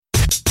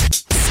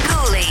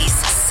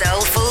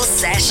Soulful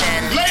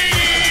Session.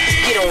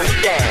 Get on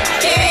down.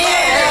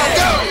 Yeah.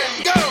 Go,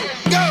 go,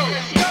 go,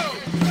 go.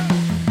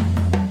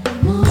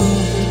 Move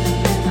with the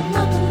rhythm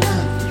of the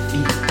love we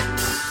feel.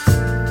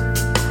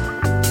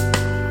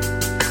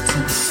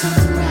 Till the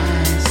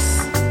sunrise,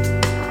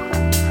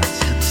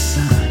 till the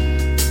sun.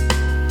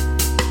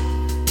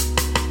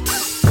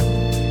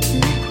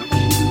 Let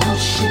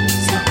emotion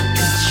take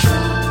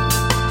control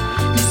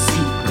and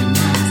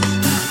synchronize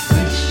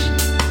vibration.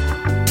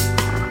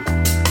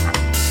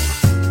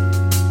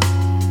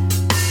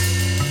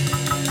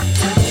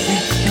 Don't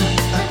let go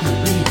of the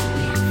real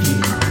we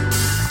feel.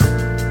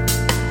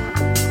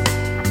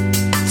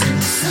 Till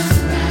the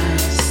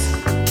sunrise,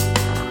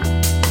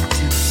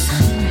 till the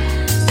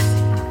sunrise.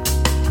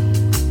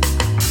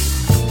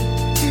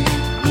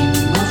 Let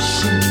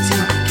emotion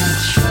take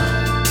control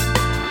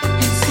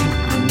and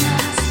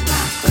synchronize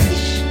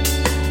vibration.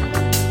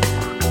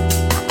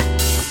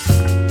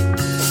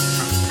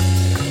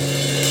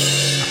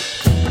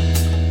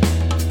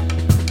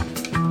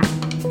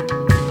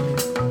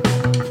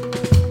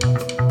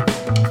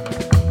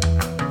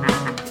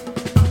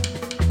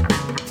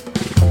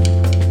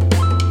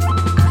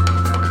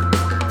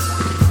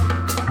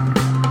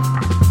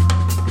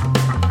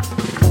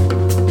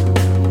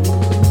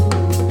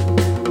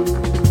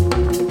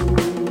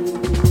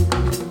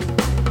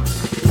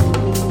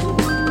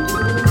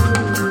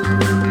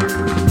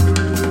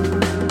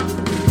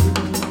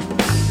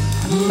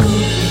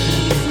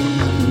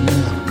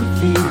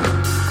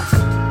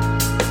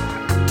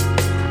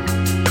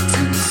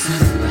 Till the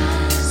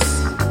sunrise,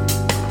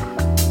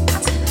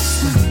 till the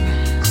sunrise.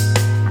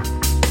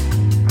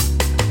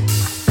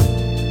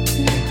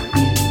 Let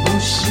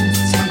emotion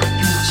take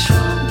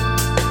control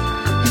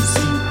and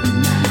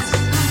synchronize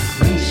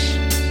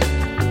vibration.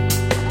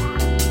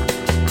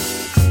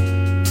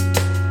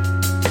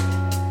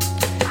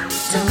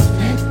 Don't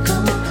let go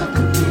of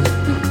the real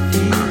we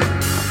feel.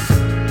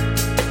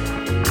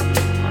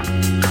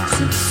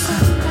 Till the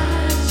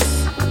sunrise,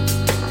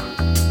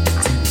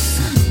 till the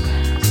sunrise.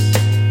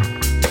 Let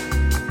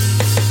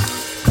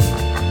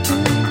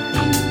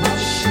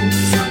emotion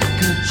take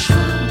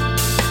control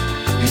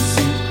and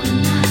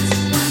synchronize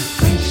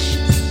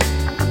vibration.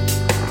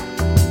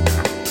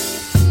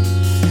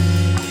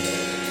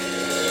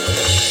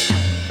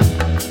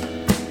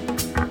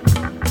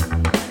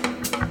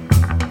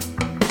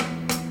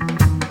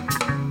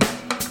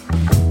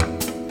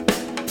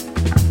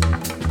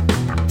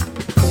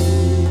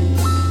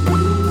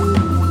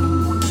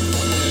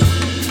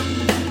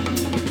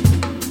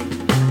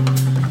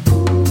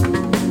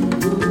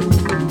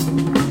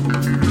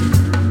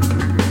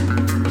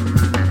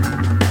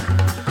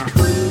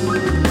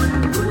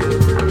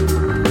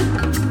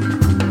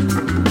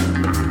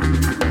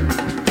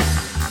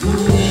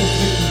 Move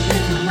with the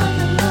rhythm of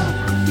the love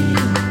we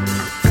feel.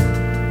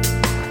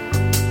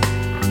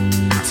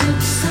 Till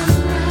the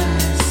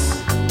sunrise,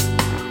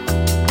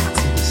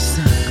 till the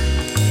sun.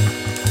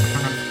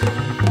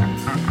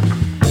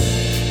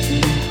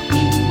 Let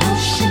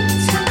emotion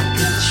take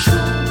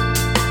control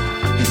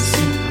and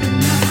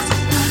synchronize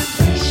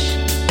vibration.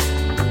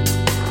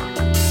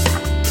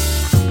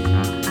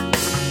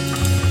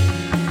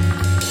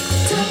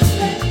 Don't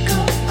let go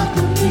of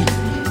the real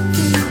we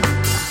feel.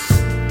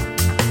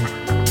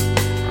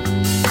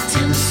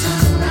 Till the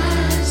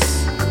sunrise,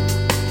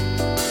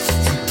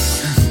 till the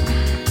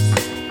sunrise.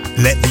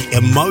 Let the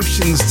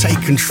emotions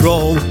take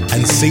control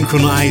and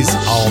synchronize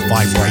our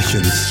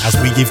vibrations as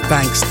we give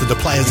thanks to the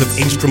players of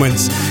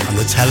instruments and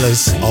the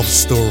tellers of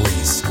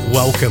stories.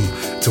 Welcome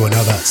to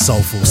another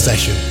Soulful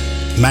Session.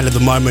 Man of the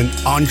moment,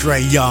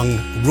 Andre Young,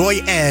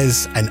 Roy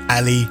Ayers and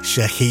Ali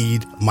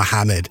Shaheed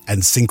Muhammad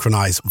and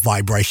Synchronize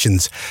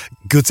Vibrations.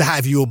 Good to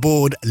have you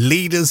aboard,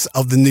 Leaders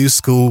of the New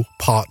School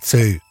Part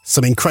 2.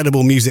 Some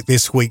incredible music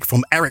this week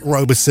from Eric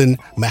Roberson,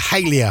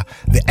 Mahalia,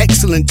 the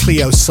excellent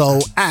Cleo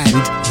Soul and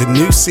the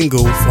new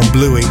single from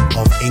Bluey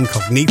of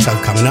Incognito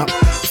coming up.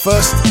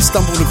 First,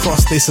 stumbled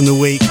across this in the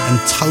week and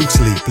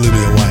totally blew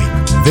me away.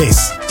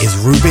 This is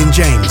Reuben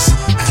James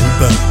and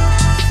Burn.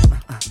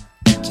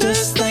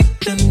 Just like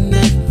the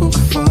night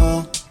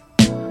before,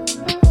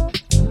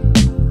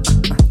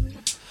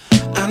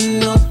 I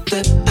know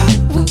that I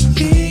will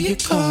hear you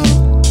call,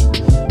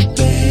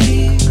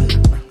 babe.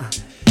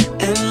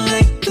 And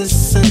like the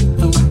sun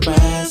will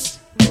rise,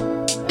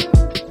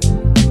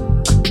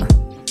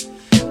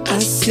 I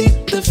see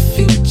the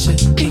future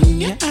in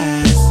your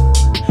eyes,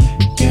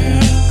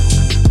 girl.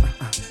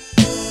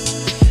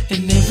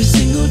 And every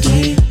single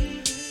day,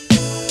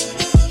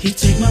 you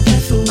take my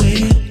breath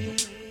away.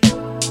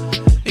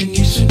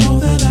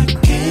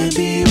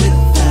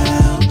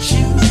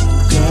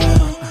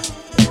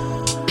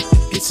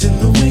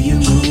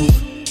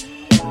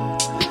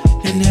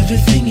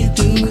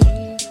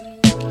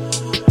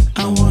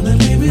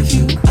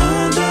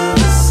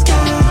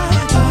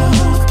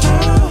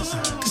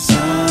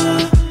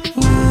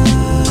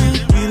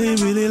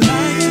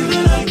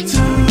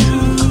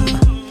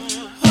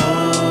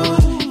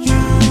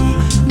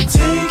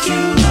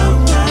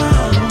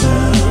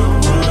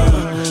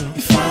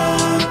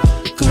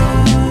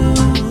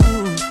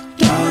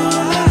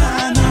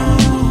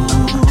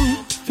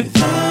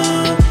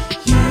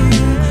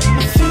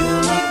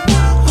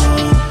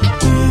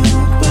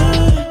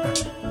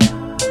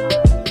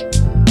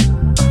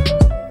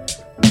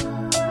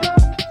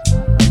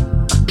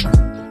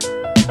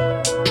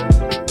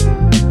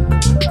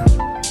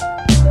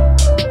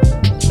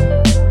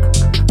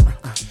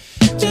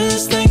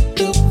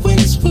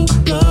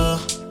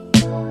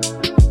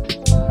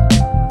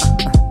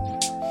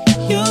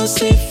 you're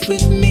safe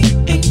with me,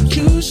 and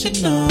you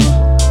should know,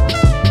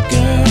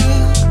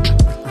 girl.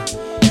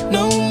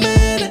 No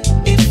matter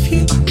if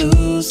you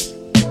lose,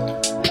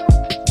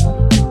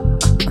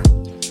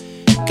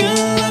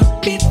 girl, I'll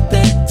be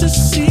there to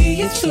see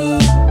you through,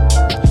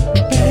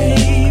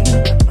 baby.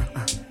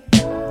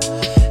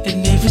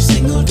 And every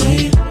single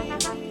day,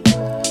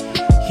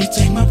 you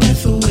take my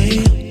breath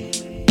away.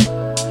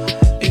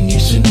 And you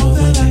should know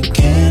that I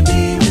can't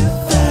be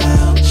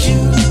without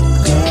you,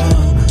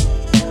 girl.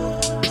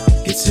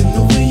 It's in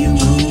the way you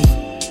move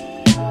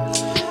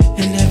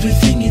and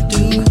everything you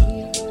do.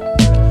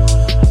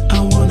 I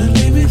wanna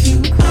live with you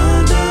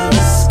under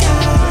a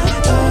sky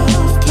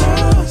of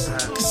pearls,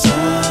 'cause I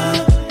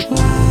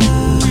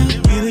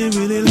would really,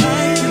 really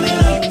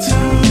like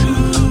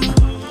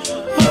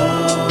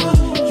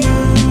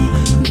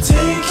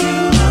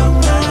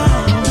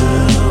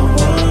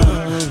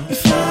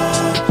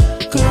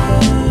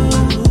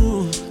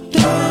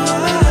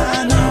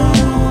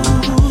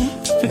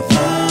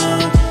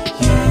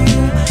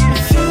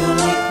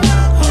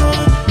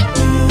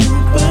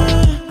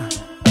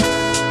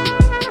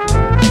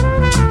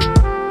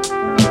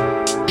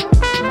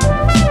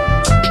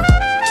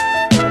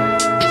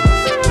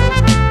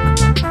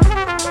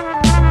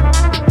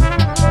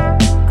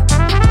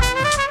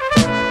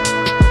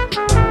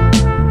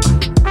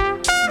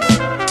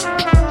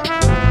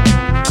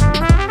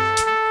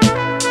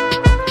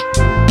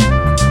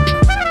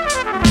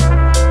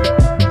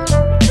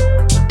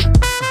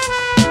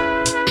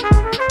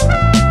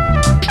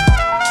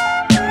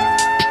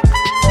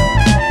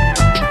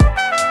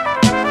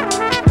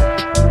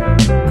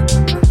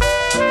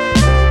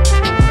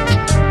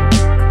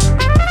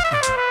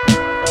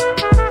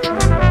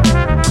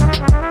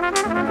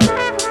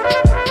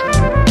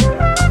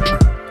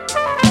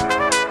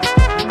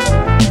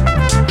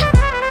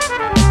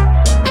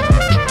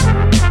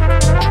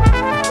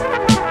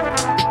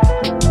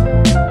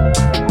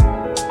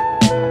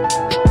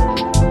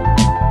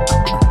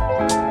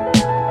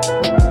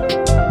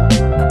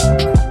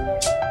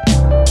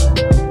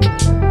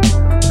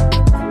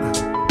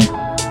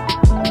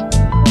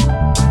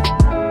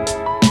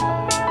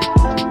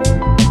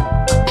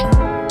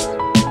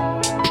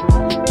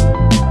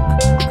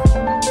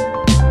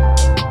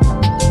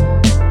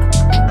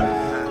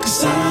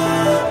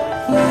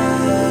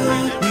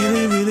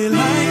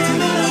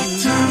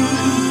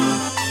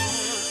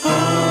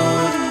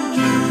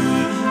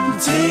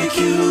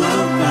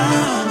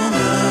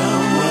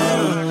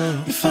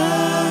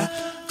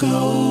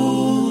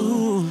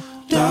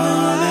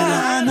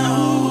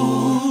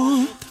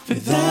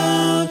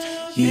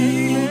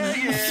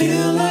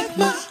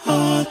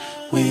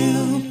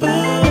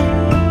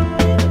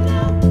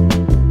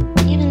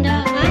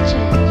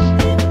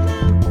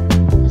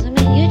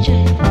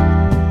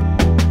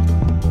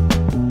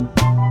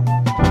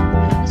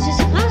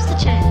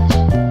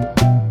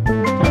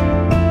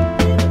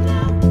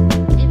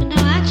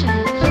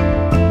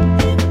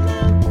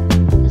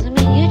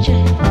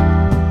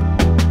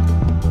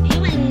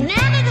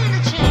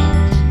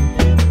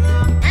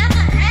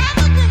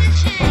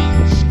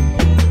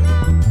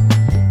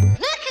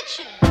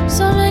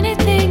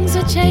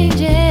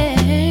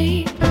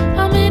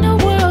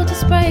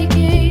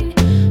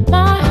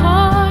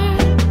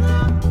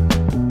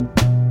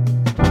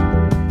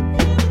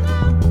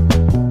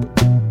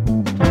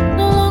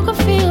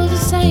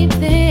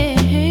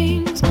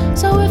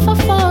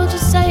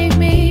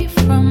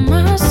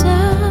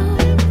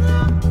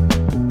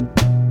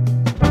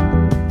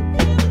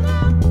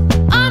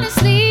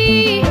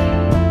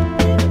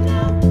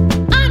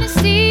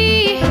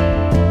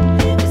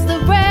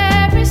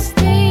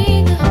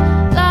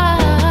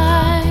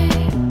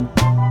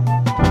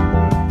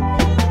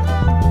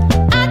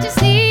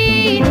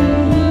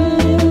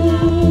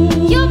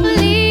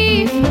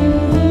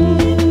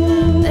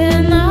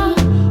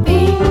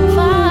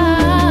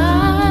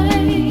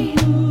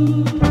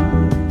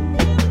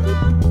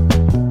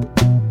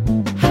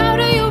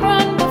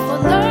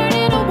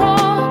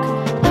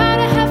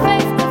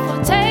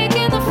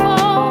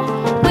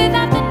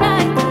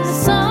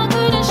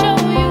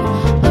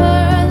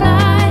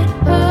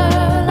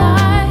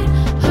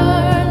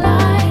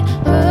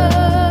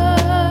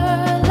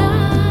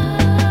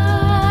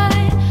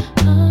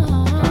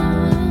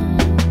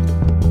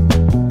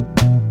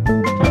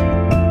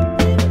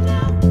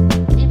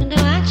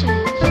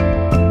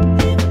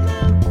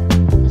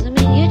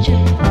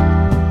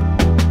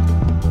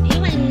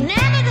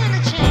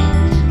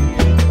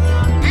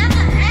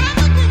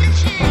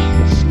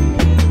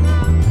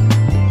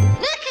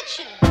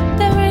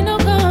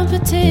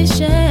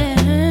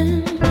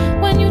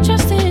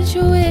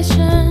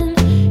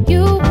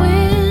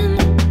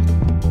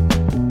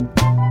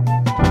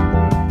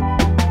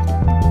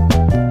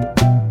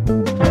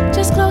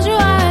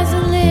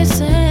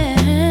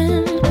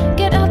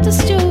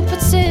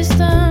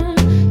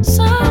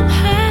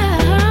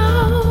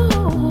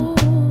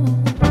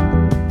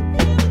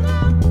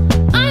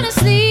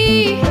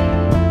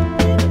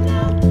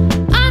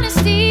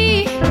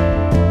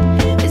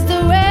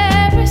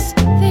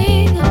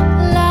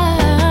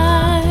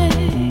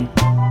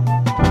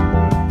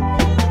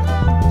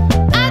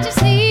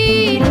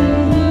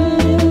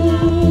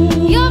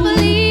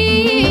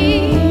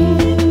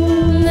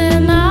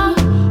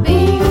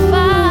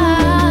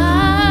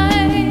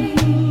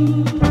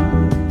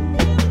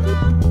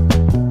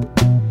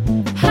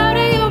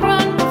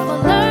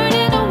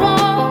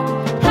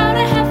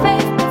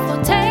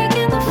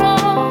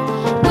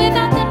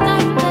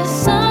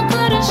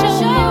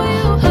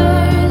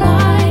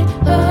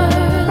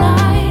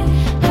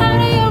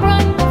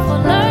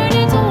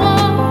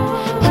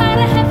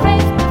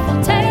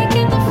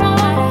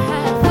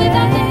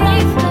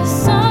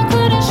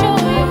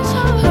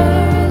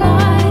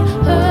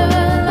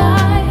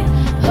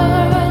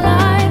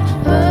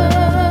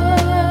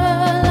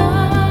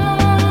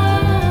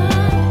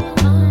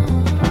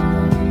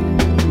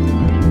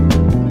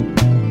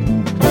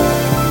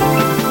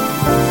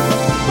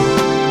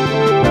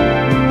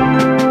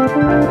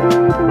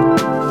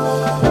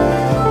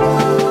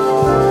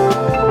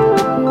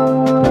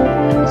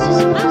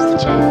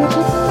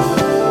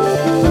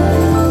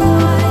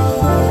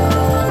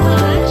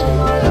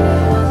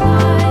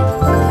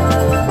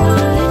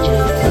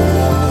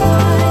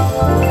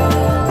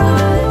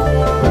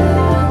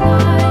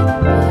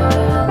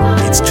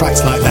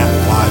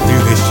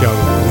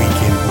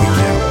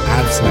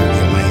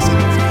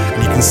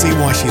can see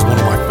why she's one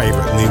of my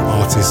favourite new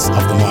artists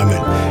of the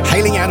moment.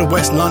 Hailing out of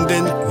West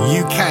London,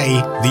 UK,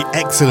 the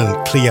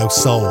excellent Cleo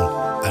Sol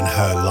and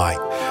Her Light.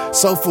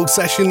 Soulful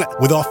session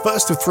with our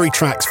first of 3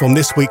 tracks from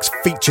this week's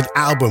featured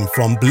album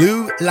from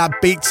Blue Lab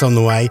Beats on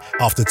the way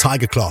after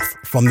Tiger Cloth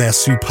from their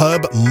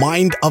superb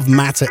Mind of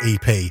Matter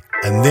EP.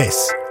 And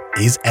this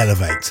is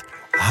Elevate.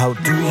 How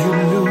do you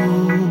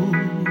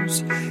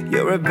lose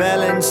your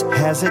rebellions,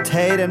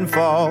 hesitate and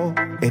fall?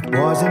 It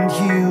wasn't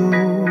you.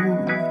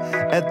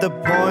 At the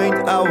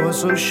point I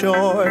was so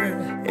sure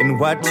in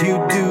what you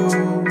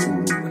do.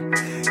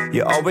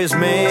 You always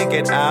make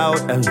it out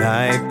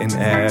alive in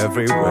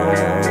every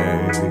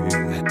way.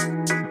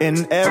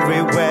 In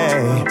every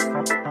way.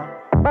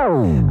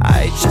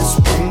 I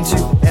just want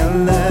to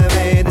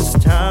elevate. It's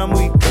time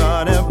we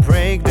gotta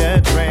break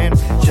the trend.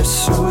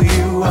 Just so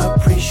you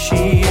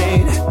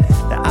appreciate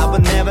that I will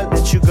never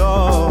let you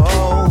go.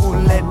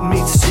 Let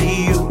me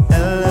see you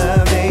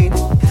elevate.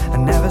 I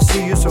never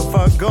see you so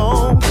far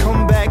gone.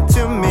 Come back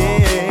to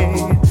me.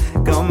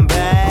 Come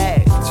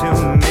back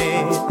to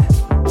me.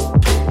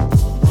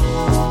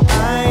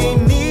 I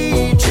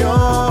need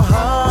your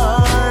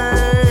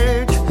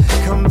heart.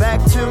 Come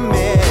back to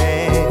me.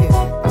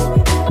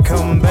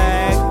 Come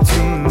back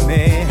to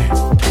me.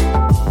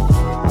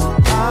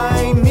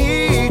 I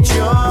need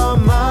your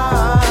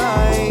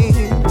mind.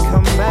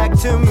 Come back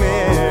to me.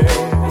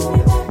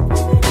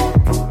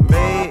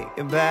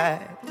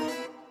 Baby,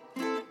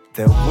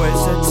 there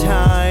was a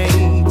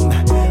time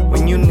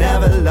when you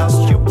never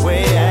lost your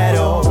way at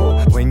all.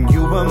 When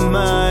you were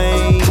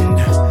mine,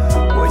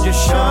 would you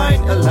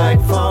shine a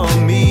light for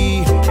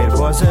me? It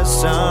was a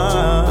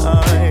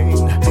sign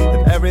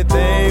that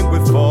everything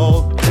would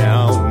fall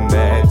down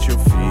at your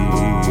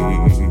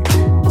feet.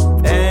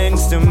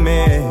 Thanks to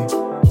me,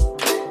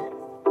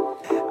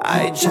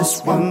 I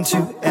just want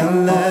to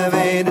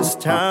elevate. It's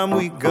time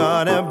we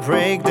gotta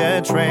break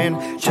the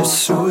trend.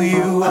 Just so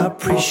you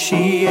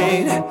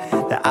appreciate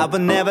that I will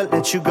never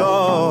let you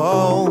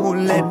go.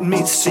 Let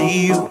me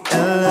see you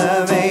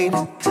elevate.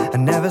 I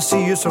never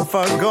see you so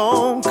far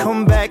gone.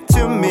 Come back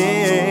to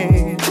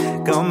me.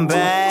 Come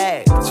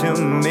back to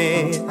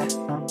me.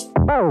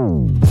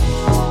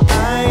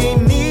 I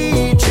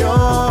need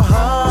your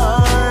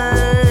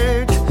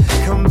heart.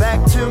 Come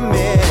back to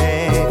me.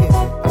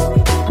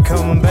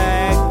 Come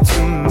back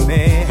to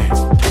me.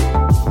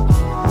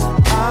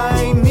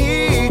 I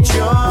need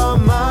your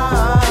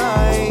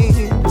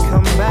mind.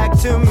 Come back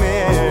to me.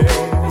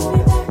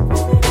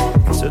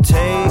 So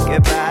take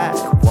it back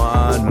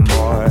one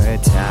more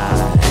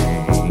time.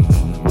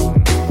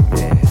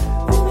 Yeah.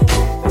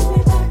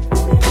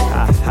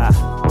 Ha-ha.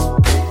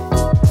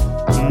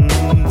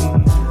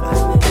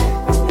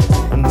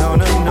 No,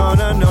 no, no,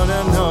 no, no, no,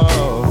 no.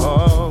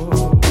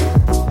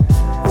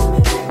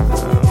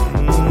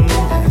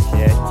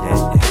 Yeah, yeah,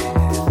 yeah.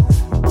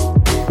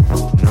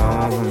 No.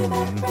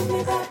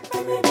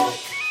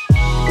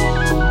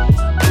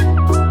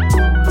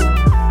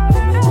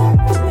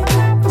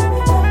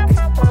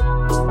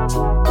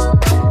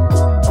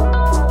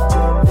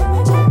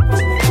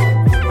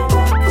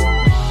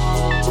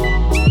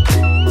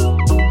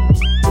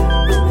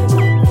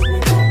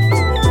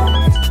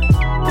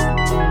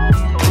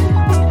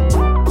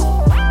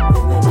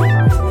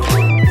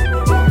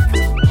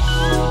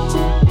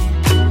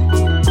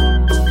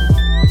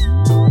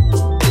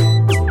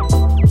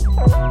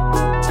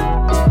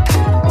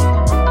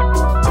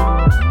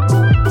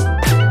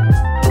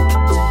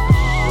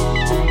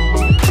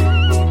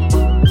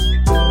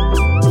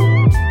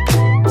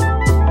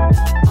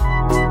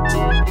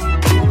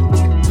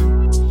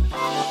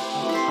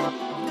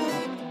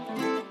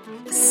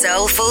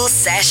 Soulful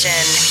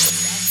Session.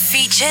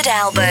 Featured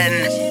album.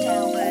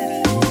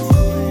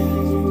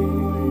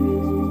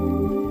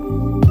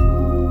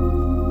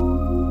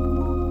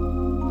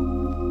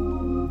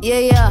 Yeah,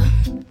 yeah.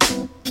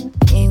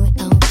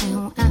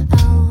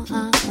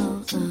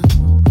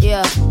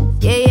 Yeah,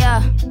 yeah,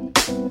 yeah.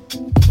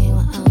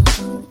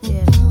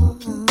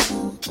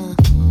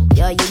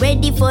 Yo, you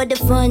ready for the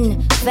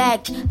fun?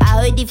 Fact, I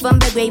heard it from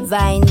the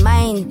grapevine.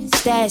 Mine,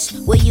 stash,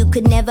 where you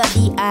could never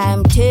be.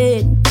 I'm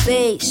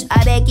two-faced.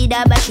 I back it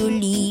up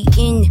actually.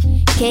 In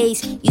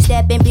case you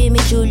step in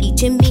prematurely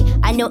to me,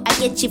 I know I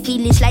get you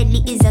feeling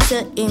slightly is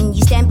uncertain.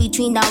 You stand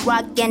between the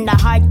rock and the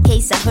hard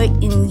case of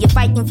hurting. You're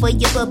fighting for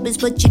your purpose,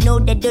 but you know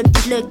that dirt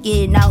is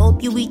lurking. I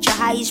hope you reach your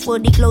highest for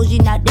the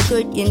closing out the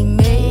curtain,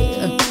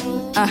 man.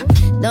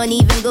 Don't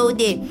even go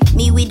there.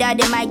 Me without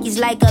the mic is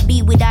like a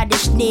bee without a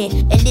snare.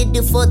 A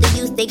little for the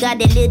youth, they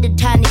got a little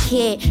time to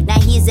care. Now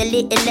here's a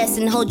little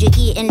lesson, hold your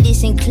ear and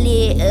listen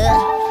clear.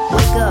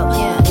 Wake up,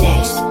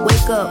 next.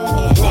 Wake up,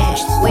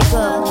 next. Wake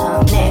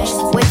up, next.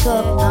 Wake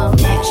up,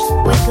 next.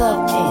 Wake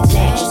up,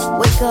 next.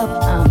 Wake up,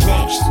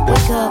 next.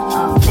 Wake up,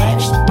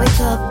 next. Wake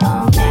up,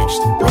 next.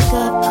 Wake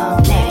up,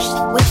 next.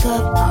 Wake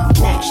up,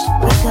 next.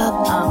 Wake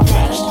up,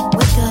 next.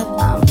 Wake up,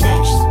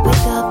 next.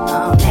 Wake up,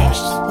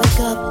 next. Wake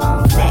up,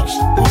 next.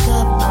 Wake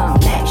up,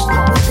 next.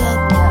 Wake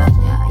up,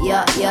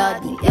 yeah, yeah,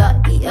 yeah,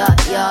 yeah,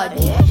 yeah, yeah,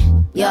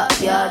 yeah,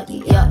 yeah,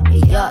 yeah,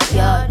 yeah,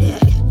 yeah,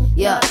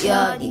 yeah,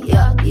 yeah,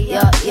 yeah.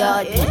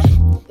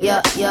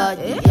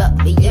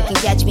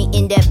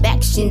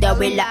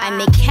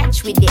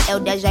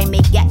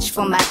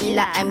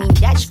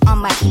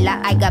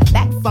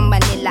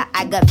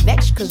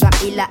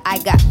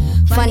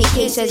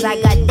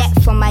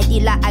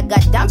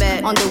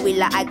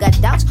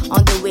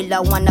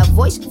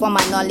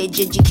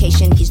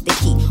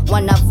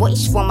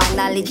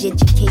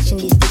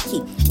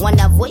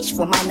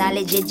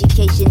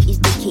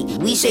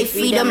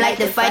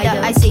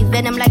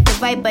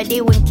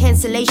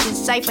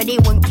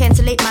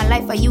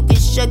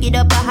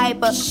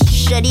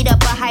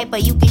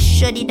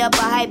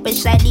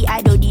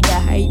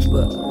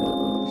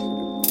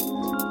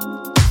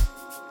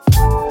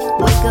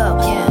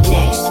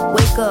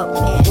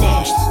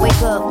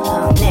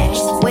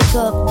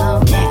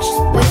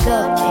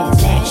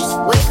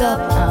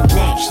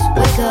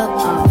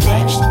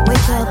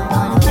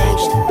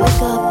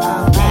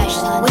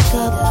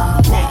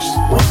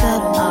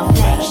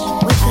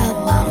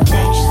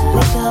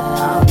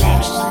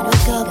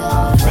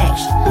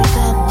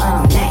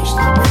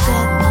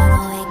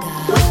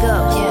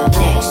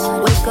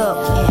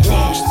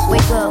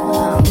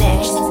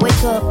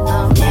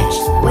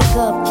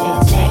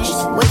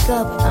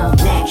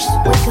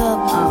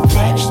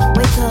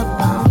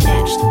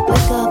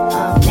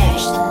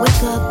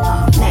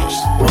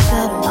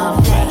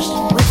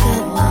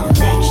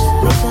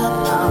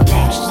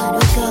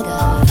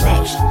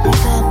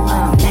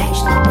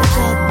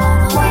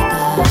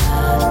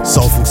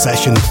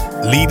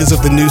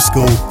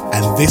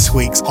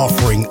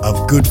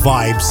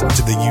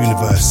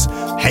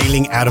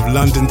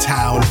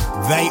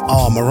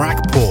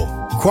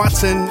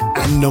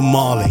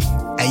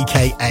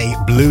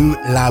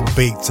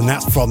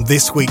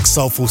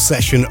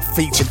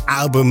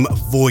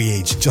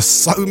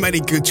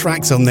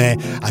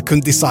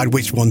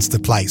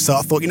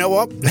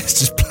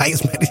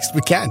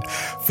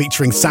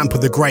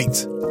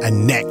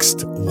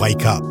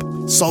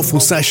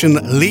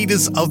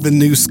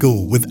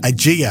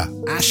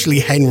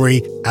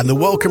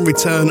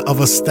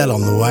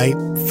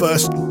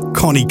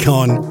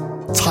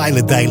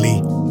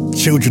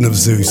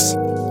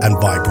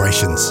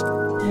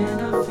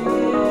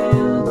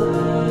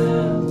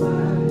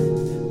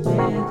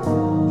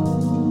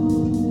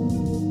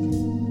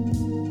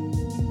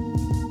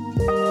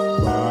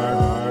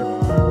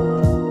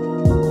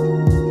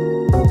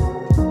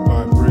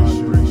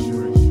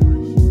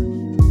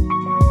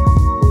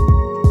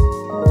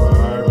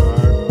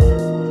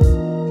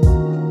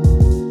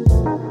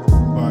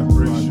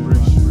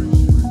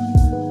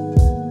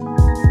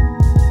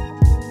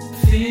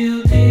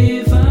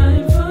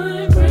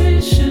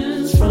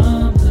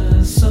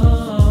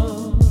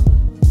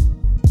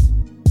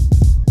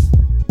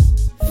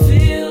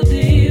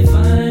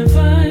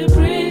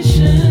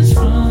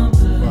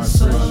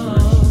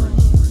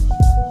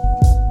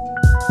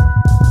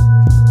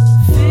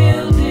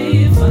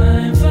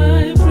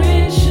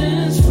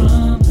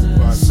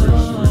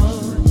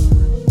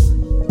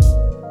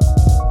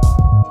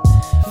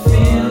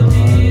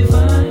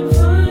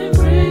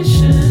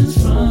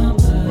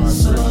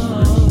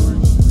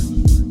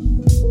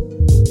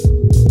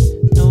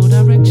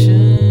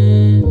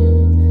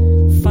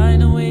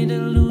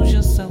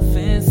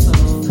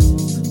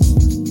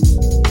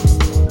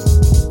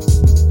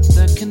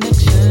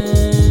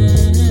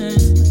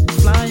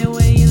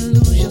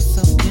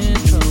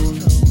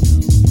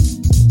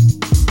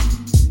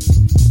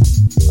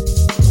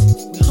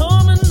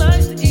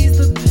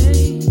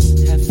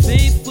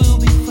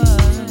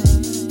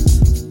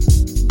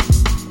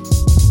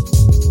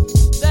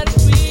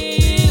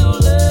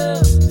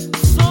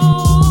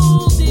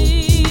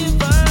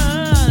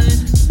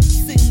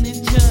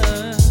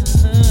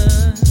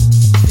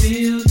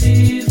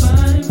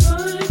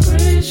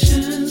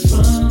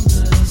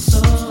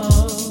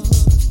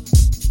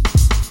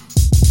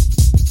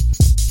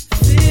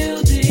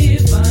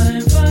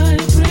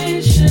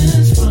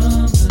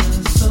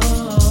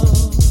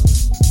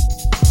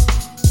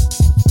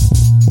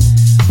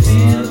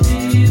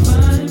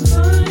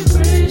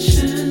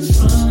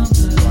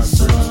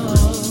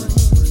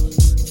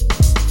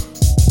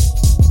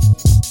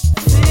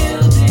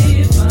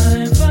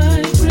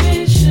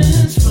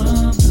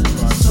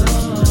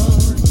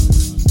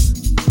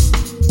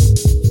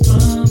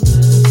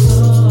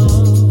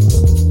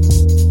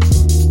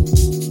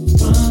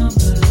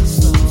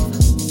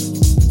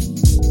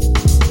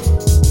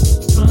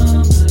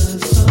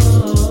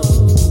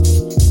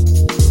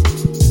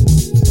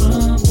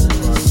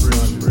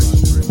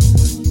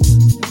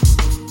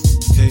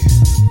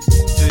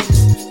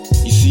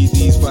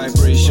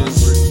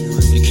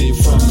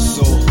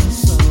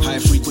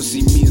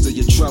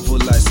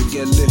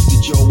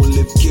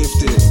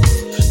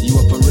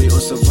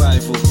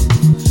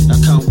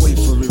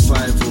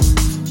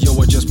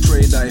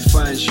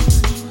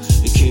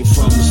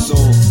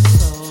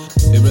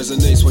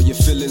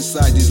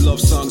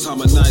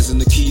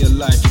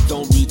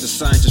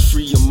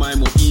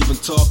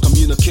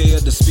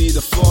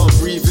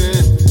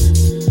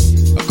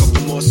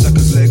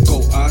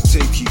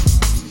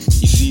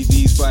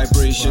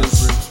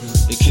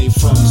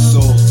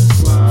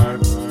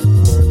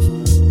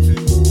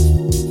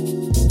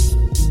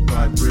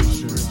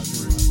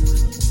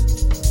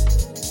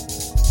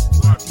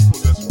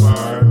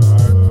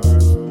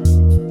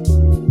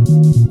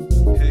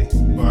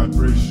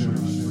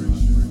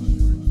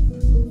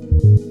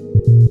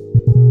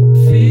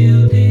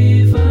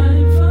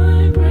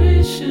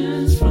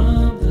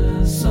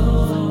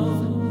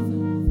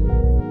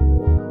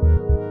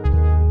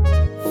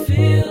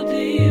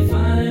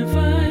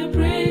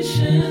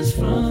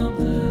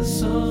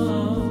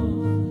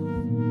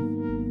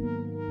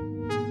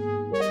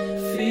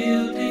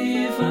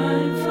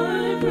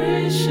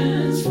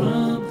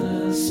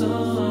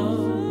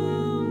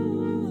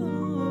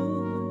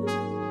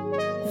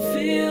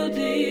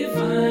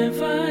 divine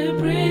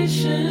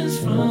vibrations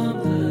from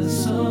the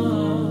soul.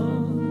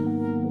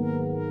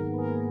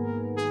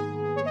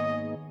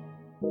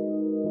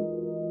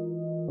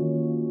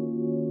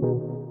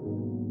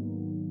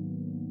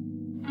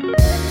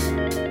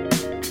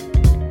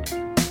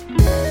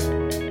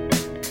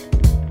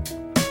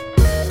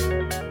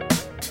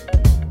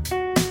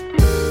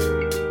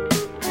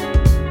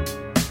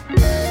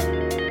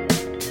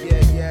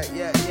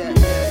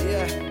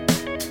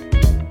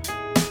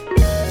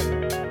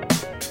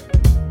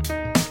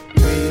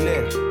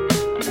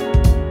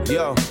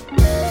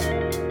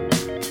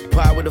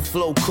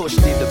 Flow cush,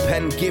 did the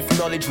pen gift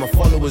knowledge, my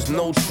followers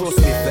no trust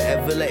me,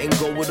 forever letting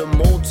go of the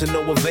mold to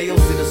no avail,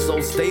 see the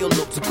soul stale,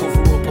 look to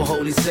cover up a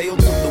holy sail,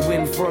 took the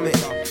wind from it,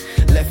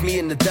 left me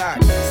in the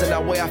dark, so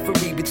now I have to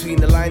read between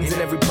the lines in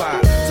every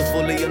part, to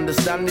fully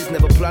understand it's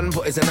never planned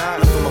but it's an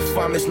art, for my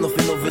fam it's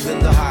nothing other than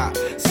the heart,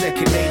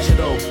 second nature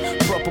though,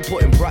 proper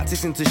putting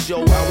practice into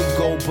show how we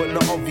go, but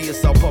not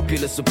obvious how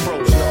populous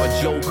approach, not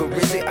a joke or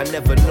is it, I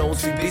never know,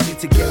 too busy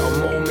to get a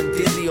moment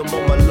dizzy, I'm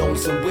on my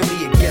lonesome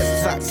willy, it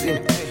gets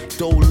taxing,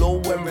 low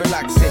when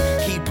relaxing,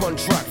 keep on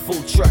track,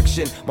 full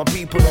traction. My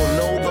people don't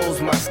know those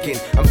masking.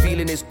 I'm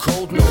feeling it's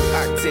cold, no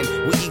acting.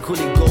 We're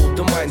equally gold,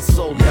 the mind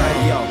sold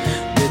like yo.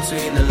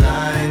 Between the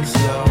lines,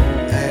 yo,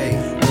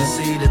 hey, we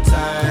see the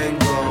time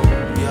go,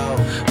 yo.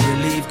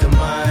 Relieve the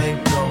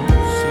mind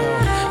knows, yo.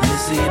 You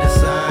see the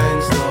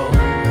signs, though,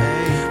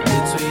 hey.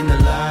 Between the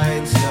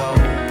lines, yo,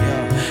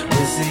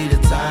 we see the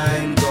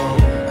time go,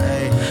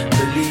 hey.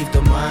 Relieve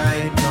the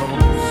mind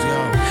knows, yo.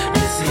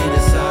 You see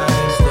the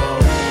signs, though,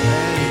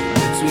 hey.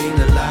 Between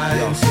the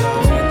lines, yo,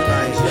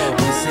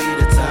 we see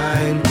the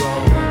time go,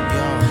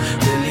 yo.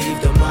 Relieve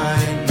the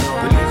mind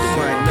knows,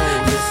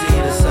 you see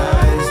the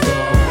signs,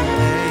 though,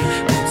 hey.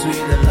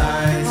 Between the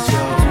lines,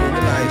 yo,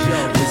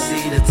 we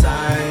see the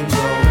time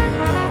go,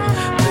 yo.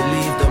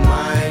 Relieve the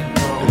mind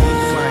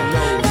knows,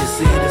 you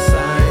see the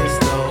signs,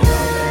 though.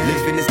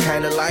 Living is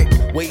kinda like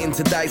waiting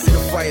to die, see the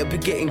fire be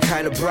getting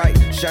kinda bright.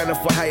 Shine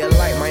up for higher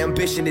light, my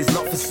ambition is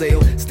not for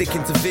sale.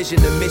 Sticking to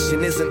vision, the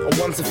mission isn't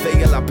a one to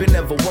fail. I've been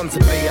never one to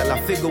bail, I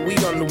figure we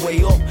on the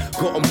way up.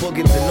 Got them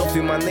bugging to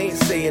nothing, man ain't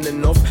saying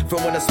enough.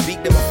 From when I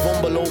speak, them I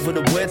fumble over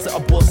the words that I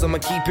bust. I'ma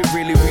keep it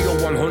really real,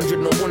 100,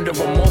 no wonder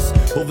I must.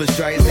 Others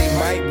try as they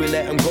might, we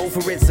let them go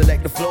for it.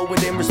 Select the flow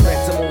within,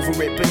 respect them over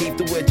it. Beneath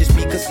the word, just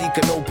speak or seek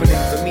an opening.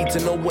 For me to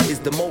know what is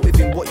the motive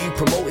in what you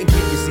promoting.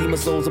 Can you see my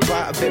soul's a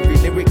part of every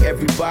lyric,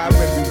 every bar,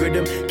 every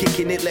rhythm.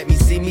 Kicking it, let me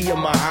see me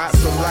and my heart.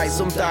 Some light,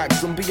 some dark,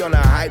 some beyond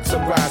our hype,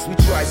 some rise. We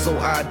try so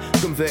hard,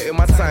 converting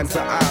my time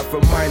to art.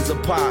 From minds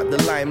apart, the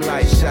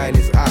limelight shine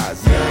is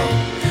ours, yo.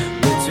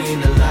 Between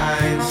the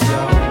lines,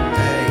 yo,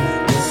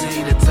 hey, we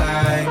see the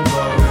time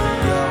go,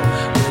 yo.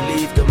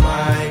 Relieve the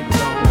mind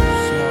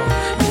knows, yo.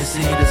 You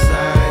see the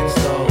signs,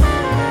 though,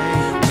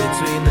 hey.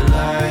 Between the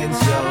lines,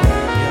 yo,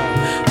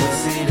 we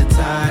see the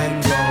time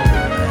go,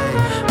 hey.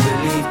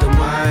 Relieve the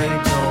mind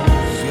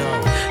knows, yo.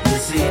 You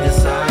see the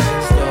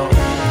signs, though,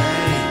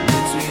 hey.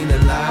 Between the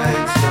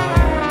lines, yo,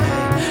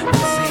 hey.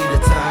 We see the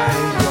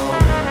time go,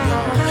 yo.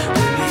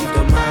 Relieve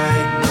the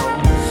mind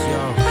knows,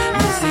 yo.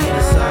 You see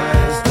the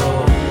signs,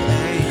 though,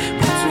 hey.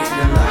 Between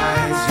the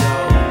lines, yo,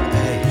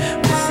 hey.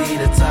 We see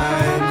the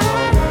time go,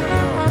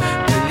 yo.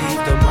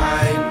 Relieve the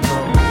mind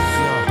knows,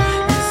 yo.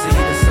 You see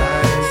the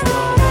signs,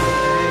 though,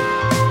 hey.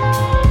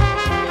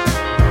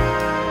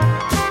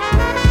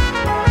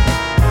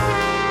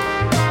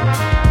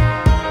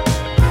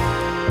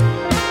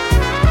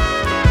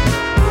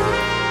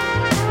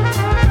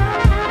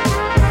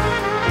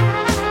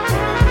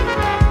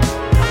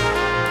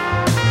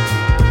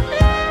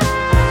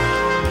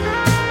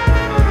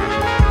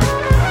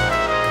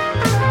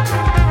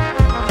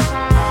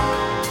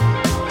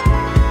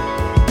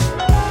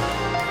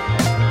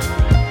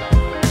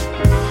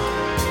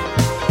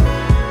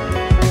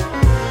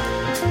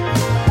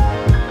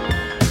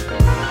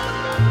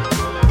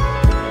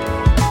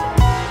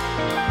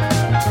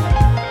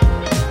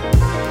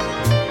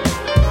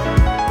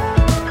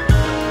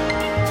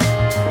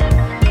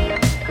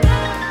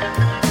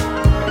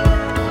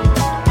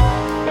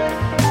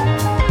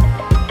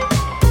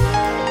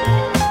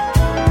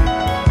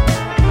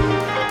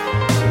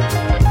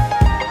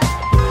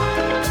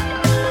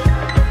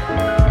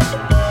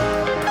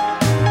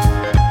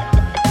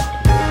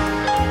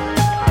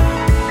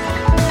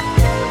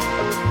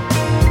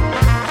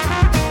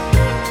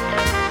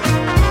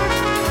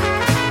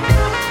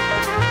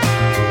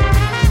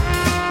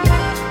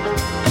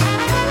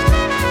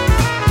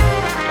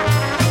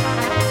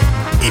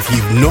 If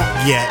you've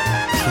not yet,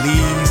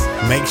 please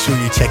make sure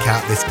you check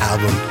out this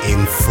album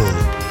in full.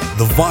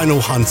 The Vinyl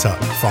Hunter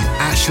from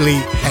Ashley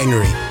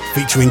Henry,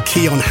 featuring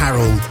Keon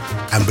Harold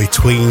and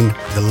Between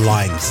the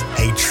Lines,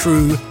 a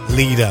true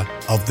leader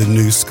of the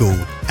new school.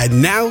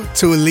 And now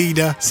to a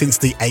leader since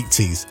the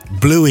 80s.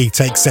 Bluey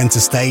takes center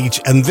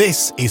stage, and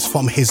this is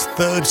from his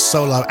third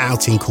solo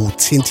outing called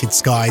Tinted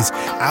Skies,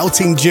 out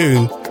in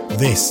June.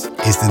 This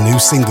is the new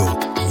single,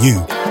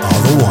 You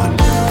Are the One.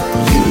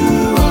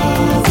 You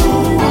are the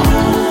one.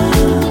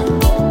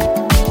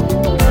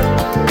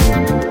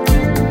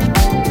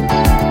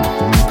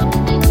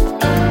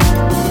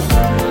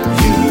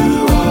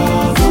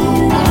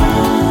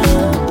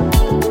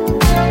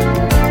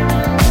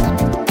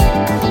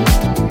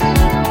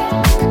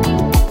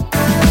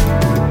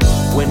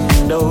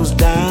 windows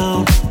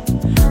down,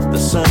 the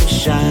sun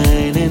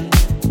shining,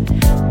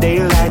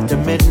 daylight to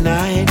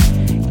midnight,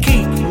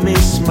 keep me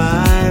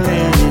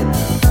smiling.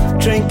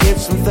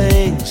 Trinkets and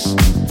things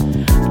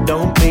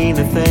don't mean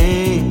a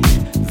thing.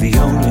 The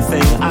only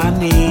thing I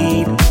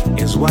need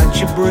is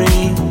what you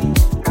bring.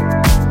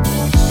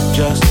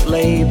 Just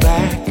lay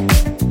back,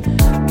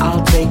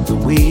 I'll take the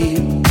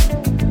wheel.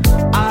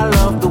 I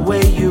love the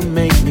way you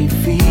make me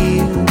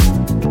feel.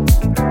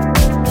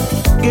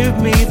 Give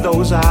me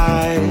those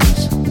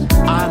eyes,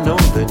 I know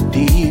the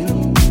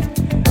deal.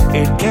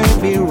 It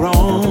can't be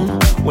wrong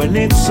when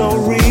it's so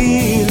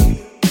real.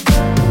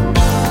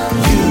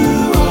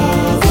 You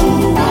are the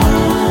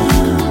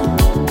one.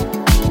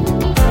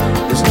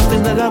 There's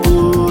nothing that I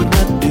would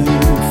not do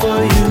for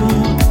you.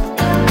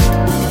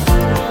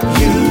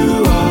 You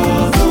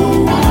are the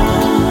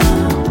one.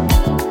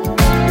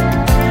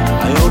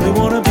 I only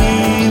wanna be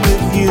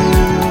with you.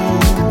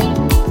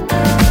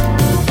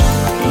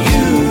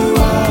 You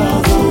are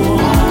the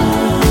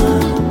one.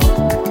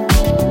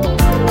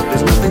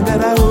 There's nothing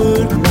that I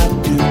would not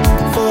do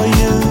for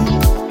you.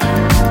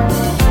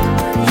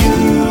 You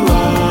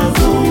are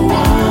the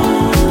one.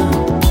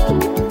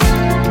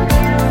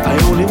 I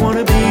only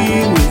wanna be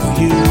with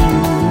you.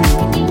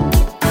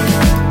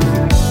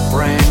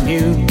 Brand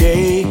new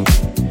day,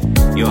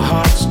 your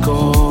heart's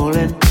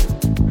calling.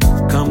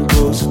 Come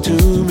closer to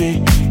me,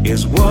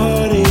 is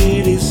what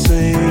it is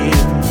saying.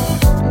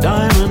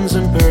 Diamonds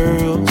and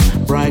pearls,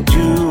 bright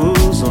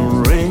jewels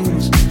and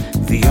rings.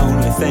 The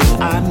only thing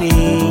I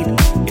need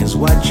is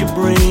what you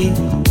bring.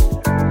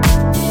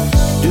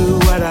 Do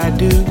what I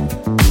do,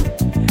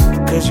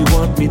 'cause you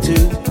want me to.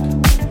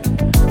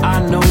 I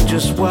know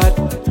just what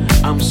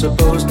I'm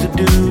supposed to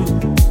do.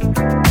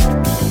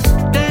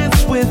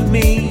 Dance with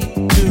me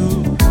to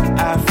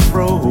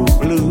Afro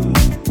Blue.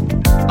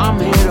 I'm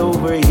head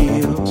over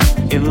heels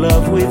in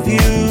love with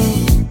you.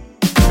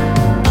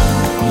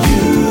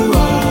 You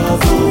are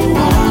the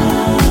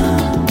one.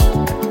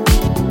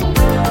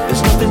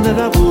 There's nothing that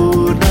I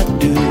would not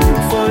do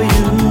for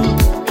you.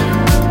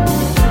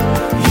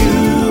 You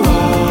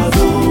are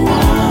the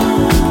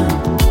one.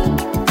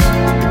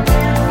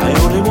 I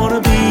only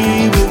wanna be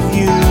with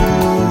you.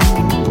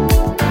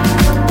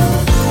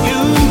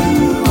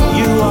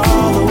 You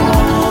are the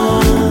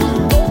one.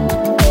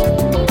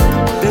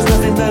 There's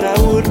nothing that I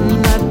would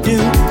not do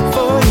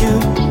for you.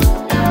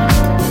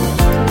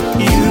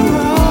 You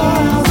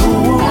are the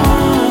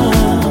one.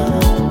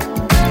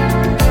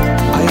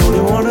 I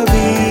only wanna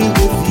be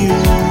with you.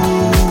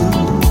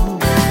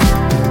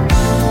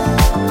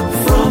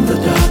 From the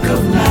dark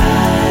of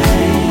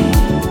night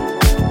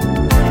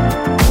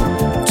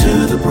to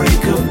the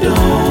break of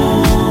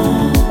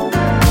dawn,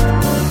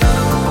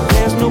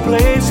 there's no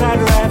place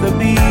I'd rather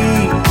be.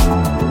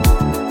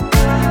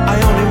 I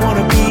only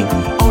wanna be,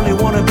 only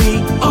wanna be,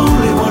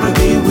 only wanna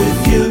be with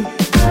you.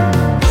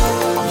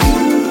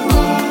 You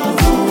are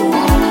the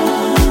one.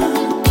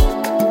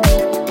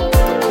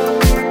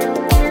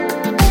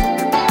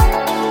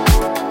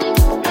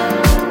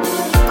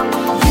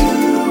 You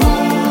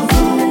are the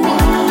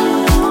one.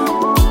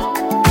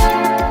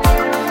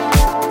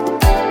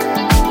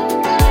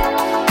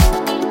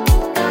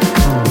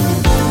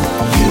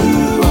 You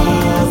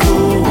are the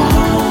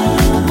one.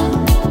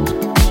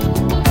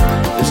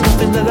 There's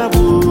nothing that I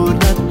would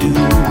not do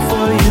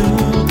for you.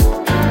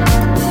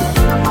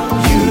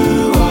 You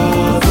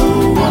are the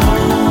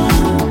one.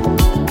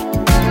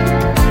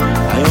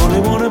 I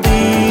only wanna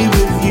be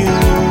with you.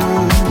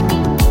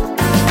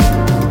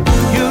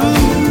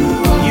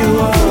 You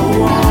are the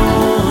one.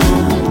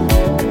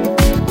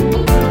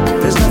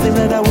 There's nothing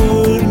that I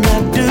would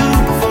not do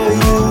for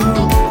you.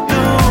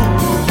 No,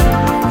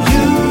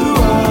 you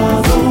are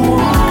the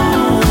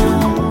one.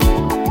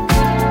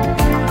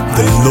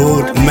 The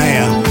Lord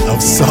Mayor of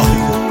Soul,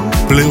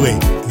 Bluey,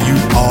 you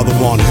are the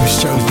one, who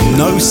shows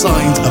no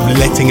signs of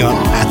letting up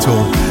at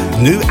all.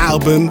 New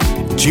album,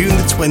 June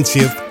the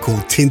 20th,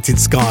 called Tinted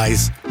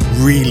Skies.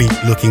 Really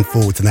looking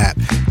forward to that.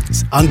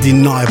 It's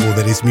undeniable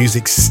that his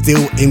music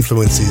still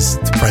influences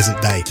the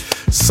present day.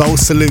 Soul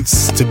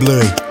salutes to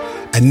Bluey.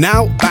 And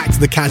now back to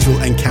the Casual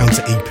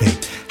Encounter EP.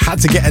 Had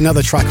to get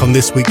another track on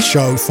this week's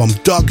show from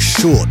Doug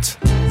Short.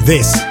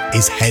 This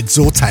is Heads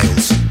or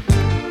Tails.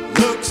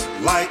 Looks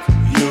like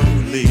you're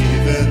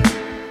leaving.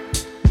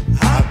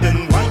 I've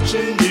been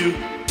watching you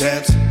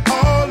dance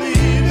all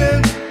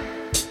evening.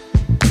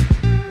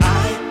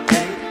 I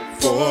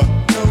ain't for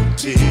no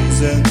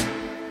teasing,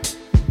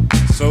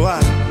 so I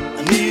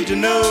need to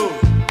know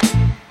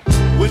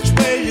which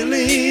way you're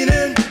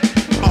leaning.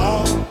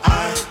 All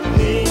I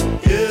need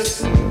is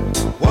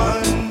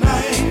one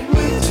night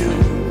with you,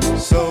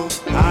 so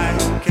I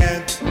can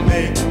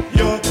make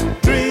your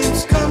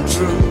dreams come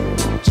true.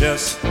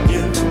 Just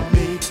give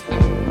me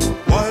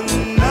one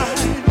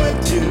night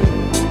with you,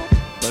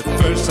 but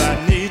first I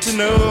need to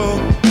know,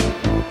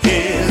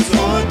 heads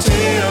or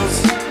tails,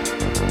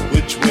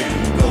 which way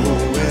you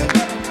going?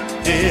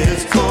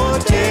 Heads or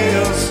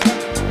tails,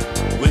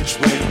 which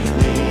way you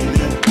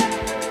leaning?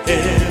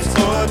 Heads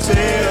or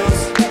tails,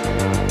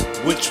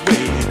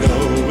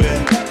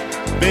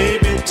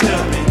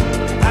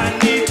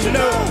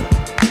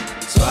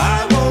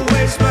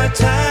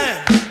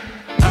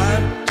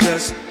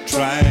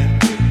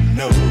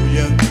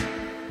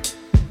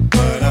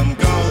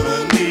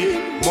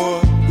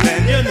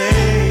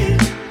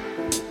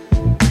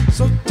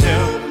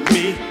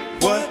 me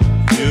what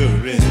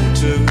you're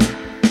into.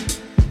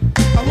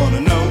 I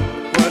wanna know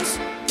what's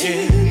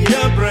in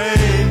your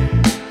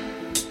brain.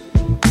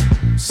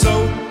 So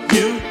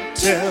you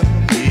tell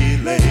me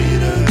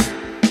later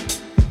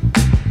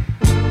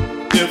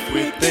if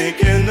we're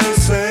thinking the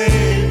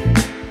same.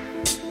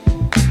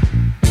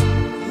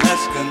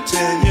 Let's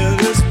continue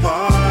this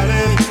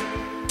party.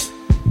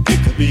 It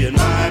could be at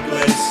my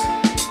place,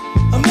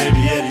 or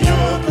maybe at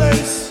your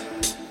place.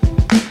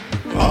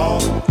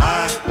 All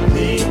I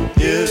need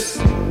is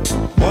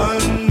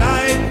one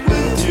night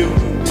with you,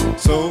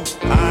 so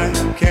I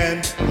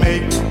can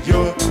make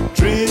your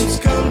dreams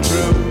come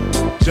true.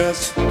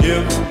 Just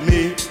give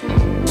me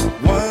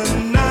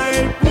one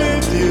night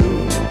with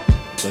you.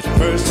 But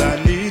first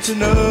I need to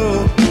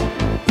know,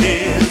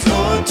 heads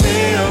or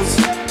tails,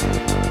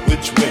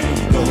 which way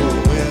you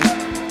going?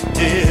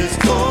 Heads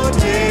or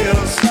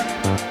tails,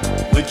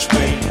 which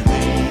way you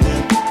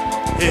leaning?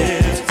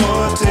 Heads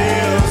or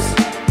tails,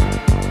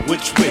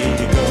 which way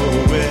you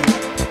going?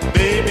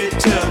 Baby,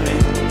 tell me,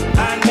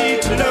 I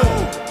need to know,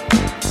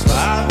 so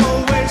I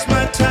won't waste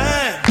my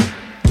time.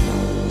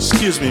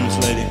 Excuse me, Miss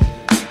Lady,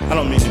 I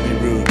don't mean to be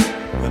rude,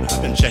 but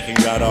I've been checking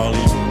you out all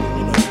evening.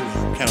 You know,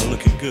 you're kind of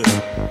looking good.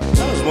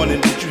 I was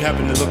wondering, did you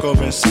happen to look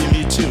over and see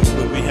me too?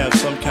 Would we have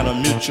some kind of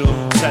mutual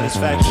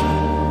satisfaction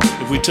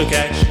if we took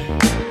action?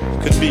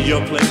 Could be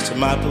your place to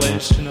my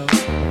place, you know.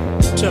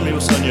 Tell me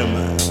what's on your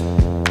mind.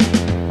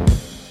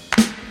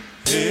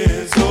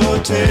 Heads or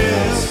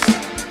tails,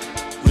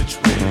 which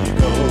way you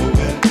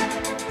going?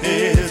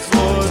 Heads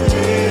or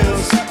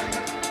tails,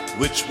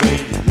 which way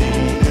you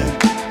leaning?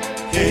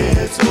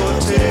 Heads or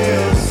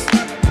tails,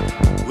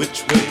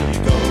 which way you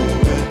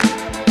going?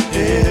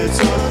 Heads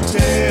or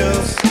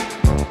tails,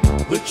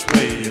 which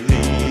way you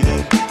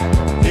leaning?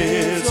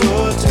 Heads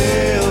or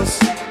tails,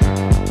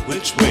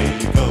 which way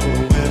you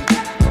going?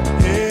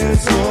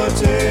 Heads or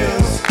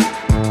tails,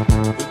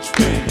 which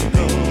way you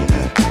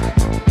leaning?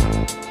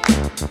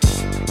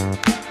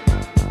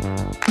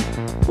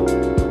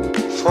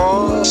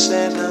 For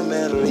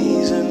sentimental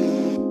reason.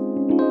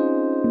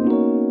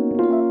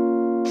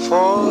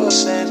 For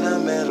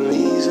sentimental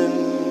reason.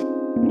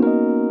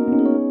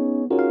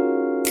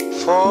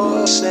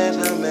 For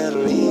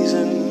sentimental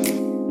reason.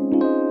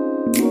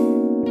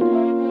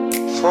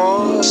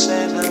 For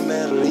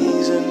sentimental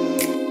reason.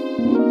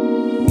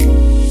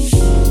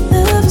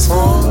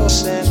 For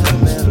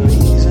sentimental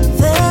reason.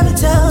 Fairy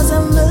tales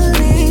and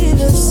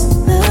believers.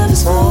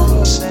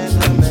 For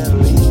sentimental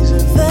reason.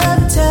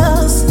 Fairy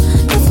tales,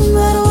 nothing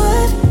matter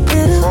what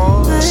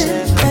it'll way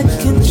that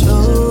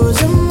controls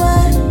your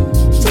mind.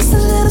 Just a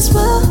little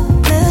spell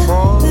that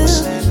will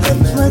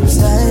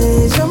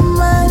hypnotize your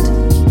mind.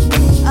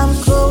 I'm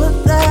cool with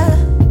that.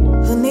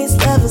 Who needs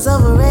love is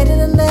overrated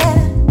in that.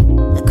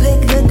 A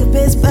quick hook up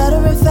is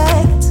better in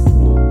fact.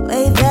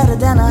 Way better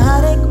than a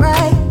heartache,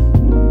 right?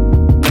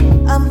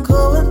 I'm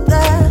cool with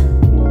that.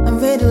 I'm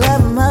ready to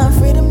love my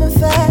freedom in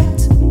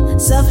fact.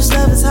 Selfish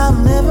love is how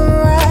I'm living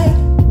right.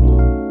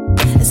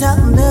 It's how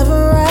I'm living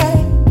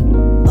right.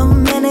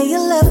 1 minute you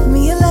left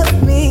me, you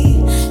left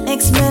me.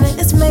 Next minute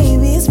it's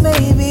maybe, it's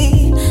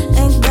maybe.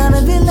 Ain't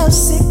gonna be love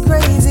sick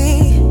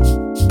crazy.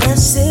 Love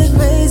sick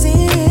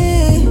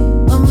crazy.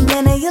 1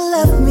 minute you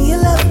left me, you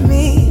left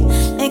me.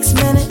 Next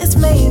minute it's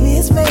maybe,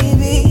 it's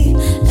maybe.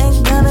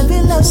 Ain't gonna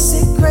be love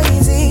sick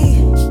crazy.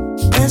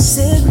 Love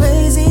sick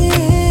crazy.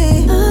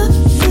 Love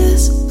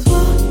is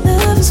for,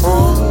 love is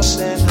for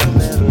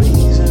sentimental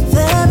reason.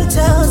 Fairy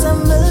tales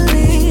and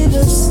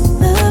believers.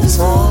 Love is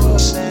For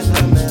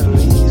sentimental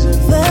reason.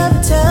 fairy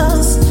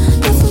tales.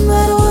 Nothing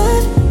matter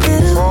what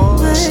it'll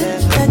way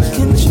that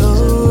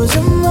controls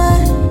your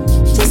mind.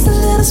 Just a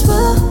little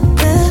spell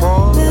that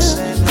will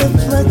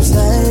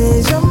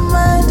hypnotize your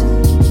mind.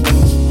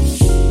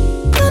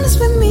 Honest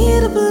with me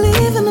to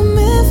believe in a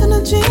myth and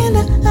a dream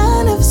that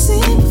I never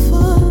seen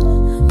before.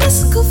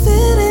 Mystical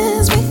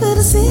feelings, wait for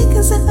the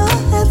seekers that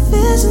all had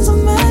visions of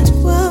magic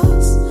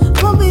worlds.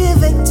 Won't be a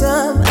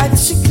victim, I can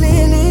see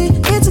clearly.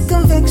 It's a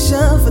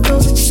conviction for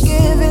those that you're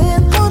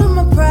giving. Holding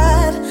my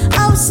pride,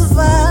 I will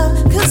survive,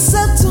 cause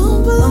I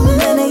don't believe. 1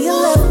 minute you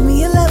left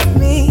me, you left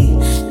me.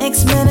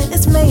 Next minute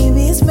it's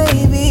maybe, it's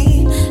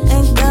maybe.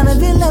 Ain't gonna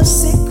be love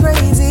sick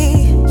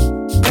crazy.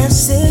 Love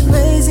sick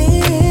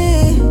crazy.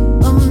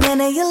 1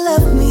 minute you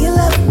left me, you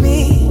left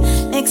me.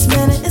 Next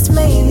minute it's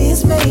maybe,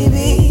 it's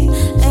maybe.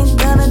 Ain't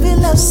gonna be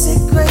love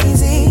sick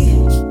crazy.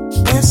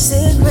 Love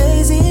sick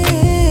crazy.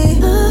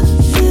 Love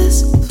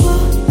is for,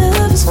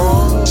 love is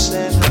For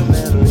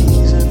sentimental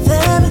reason.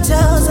 fairy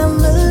tales and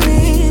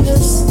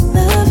believers.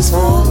 Love is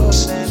For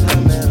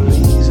sentimental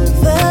reason.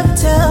 fairy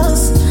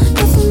tales.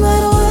 Nothing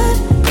matter what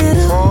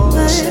it'll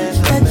way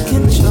that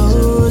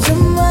controls your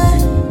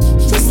mind.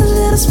 Just a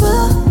little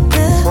spell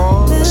that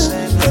will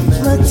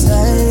hypnotize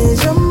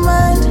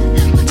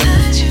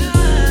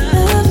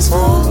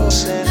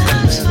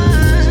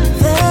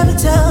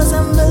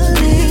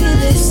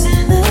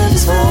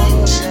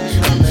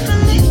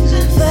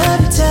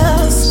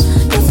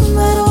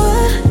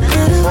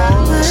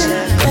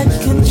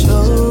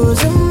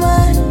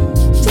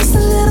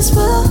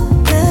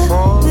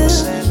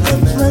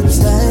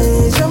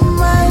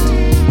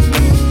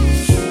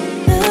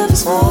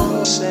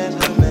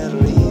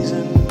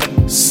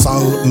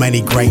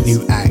many great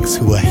new acts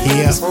who are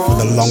here for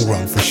the long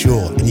run for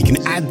sure. And you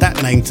can add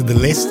that name to the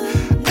list.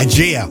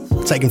 Aegea,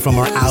 taken from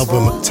her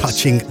album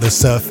Touching the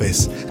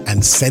Surface,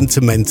 and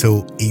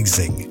Sentimental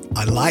Easing.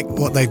 I like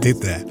what they did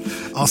there.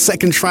 Our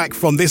second track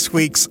from this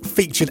week's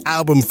featured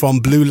album from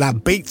Blue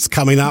Lab Beats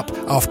coming up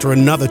after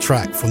another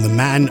track from the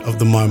man of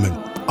the moment,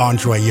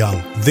 Andre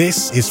Young.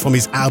 This is from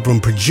his album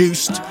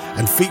Produced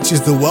and features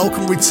the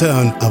welcome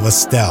return of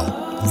Estelle.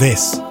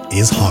 This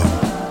is Home.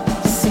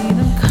 Seen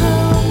them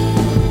come,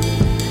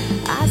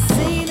 I've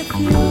seen a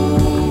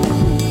few,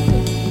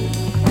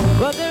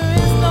 but there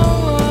is no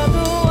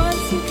other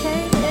ones who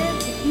came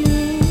into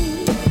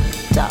view.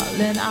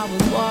 Darling, I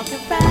was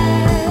walking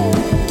fast,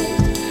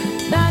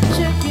 not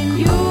checking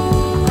you.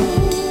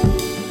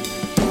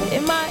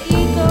 In my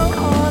ego,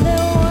 all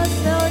there was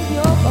no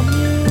you're from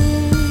you.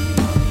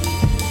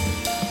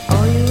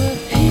 Oh, you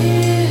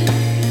appear,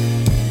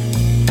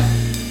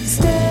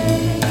 stay,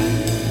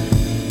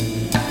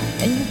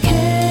 and you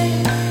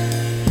came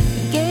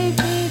and gave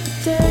me the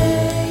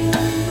day.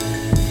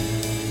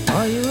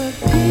 Oh, you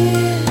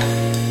appear,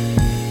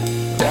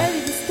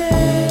 ready to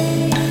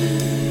stay.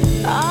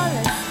 Oh,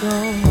 let's go.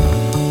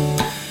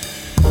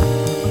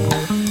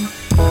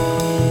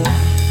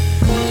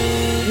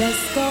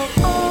 Let's go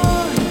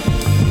on,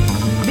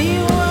 be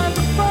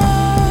wonderful.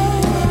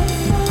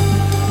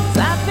 'Cause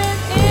I've been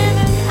in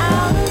and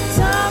out of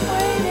time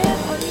waiting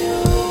for you.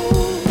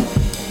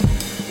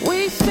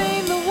 We've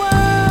seen the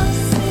world,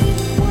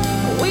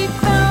 we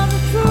found the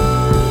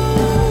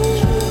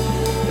truth.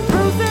 The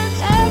proof that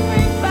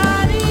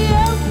everybody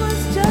else was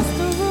just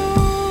a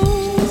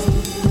ruse.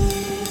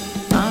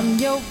 I'm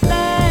your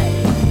flag,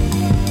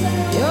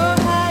 you're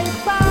how you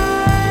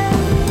find.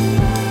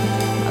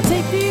 I'll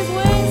take these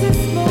wings and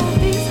smooth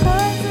these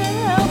hurts and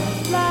help us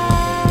fly.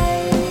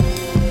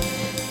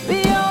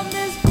 Beyond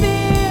this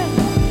fear,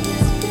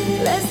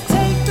 let's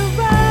take the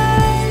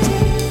ride.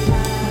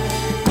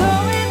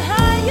 Going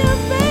higher,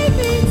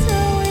 baby,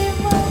 till we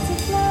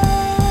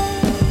multiply.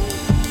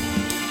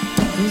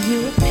 'Cause you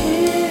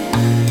appear,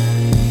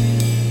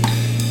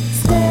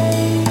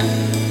 stay,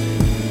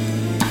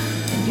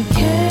 and you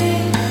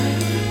came,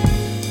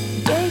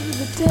 gave you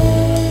the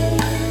day.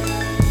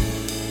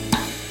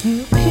 You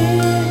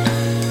appear,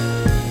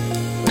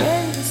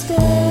 ready to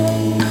stay.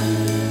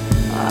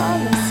 Oh,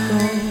 let's go.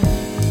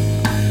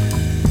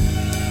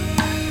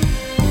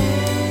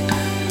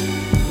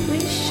 We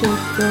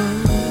should go.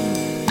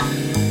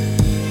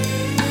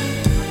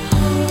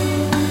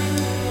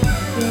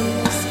 Yeah,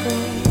 let's go.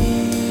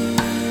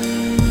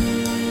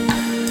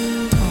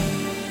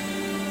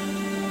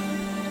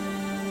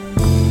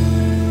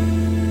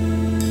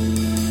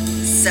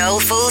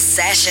 Soulful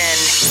Session.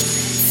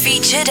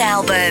 Featured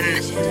album.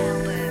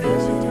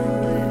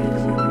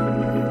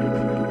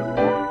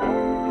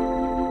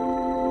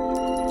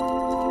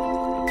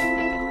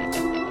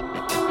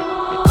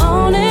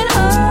 On and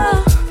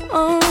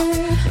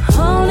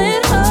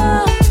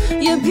on,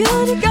 your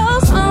beauty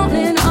goes on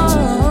and on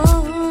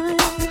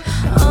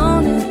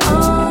and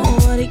on.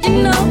 What do you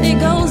know? It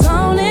goes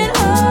on and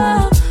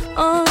on,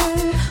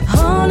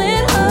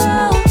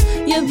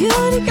 your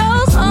beauty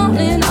goes on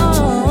and on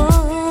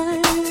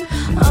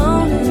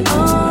and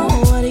on.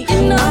 What do you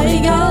know? You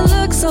gotta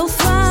look so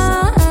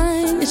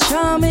fine, your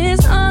charm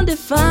is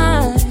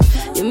undefined.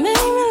 You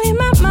make me leave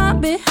my mind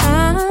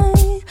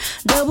behind.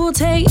 Double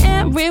take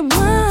and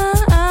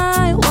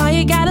rewind. Why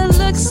you gotta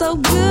look so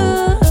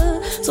good?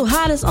 So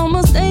hot it's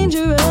almost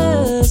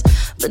dangerous.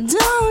 But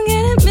don't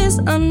get it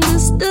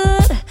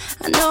misunderstood.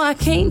 I know I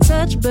can't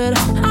touch, but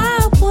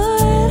I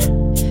would.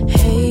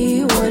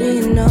 Hey, what do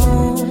you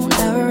know?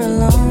 Never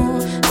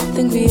alone. I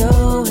think we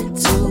owe it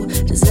to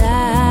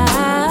desire.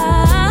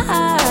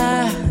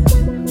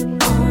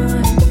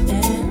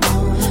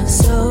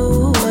 So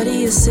what do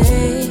you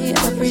say? I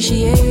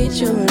appreciate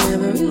you in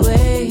every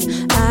way.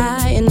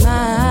 I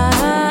admire.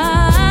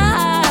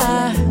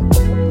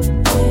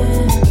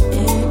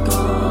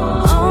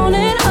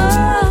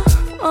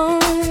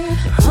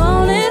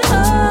 On and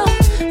on,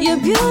 your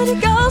beauty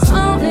goes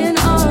on and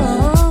on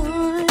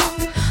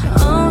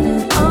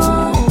and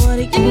on. What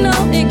do you know?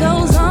 It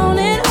goes on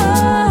and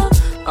on,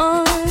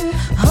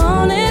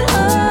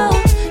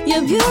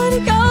 your beauty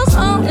goes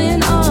on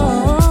and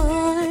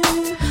on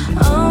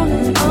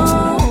and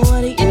on.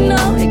 What do you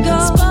know? It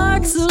goes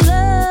sparks of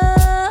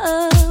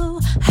love,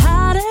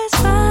 hot as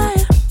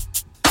fire,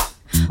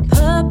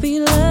 puppy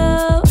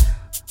love,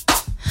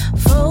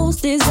 false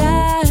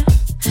desire.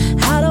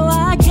 How do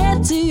I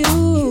get to you?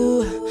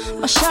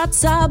 My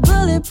shots are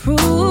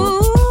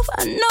bulletproof.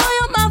 I know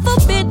you're my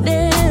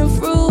forbidden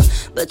fruit,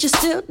 but you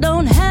still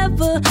don't have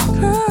a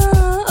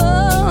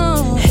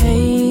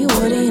Hey,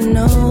 what do you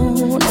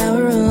know? Now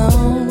we're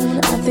alone.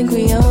 I think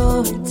we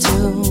owe it to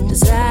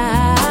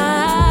desire.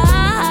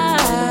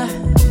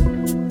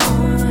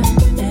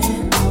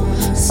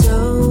 So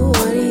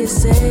what do you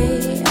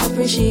say? I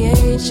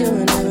appreciate you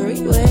in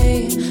every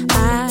way. I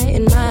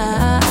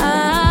admire.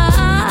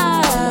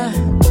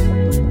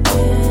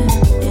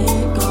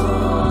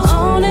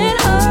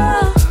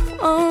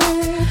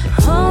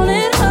 On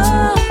and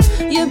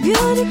on, your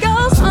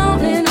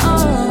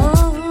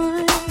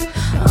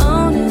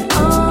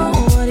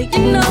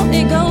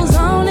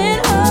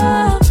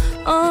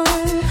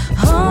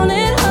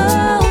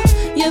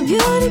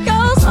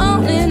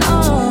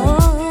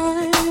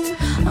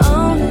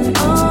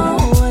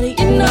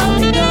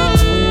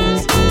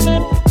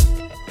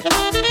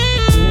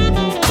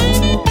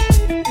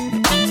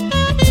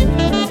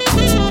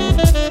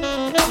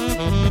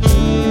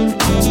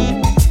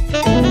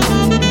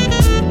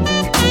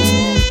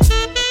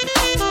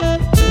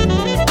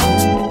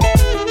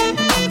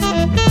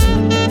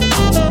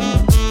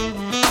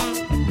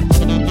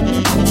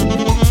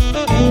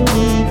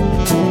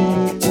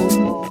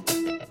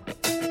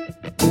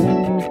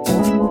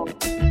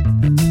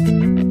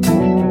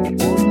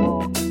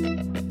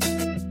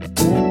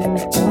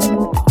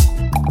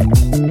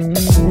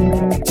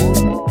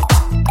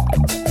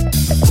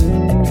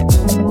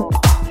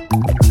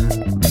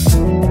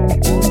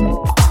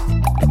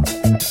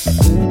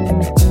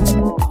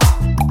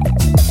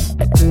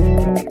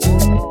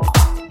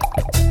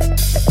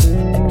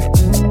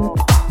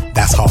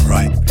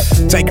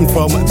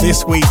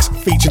week's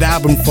featured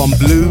album from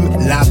Blue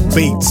Lab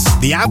Beats.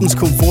 The album's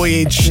called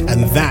Voyage,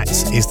 and that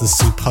is the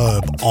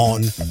superb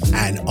On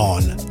and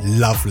On.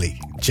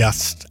 Lovely,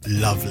 just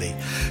lovely.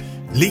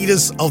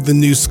 Leaders of the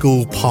New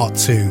School Part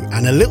 2,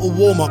 and a little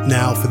warm-up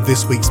now for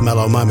this week's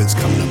Mellow Moments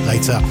coming up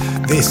later.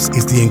 This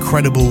is the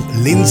incredible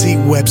Lindsay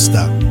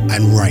Webster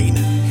and Rain.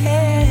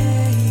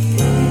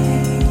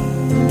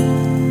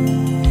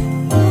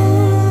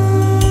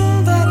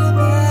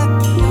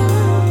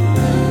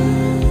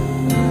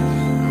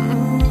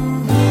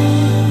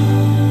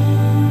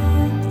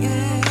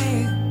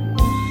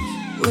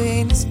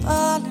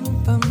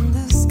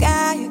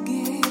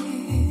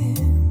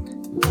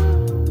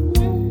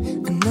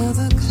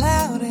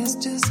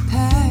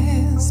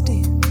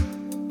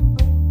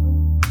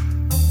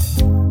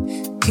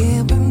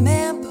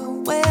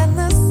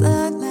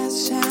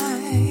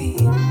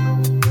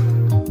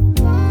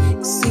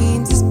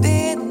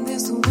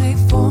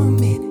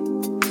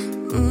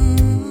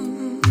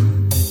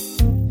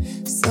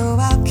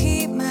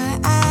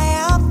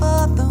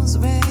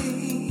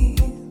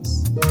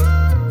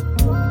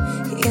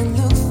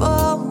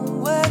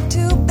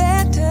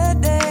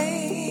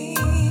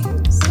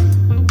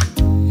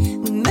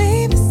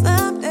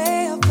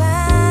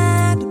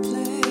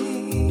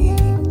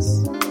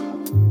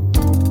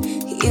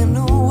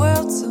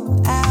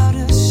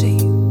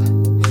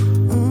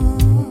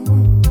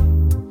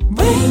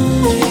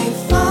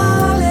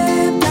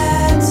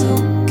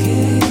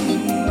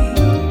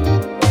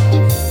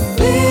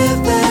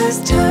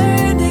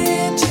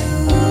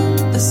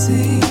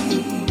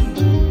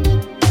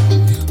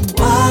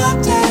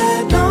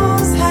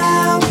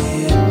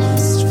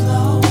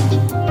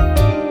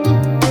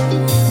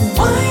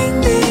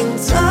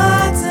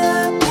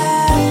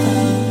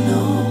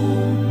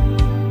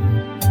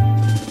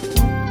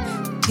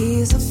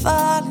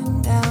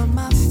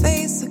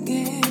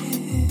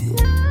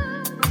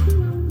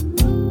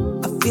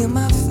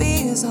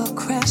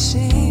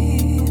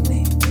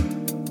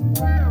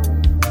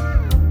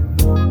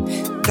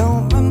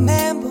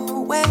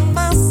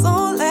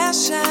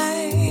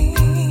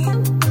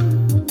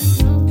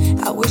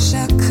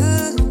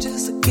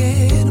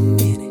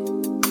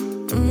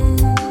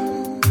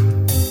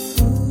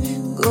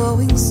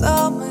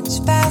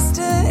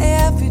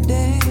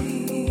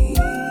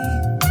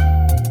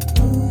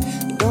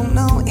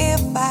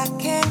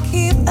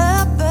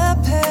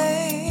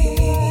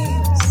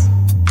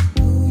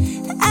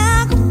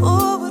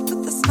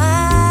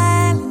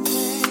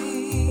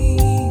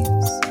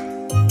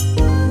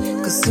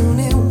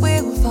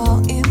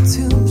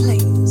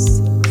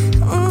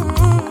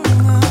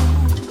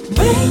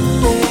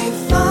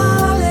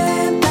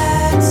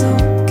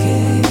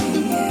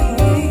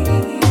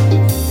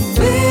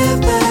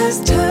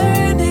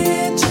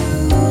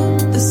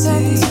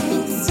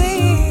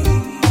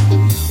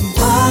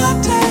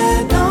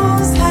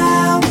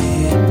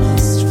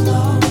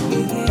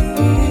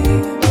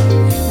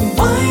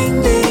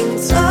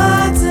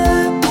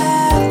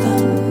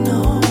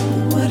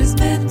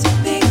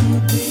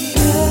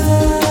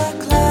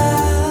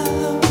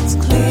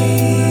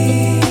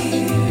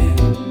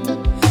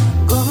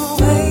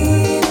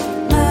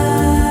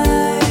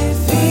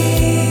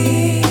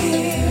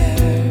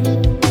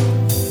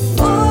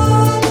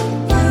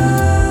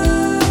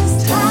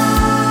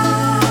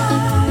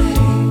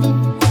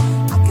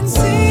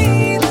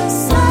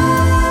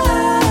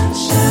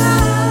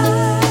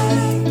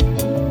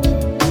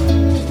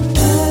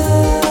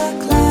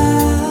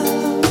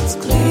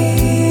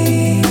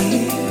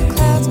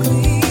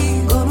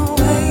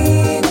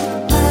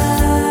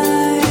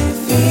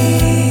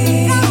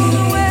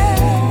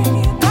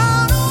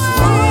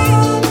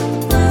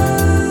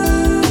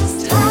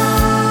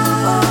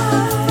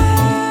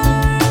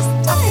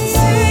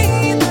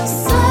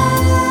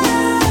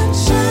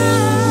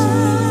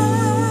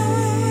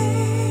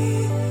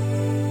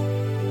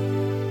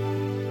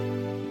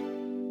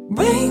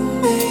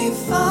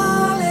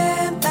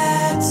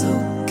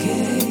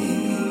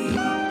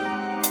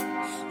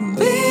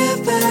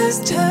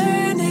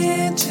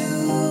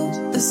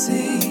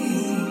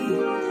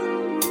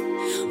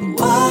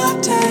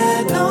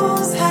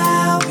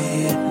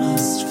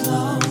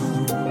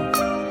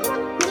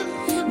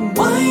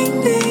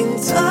 Winding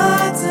time.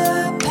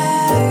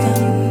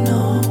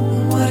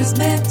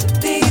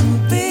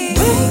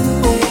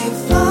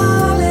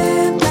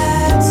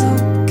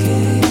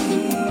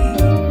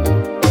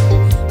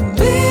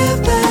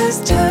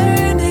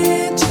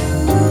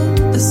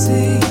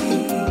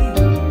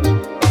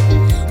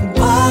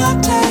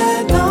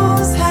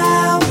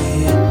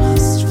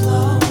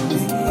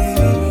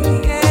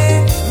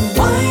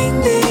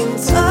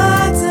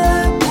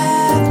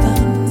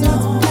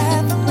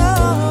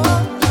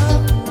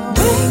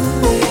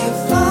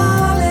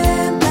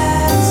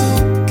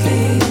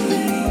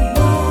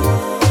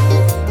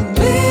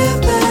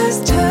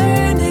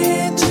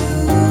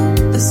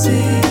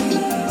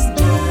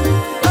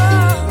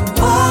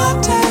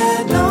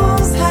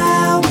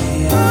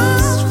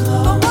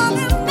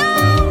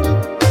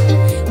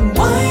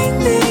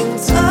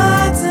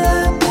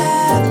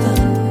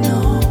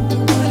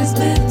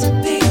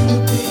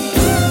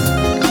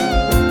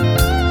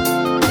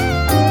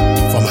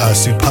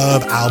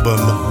 superb album,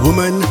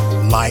 Woman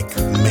Like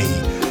Me.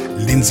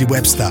 Lindsay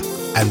Webster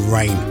and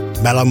Rain.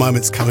 Mellow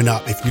Moments coming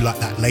up, if you like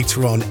that,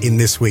 later on in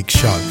this week's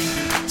show.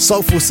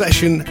 Soulful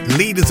Session,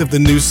 Leaders of the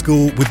New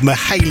School with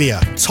Mahalia,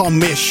 Tom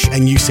Misch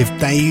and Yusuf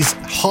Days,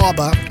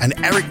 Harbour and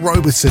Eric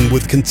Roberson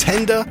with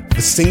Contender,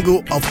 the single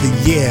of the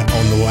year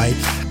on the way,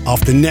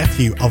 after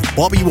Nephew of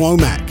Bobby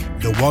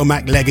Womack. The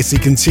Womack legacy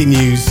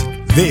continues.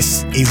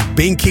 This is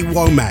Binky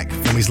Womack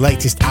from his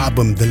latest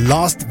album, The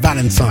Last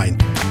Valentine,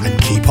 and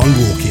Keep On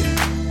Walking.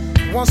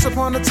 Once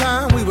upon a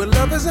time we were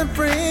lovers and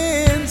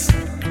friends.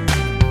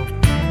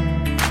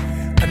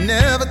 I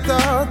never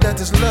thought that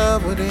this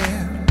love would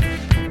end.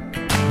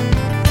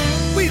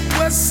 We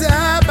were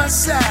side by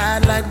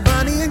side like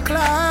Bonnie and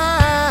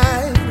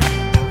Clyde.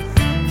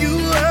 You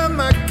were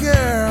my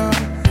girl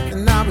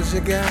and I was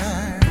your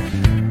guy.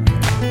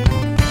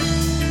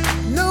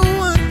 No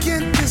one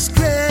can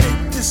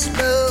discredit this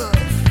love.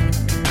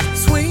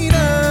 Between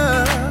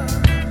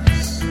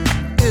us,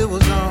 it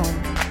was on.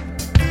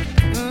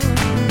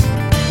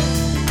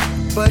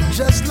 But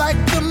just like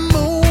the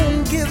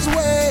moon gives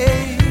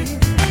way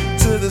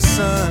to the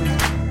sun,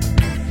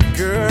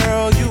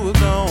 girl, you were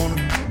gone.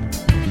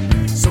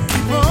 So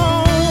keep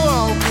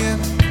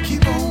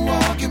on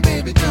walking,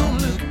 baby, don't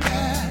look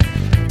back.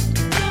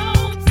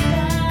 Don't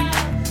stop.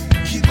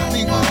 Keep on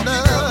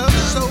walking, girl,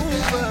 it's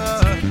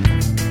over.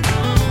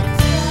 Don't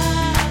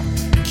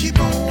stop. Keep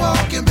on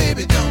walking,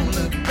 baby, don't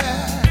look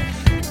back.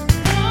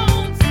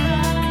 Don't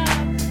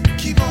stop.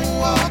 Keep on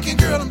walking,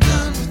 girl, I'm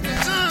done with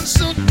that. I'm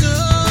so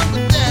done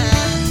with that.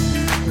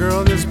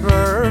 Girl, this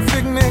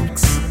perfect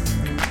mix,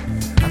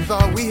 I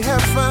thought we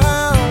had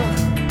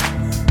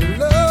found.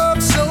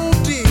 Love so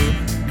deep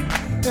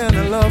and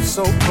a love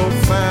so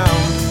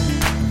profound.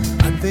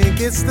 I think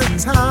it's the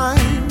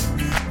time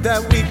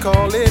that we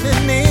call it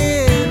an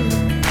end.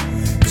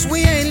 'Cause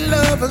we ain't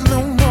lovers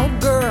no more,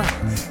 girl,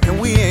 and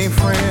we ain't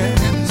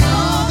friends. And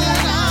all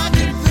that I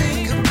can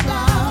think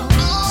about,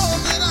 all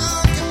that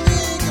I can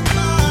think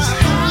about, is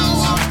how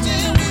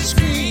often we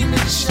scream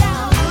and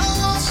shout,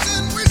 how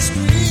often we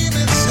scream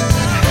and shout,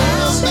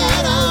 how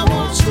that I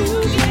want to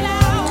get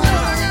out.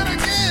 Girl, I gotta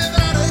get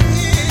out of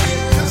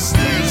here, 'cause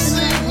this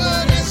ain't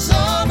what it's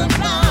all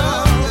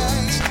about.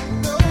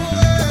 No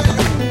way.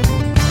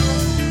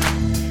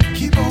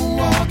 Keep on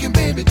walking,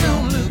 baby,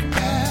 don't look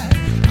back.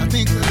 I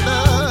think the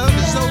love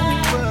is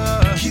over.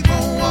 Keep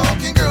on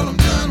walking, girl, I'm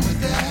done with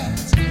that.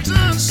 I'm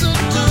done, so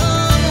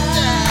done with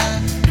that.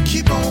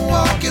 Keep on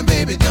walking,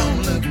 baby,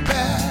 don't look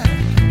back.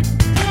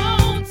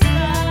 Don't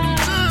stop.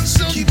 Done,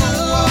 so keep on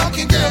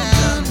walking, girl, I'm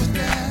done with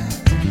that.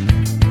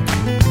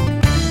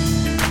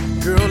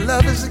 Girl,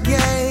 love is a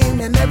game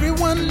and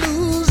everyone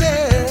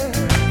loses.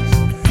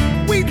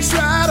 We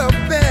tried our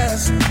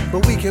best, but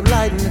we kept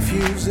lighting the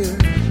fuses.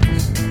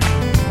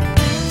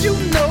 You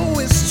know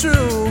it's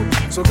true,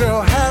 so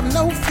girl, have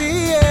no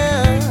fear.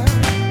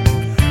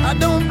 I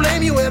don't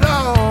blame you at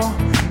all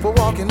for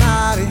walking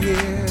out of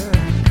here.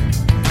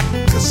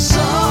 'Cause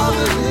all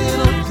the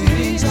little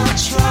things I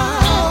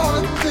tried, all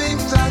the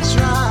things I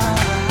tried,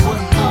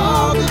 were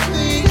all the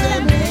things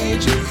that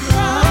made you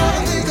cry, all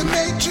the things that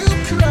made you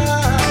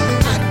cry.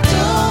 I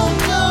don't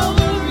know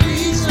the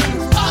reason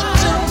why, I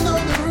don't know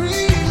the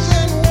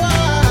reason why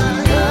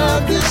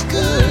love this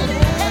good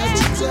had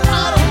to die.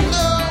 I don't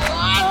know,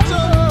 I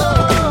don't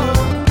know.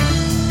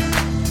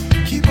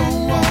 Keep on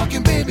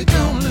walking, baby,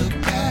 don't look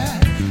back.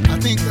 I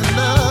think the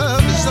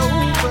love is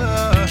over.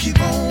 Keep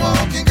on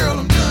walking, girl,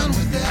 I'm done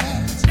with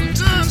that. I'm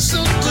done, so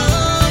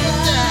done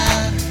with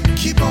that.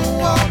 Keep on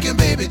walking,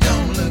 baby,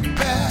 don't look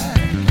back.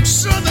 I'm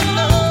sure the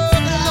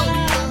love is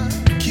over.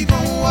 Keep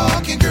on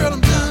walking, girl,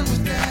 I'm done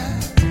with that.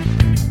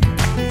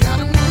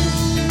 Gotta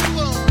move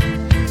on.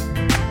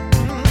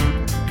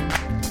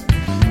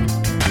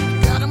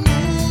 Gotta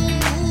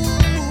move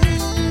on.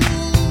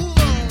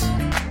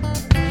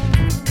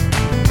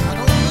 I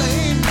don't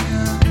blame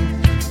you.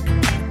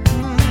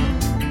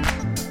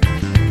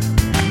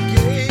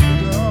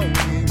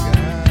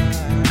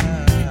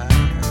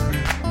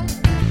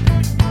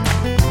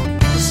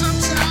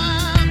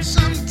 Sometimes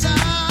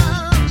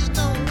it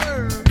don't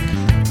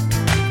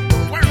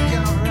work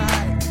out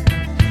right.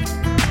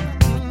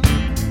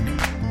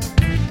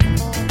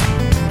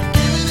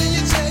 Giving and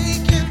you're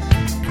taking.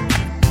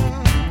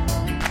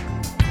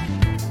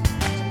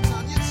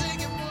 Sometimes you're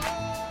taking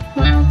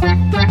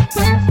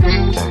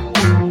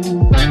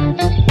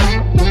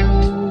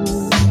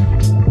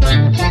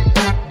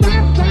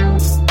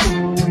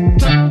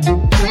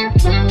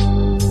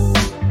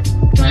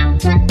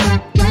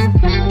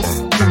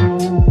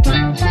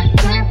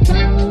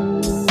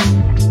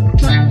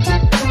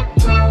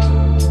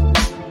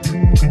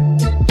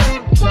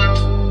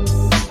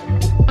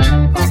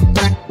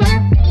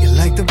You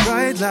like the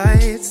bright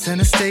lights,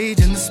 center stage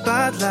in the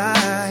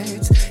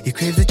spotlight. You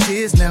crave the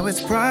cheers, now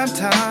it's prime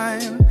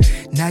time.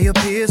 Now your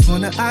peers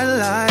wanna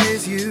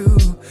idolize you.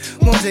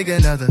 Won't take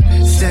another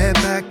step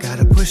back,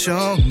 gotta push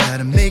on,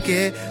 gotta make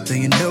it. Though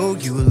you know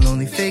you will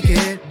only fake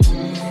it.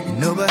 You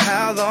know, but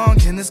how long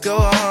can this go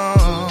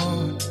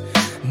on?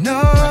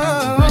 No,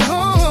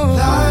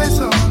 lies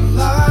on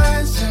lies.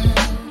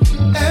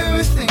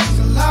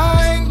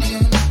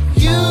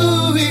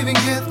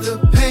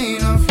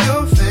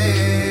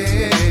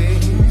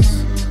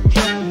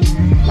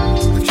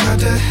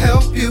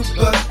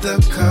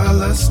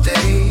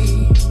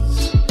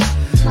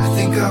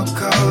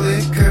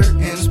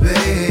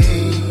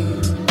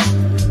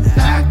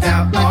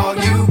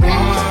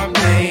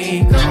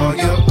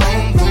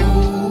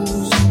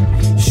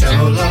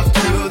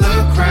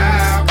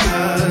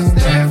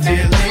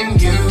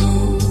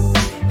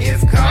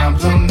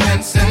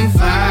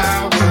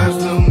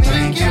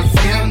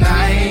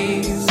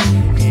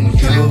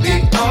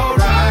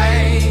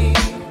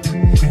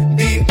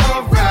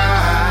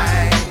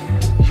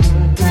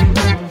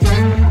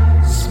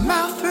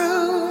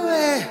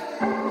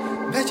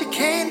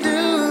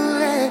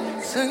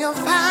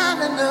 you'll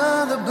find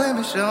another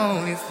blemish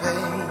on your face.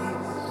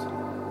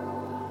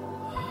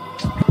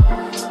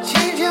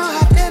 Change your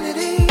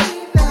identity,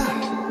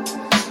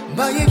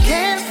 but you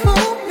can't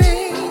fool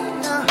me.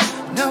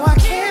 No, I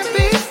can't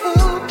be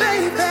fooled,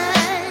 baby.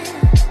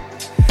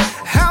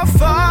 How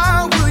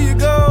far will you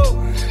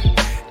go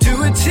to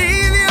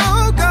achieve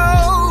your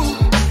goal?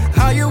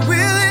 Are you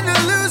willing to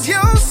lose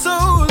your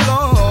soul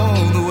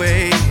along the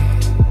way?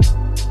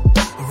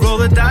 Roll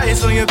the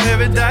dice on your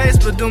paradise,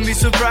 but don't be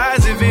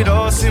surprised if it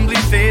all simply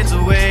fades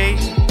away.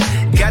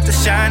 Got to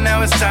shine,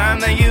 now it's time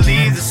that you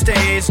leave the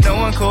stage. No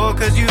one called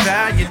cause you've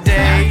had your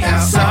day.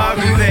 I'm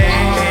sorry,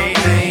 babe.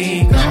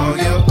 Make all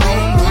your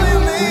own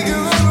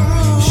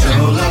rules.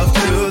 Show love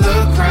to the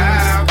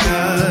crowd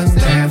cause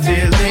they're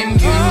feeling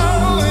you.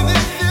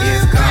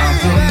 If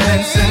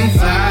compliments and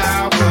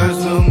flowers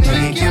will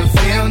make you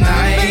feel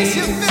nice,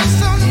 you'll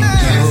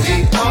be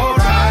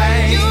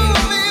alright.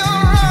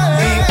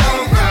 Be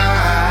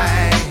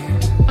alright.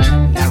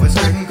 Now it's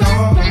curtain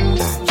call.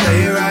 Play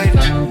it right.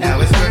 Now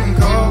it's curtain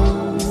call.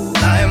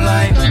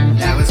 Limelight,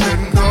 now it's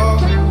curtain call.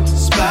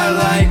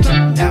 Spotlight,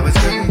 now it's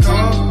curtain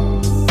call.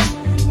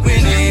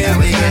 Winnie, now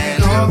we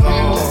get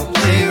all.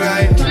 Play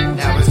right,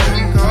 now it's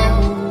curtain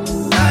call.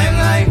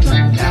 Limelight,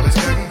 now it's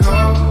curtain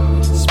call.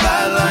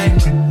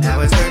 Spotlight,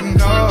 now it's curtain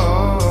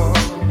call.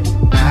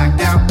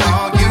 Act out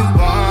all you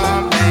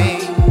want,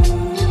 babe.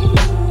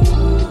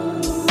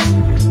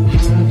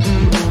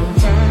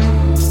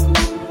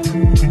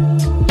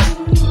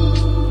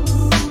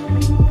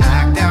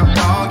 Act out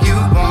all you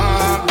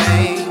want,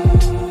 babe.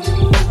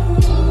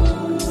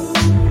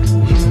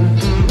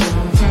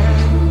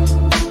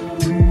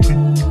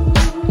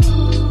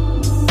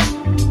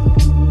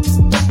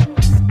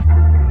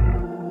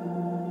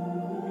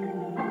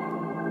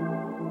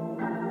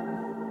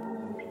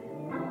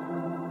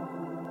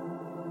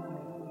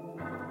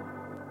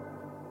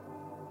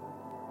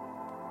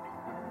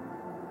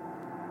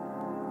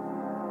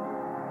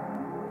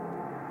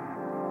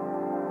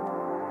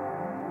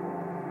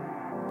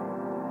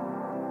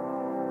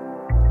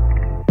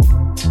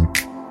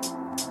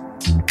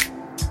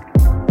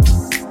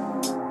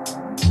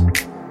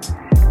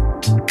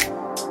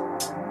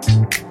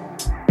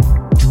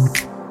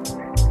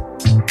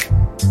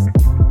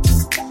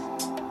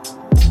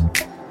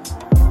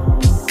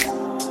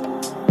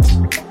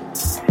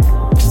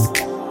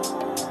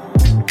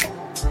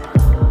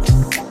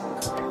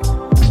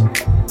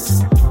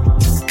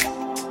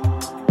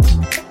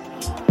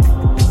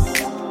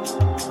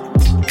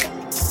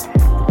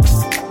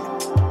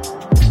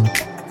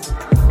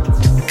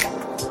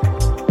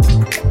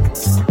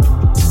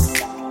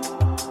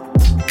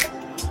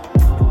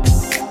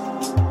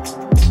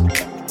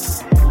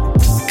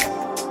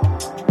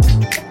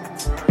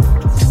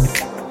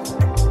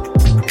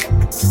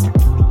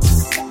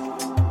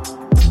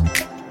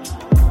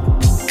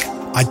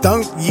 I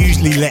don't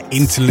usually let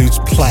interludes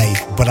play,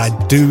 but I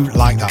do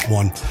like that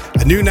one.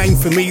 A new name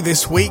for me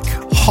this week,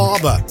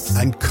 Harbour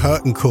and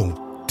Curtain Call.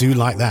 Do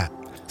like that.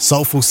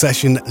 Soulful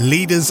Session,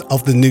 Leaders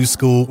of the New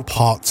School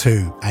Part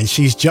 2. And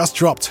she's just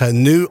dropped her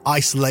new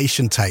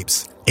Isolation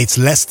tapes. It's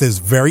Leicester's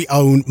very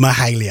own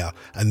Mahalia.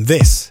 And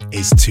this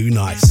is Too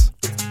Nice.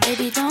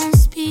 Baby, don't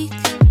speak.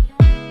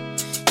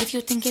 If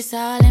you think it's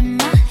all in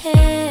my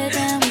head,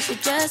 then we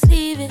should just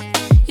leave it.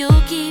 You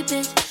keep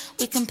it.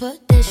 We can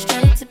put this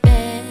straight to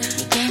bed.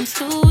 Your game's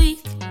too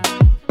weak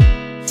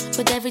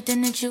with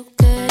everything that you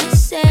could have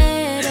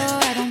said. Oh,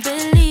 I don't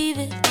believe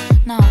it.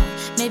 No,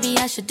 maybe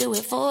I should do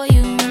it for you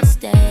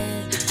instead.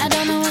 I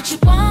don't know what you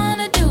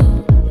wanna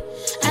do.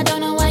 I don't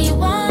know why you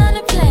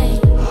wanna play.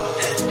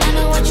 I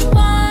know what you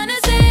wanna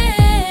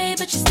say,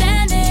 but you're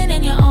standing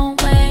in your own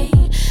way.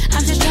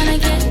 I'm just trying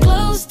to get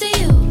close to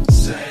you,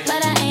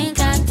 but I ain't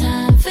got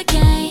time for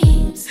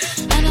games.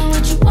 I know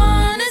what you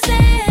wanna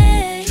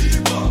say,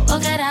 or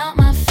get out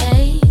my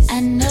face. I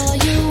know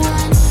you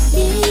want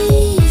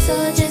me, so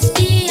just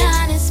be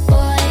honest,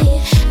 boy.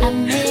 I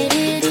made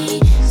it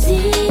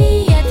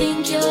easy. I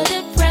think you're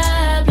the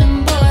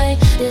problem, boy.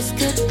 This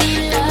could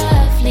be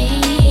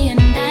lovely,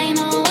 and I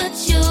know what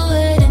you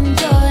would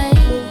enjoy.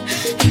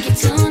 Think you're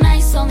too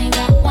nice, only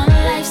got one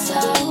life, so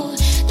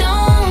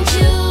don't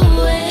you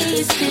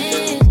waste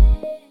it.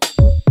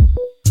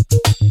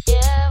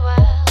 Yeah,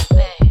 well,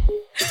 babe,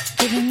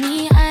 giving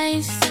me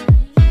ice.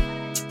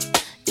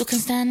 You can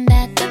stand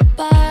at the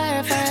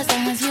bar for as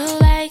long as you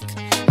like.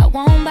 I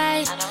won't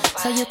bite,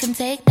 so you can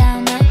take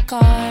down that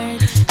card.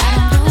 I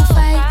don't do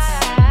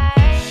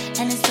fights,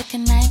 and it's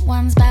looking like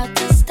one's about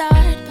to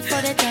start.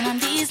 Before they turn on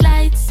these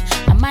lights,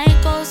 I might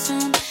go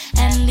soon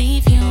and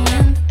leave you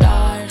in the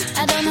dark.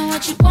 I don't know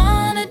what you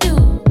wanna do.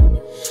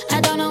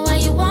 I don't know why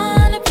you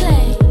wanna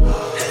play.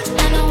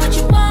 I know what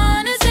you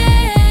wanna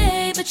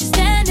say, but you're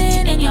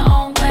standing in your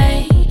own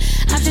way.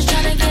 I'm just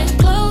trying to get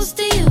close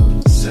to you,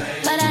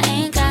 but I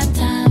ain't got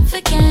time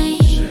for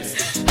games.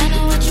 I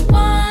know what you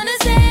wanna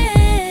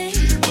say,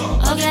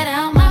 or get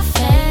out my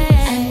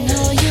face. I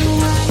know you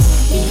want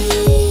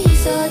me,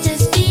 so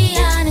just be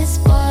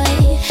honest,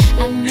 boy.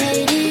 I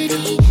made it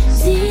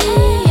easy.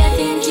 I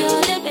think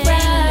you're the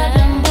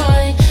problem,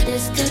 boy.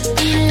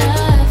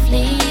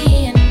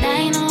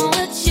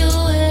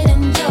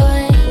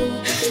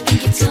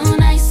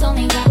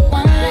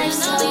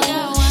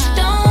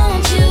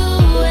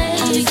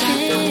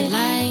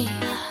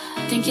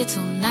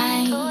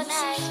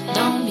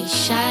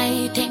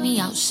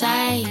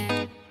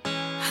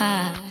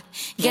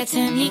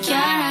 Getting liquor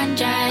and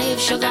drive,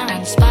 sugar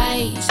and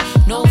spice.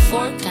 No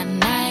fork and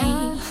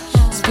knife.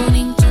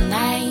 Spooning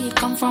tonight,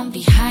 come from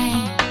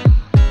behind.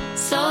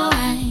 So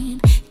I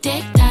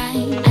take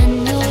time. I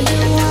know you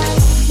want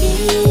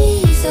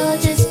me, so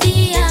just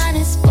be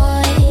honest, boy.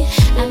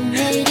 I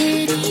made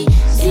it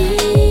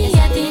easy.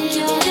 I think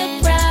you're the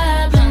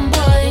problem,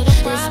 boy.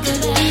 This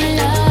could be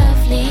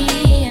lovely,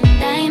 and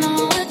I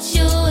know what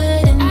you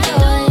would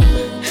enjoy.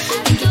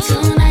 Think it's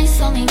too nice,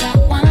 only got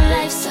one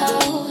life, so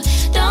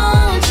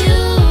don't you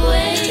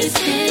waste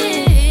it,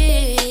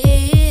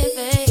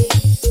 babe.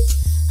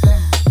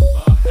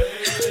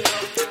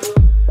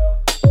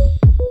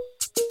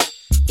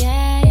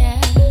 Yeah,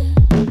 yeah.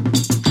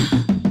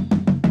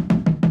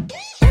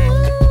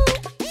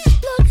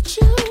 Look at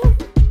you.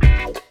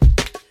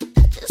 I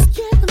just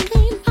can't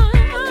believe my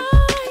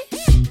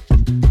eyes.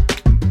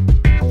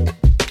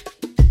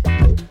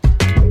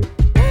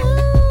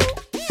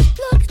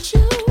 Look at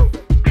you.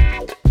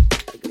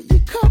 You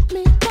caught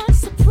me by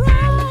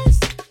surprise.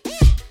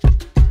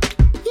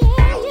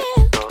 Yeah,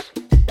 yeah.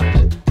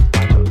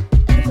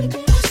 Every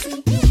day I see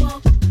you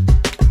walk,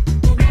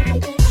 and every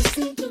day I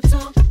see you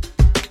talk.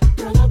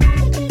 Girl, I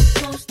wanna get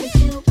close to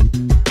you,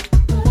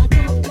 but I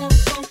don't know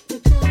what to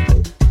do.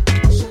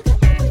 Sugar,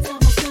 every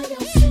time I smell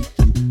your scent,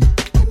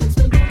 it makes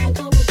me wanna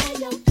go and pay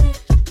your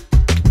rent.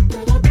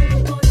 Girl, I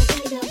really wanna be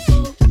your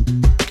boo,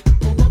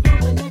 and I'm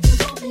hoping that you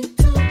want me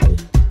too.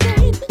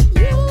 Baby,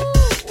 you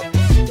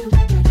get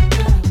what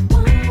I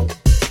want,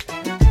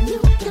 you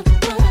get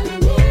what I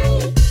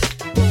need.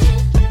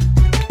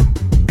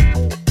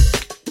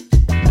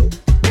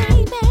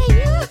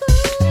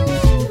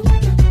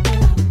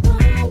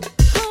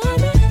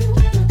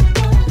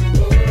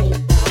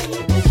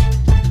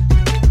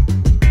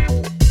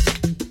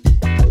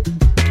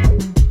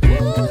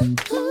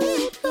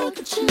 Look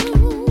at you.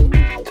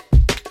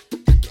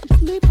 I can't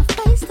believe we're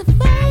face to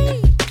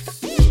face.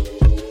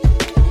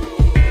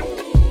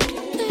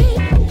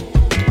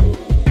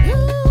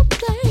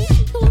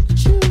 Look at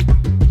you.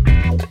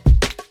 I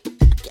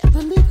can't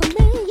believe I'm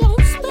in your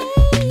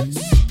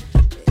space.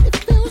 It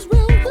feels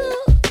real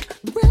good,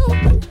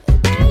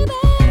 baby.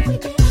 Every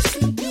day I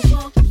see you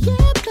walk,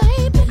 yeah,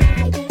 baby.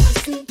 Every day I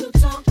see you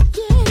talk,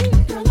 yeah.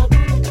 Girl, I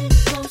wanna get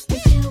close to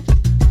you,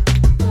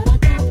 but I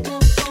don't know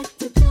what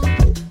to do.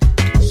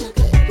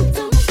 Sugar, every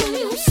time I smell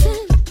your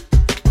scent,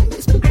 it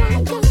makes me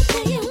wanna go and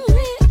pay your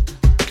rent.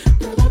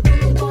 Girl, I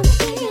really wanna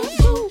be your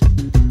boo,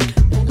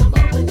 and I'm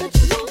hoping that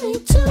you want me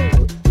too.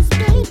 'Cause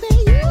baby,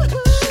 you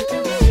get what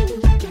I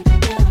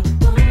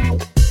want,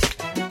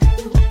 you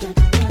get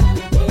what I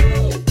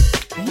need.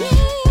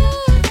 Yeah,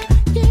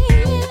 yeah.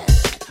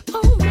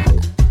 Oh my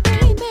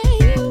baby,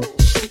 you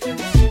sugar,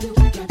 you get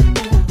what I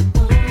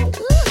want.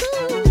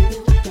 Ooh, you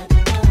get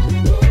what I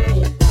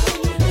need.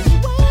 The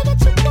way that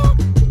you walk,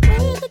 the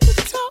way that you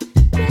talk,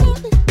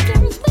 really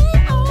turns me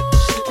on.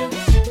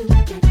 Sugar,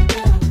 you get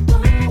what I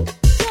want.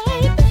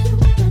 Baby, you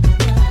get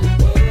what I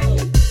need.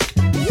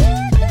 You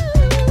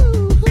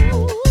do.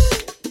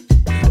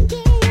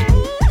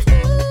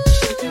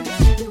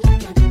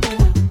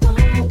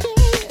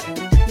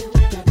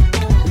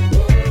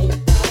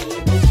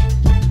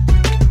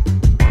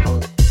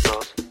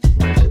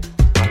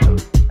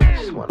 I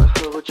just wanna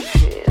hold your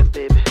hand,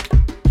 baby.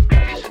 I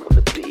just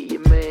wanna be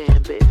your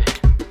man, baby.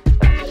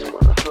 I just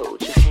wanna hold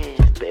your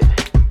hand, baby.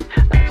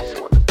 I just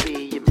wanna be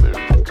your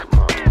man. Come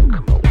on,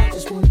 come on. I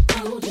just wanna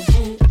hold your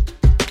hand.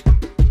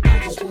 I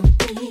just wanna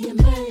be your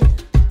man.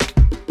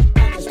 I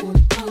just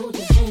wanna hold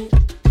your hand.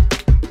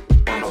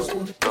 I just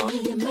wanna be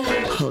your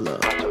man. Hold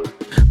up.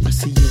 I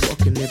see you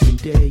walking every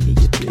day in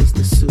your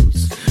business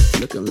suits,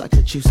 looking like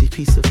a juicy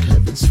piece of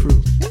heaven's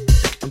fruit.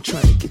 I'm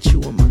trying to get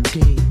you on my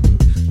team.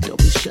 Don't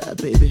be shy,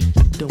 baby.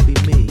 Don't be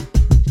mean.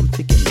 I'm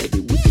thinking maybe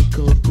we could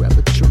go grab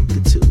a drink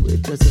or two.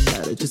 It doesn't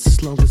matter, just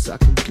as long as I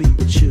can be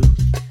with you.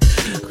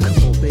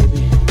 Come on,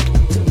 baby.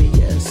 Tell me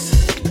yes.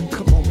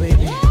 Come on,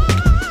 baby.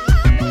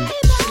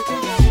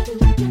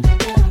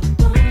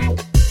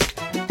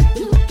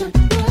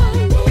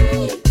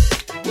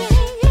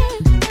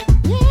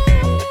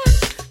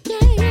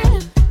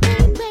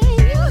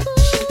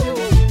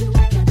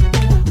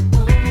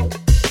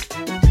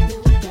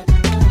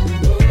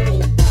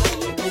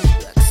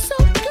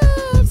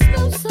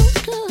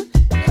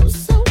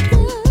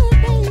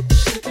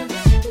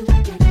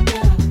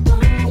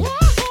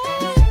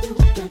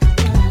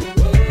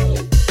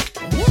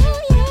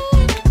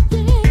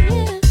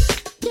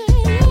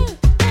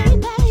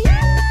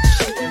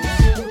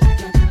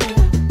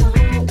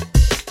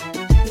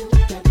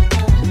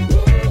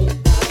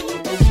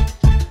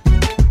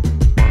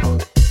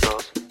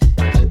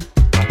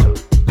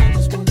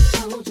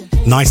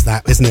 Nice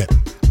that, isn't it?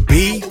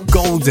 Be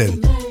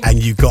Golden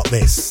and You Got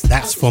This.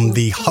 That's from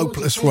the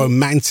Hopeless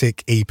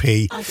Romantic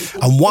EP.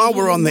 And while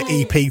we're on the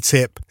EP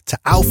tip, to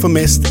Alpha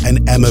Mist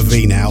and Emma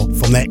V now,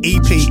 from their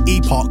EP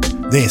Epoch,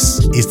 this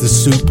is the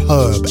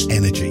Superb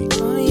Energy.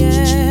 Oh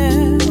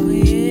yeah, oh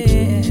yeah.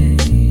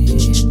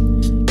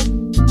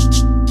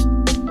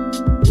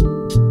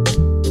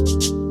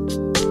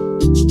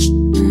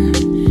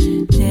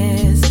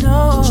 There's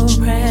no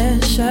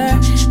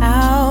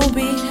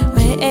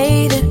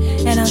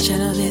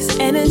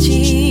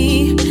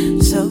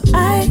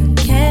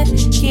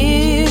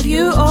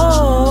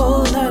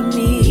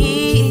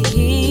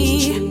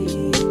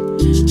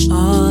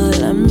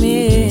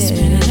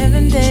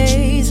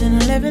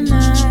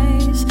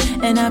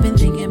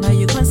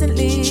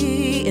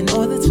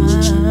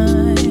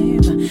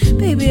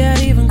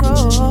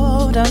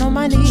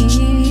my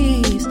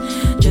knees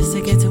just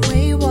to get to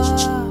where you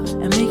are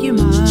and make you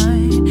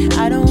mine.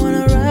 I don't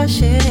wanna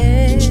rush it,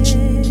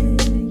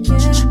 yeah.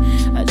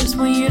 I just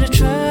want you to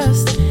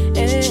trust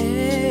it.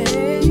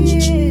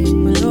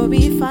 Will all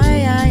be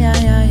fine,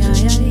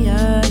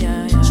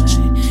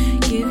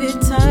 give it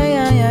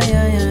time,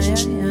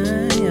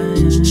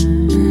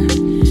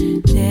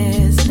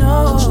 there's no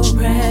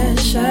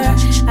pressure.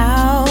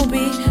 I'll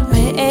be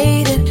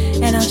created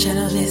and I'll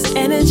channel this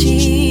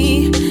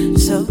energy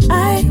so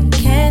I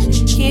can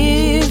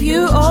give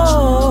you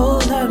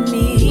all of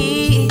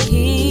me.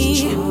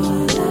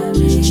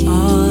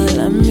 All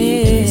of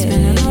me. It's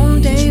been a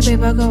long day,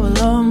 babe, I go a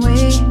long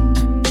way.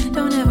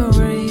 Don't ever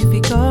worry if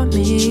you got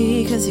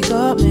me, cause you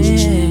got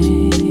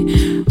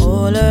me.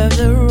 All of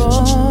the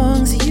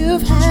wrongs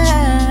you've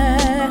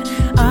had,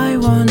 I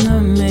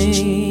wanna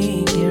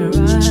make it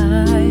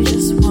right.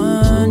 Just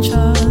one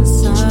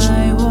chance,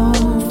 I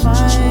won't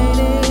fight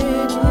it.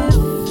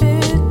 If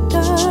it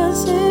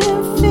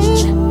doesn't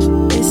fit,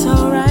 it's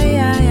alright.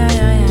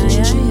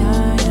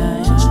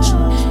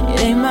 It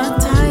ain't my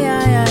time.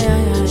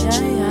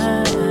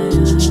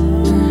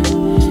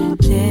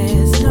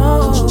 There's no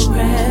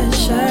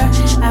pressure.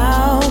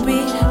 I'll be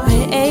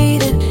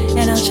created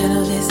and I'll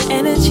channel this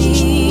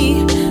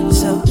energy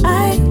so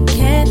I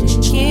can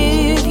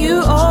give you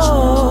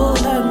all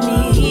of me.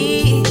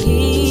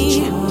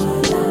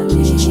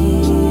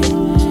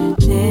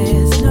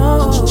 There's no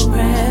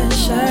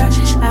pressure.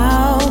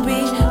 I'll be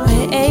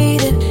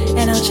created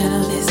and I'll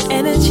channel this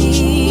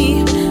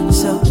energy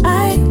so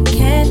I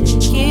can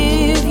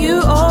give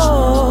you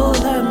all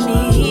of me.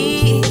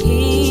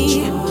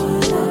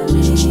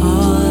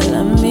 All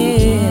of me.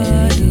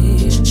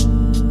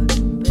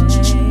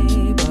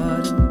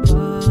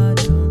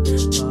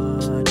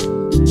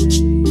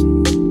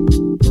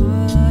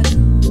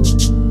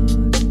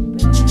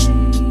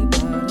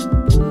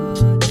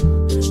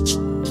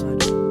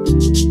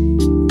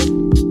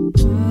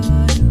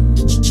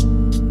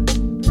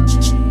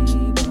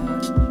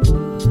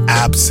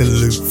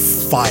 Absolute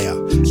fire.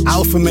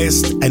 Alpha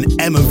Mist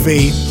and Emma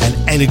V and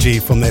Energy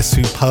from their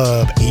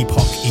superb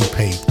Epoch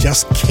EP.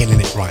 Just killing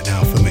it right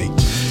now for me.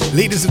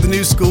 Leaders of the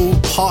New School,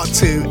 Part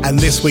 2, and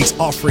this week's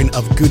offering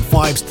of good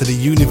vibes to the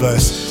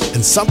universe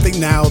and something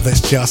now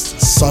that's just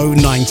so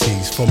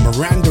 90s. From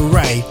Miranda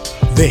Ray,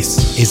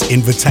 this is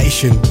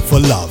Invitation for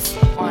Love.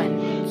 1,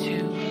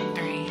 2,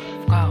 3,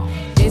 go.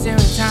 Is there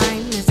a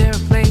time? Is there a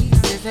place?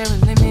 Is there a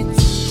limit?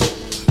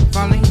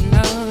 Falling in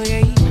love,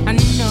 yeah. I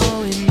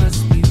know it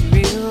must be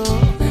real.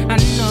 I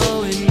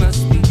know it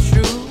must be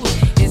true.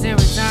 Is there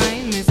a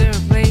time? Is there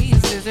a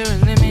place? Is there a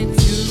limit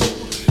to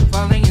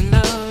falling in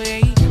love,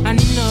 yeah? I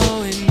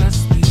know it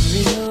must be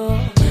real.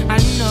 I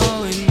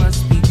know it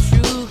must be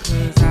true.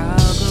 'Cause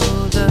I'll go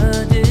the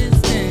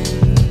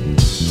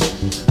distance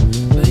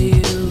for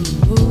you,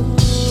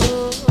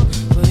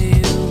 for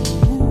you.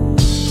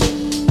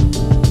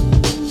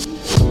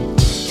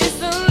 It's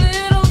the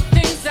little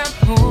things that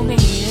pull me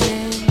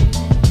in.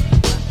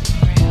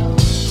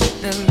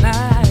 The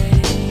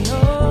light in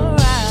your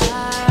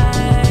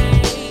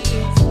eyes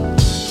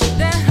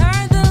that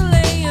hide the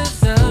layers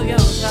of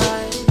your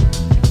life.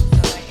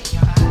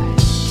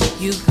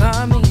 You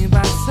got me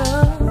by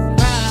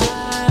surprise.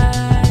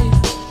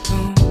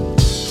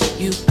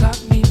 You got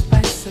me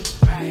by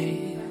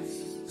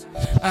surprise.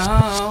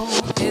 Oh,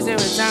 is there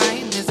a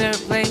time? Is there a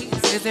place?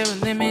 Is there a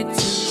limit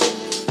to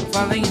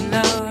falling in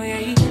love?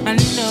 Yeah, I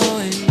know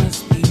it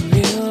must be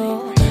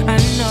real. I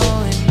know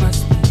it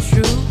must be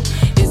true.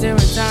 Is there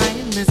a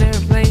time? Is there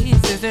a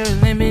place? Is there a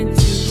limit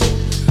to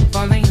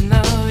falling in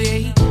love?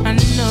 Yeah, I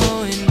know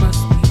it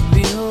must be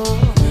real.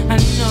 I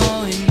know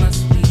it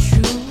must be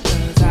true.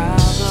 'Cause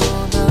I'll go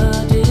the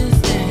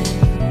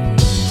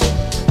distance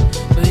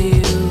for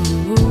you,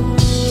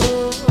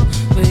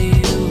 for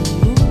you.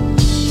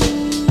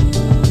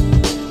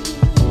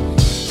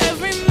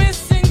 Every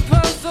missing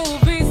puzzle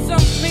piece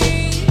of me,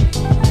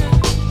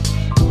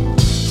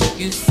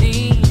 you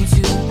seem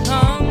to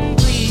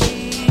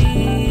complete.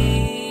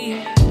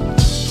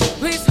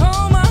 Please hold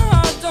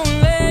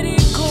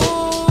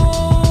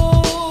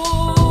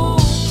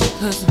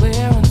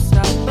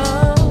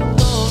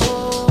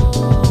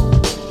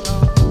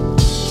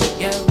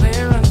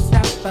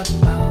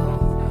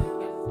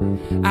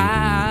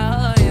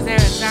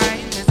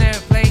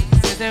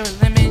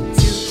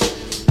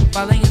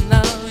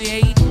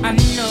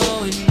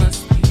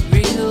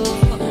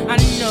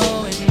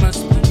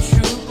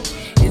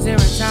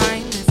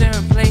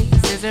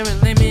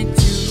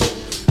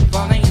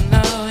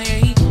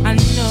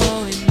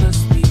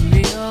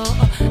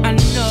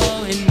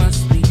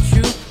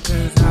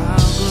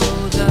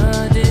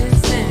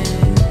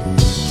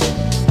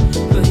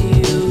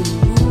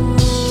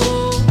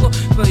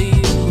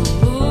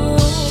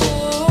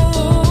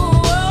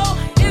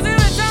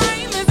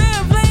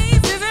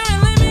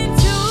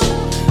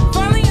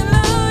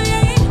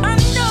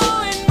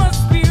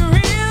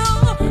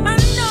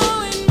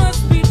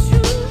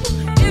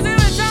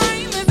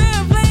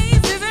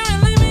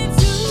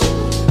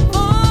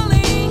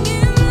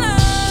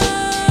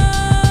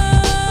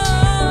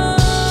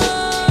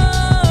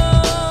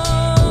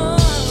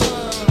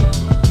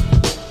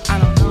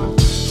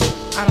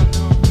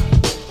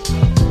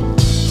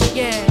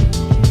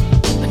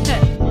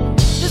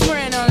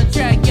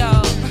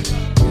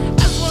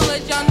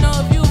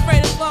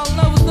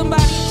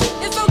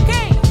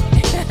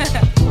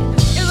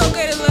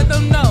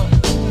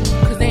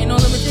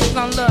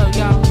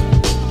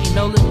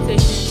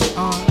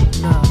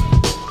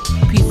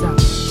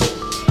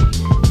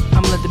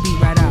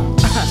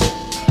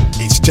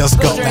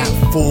just got that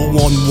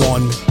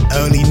 411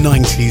 early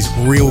 90s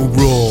real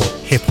raw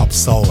hip-hop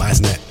soul,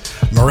 hasn't it?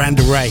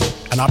 Miranda Ray,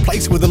 and I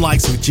placed it with the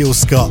likes of Jill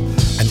Scott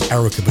and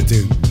Erykah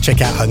Badu.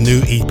 Check out her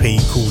new EP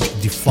called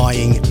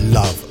Defying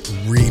Love.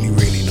 Really,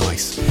 really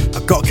nice.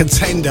 I've got a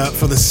contender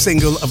for the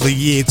single of the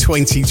year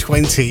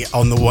 2020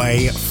 on the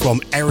way from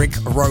Eric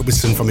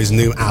Roberson from his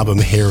new album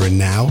Here and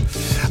Now.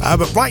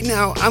 But right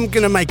now, I'm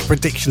going to make a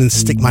prediction and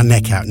stick my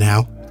neck out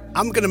now.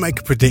 I'm going to make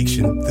a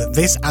prediction that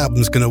this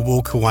album's going to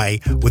walk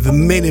away with a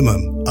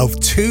minimum of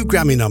 2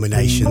 Grammy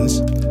nominations,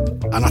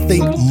 and I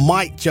think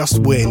might just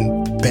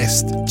win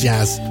Best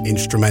Jazz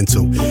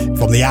Instrumental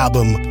from the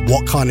album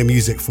What Kind of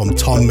Music from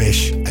Tom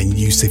Misch and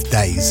Yusuf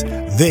Days.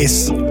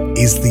 This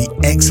is the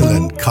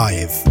excellent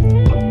Kaiv.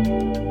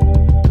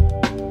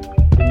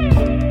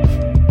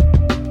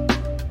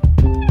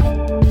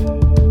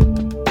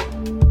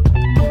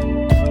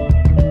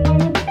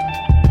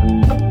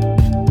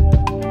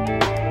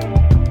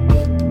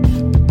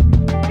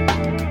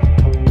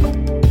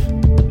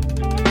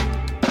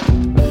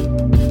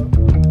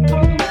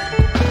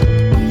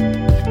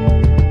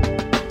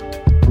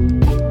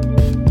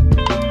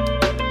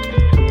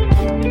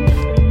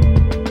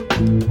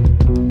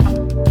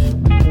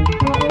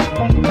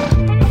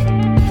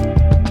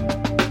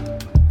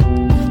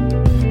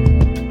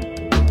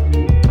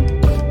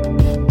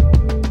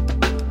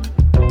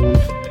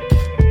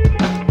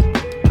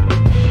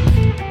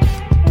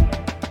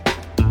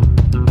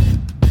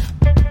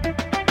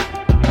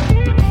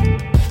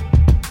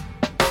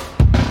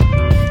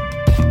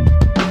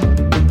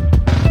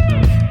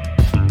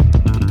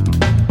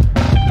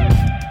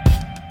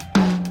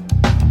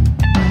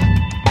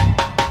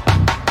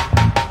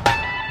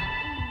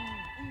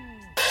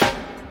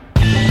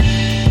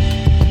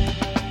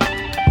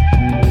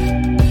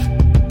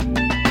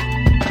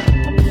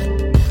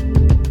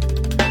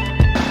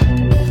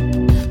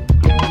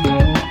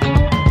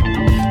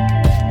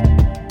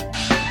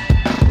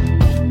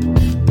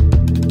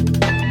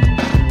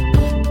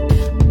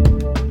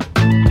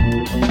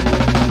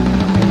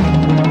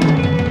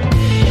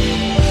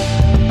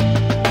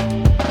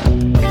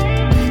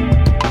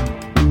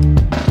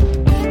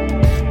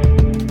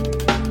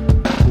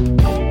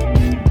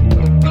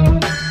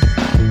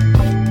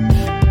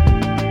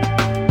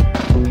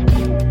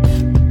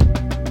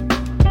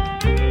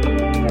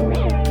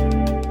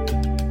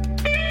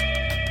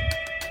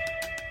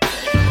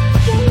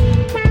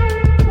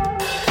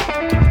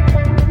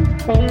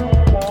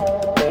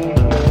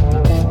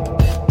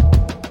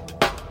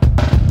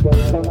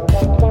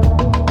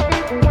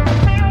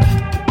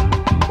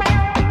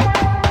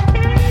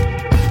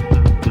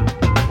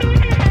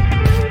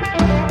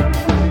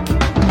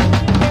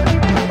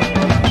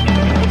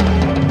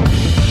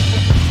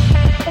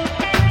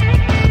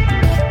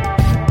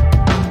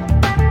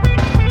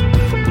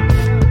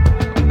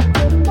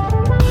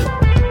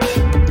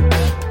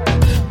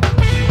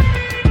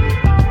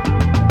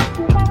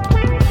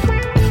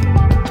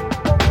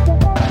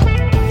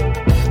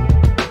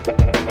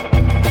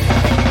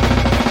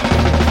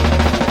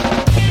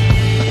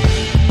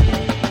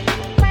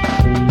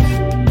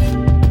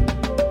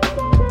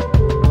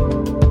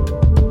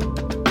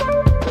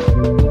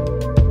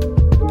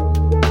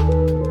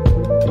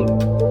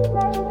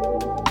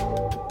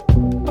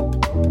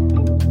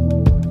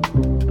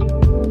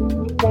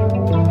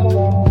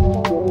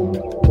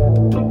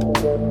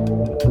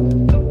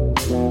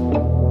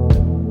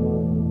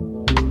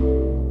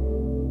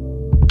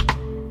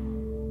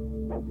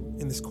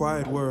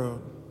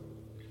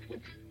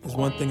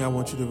 Thing I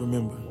want you to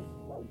remember.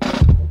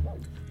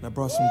 And I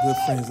brought some good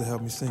friends to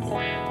help me sing it.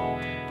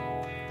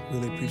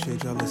 Really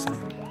appreciate y'all listening.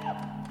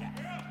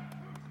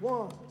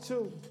 1,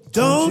 2.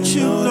 Don't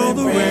you know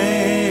the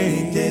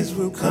rain days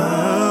will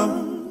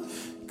come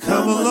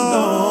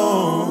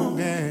along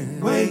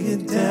and weigh you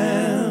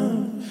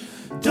down.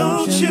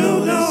 Don't you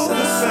know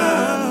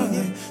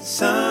the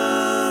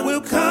sun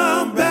will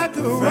come back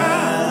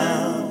around.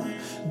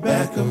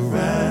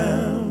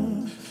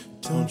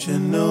 Don't you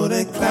know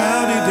that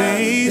cloudy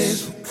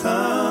days will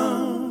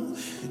come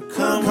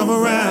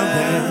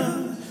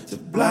around to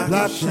block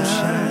your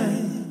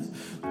shine?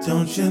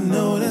 Don't you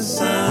know that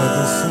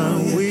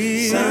sun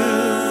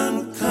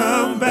will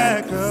come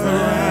back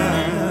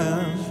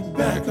around?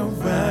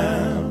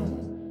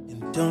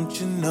 And don't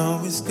you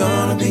know it's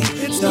gonna be,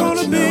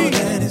 don't you know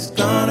that it's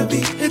gonna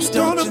be,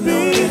 don't you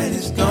know that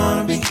it's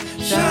gonna be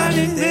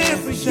shining there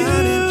for you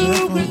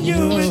and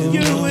you and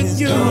you and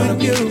you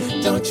and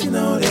you. Don't you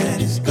know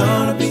that it's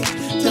gonna be,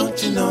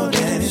 don't you know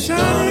that it's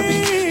gonna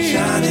be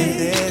shining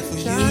there for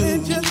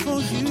you, just for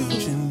you.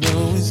 Don't you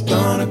know it's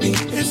gonna be,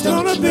 it's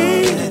gonna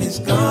be, that it's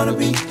gonna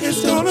be,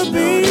 it's gonna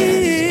be,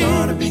 it's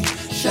gonna be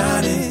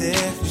shining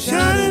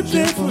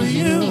there for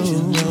you. Don't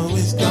you know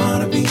it's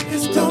gonna be,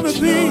 it's gonna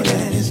be,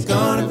 that it's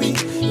gonna be,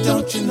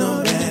 don't you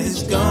know that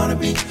it's gonna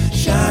be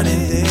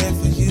shining there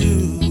for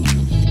you.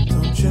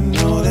 Don't you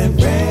know that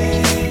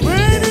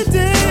rainy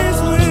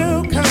days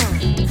will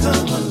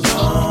come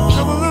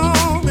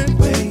along and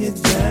weigh you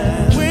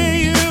down.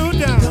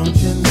 Don't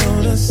you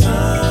know the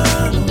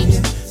sun,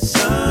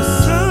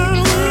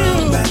 sun will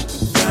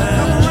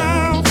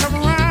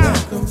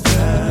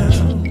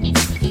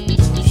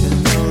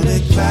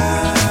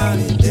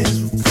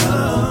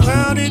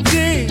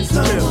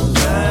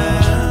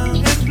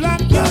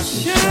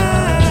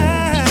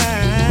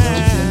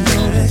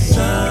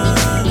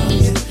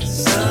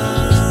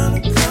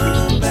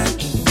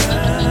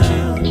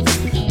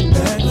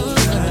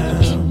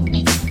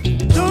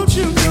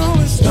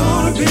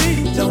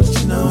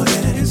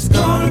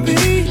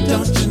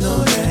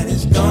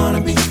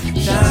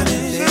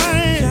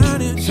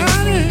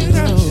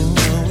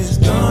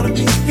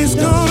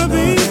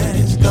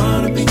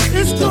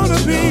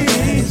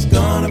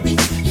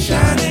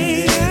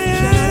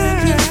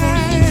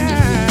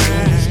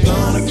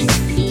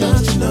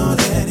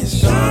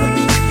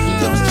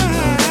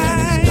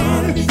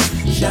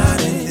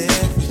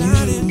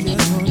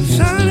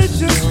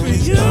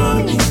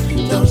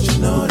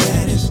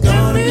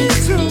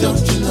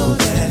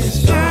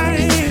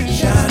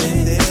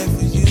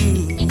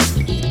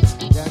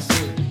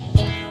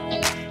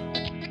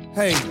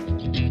Hey,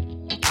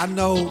 I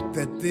know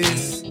that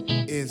this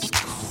is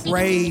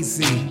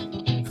crazy,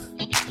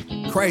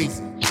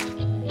 crazy,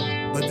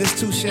 but this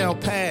too shall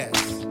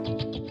pass,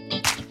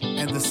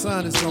 and the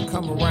sun is gonna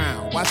come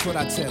around. Watch what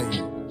I tell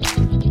you.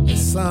 The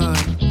sun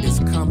is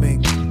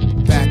coming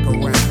back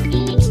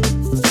around.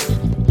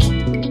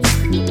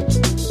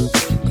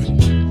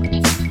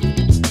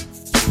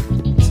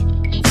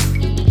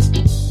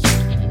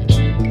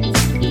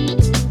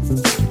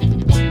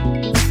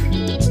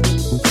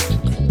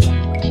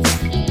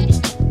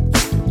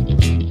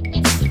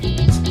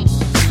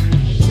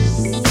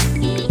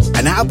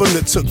 An album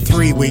that took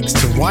 3 weeks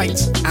to write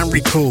and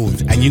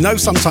record. And you know,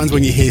 sometimes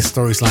when you hear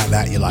stories like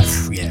that, you're like,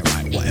 yeah,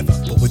 right, whatever.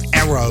 But with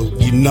Ero,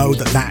 you know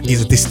that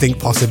is a distinct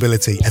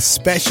possibility,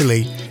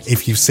 especially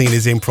if you've seen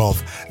his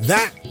improv.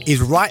 That is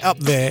right up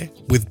there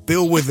with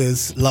Bill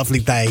Withers' Lovely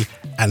Day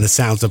and The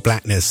Sounds of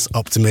Blackness,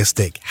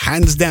 Optimistic.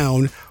 Hands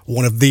down,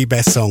 one of the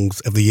best songs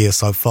of the year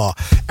so far.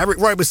 Eric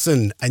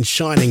Roberson and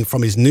Shining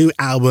from his new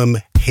album,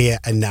 Here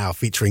and Now,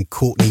 featuring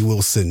Courtney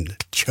Wilson.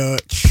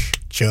 Church,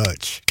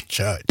 church,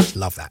 church.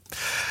 Love that.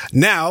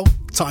 Now,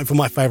 time for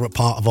my favourite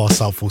part of our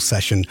Soulful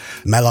Session,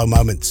 Mellow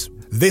Moments.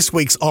 This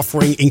week's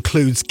offering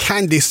includes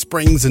Candice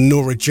Springs and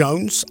Nora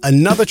Jones,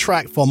 another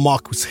track from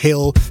Marcus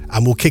Hill,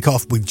 and we'll kick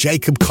off with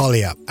Jacob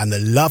Collier and the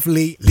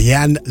lovely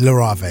Leanne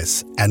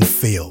Laraves and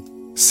Feel.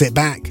 Sit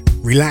back,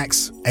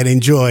 relax, and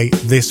enjoy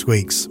this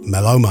week's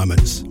Mellow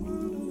Moments.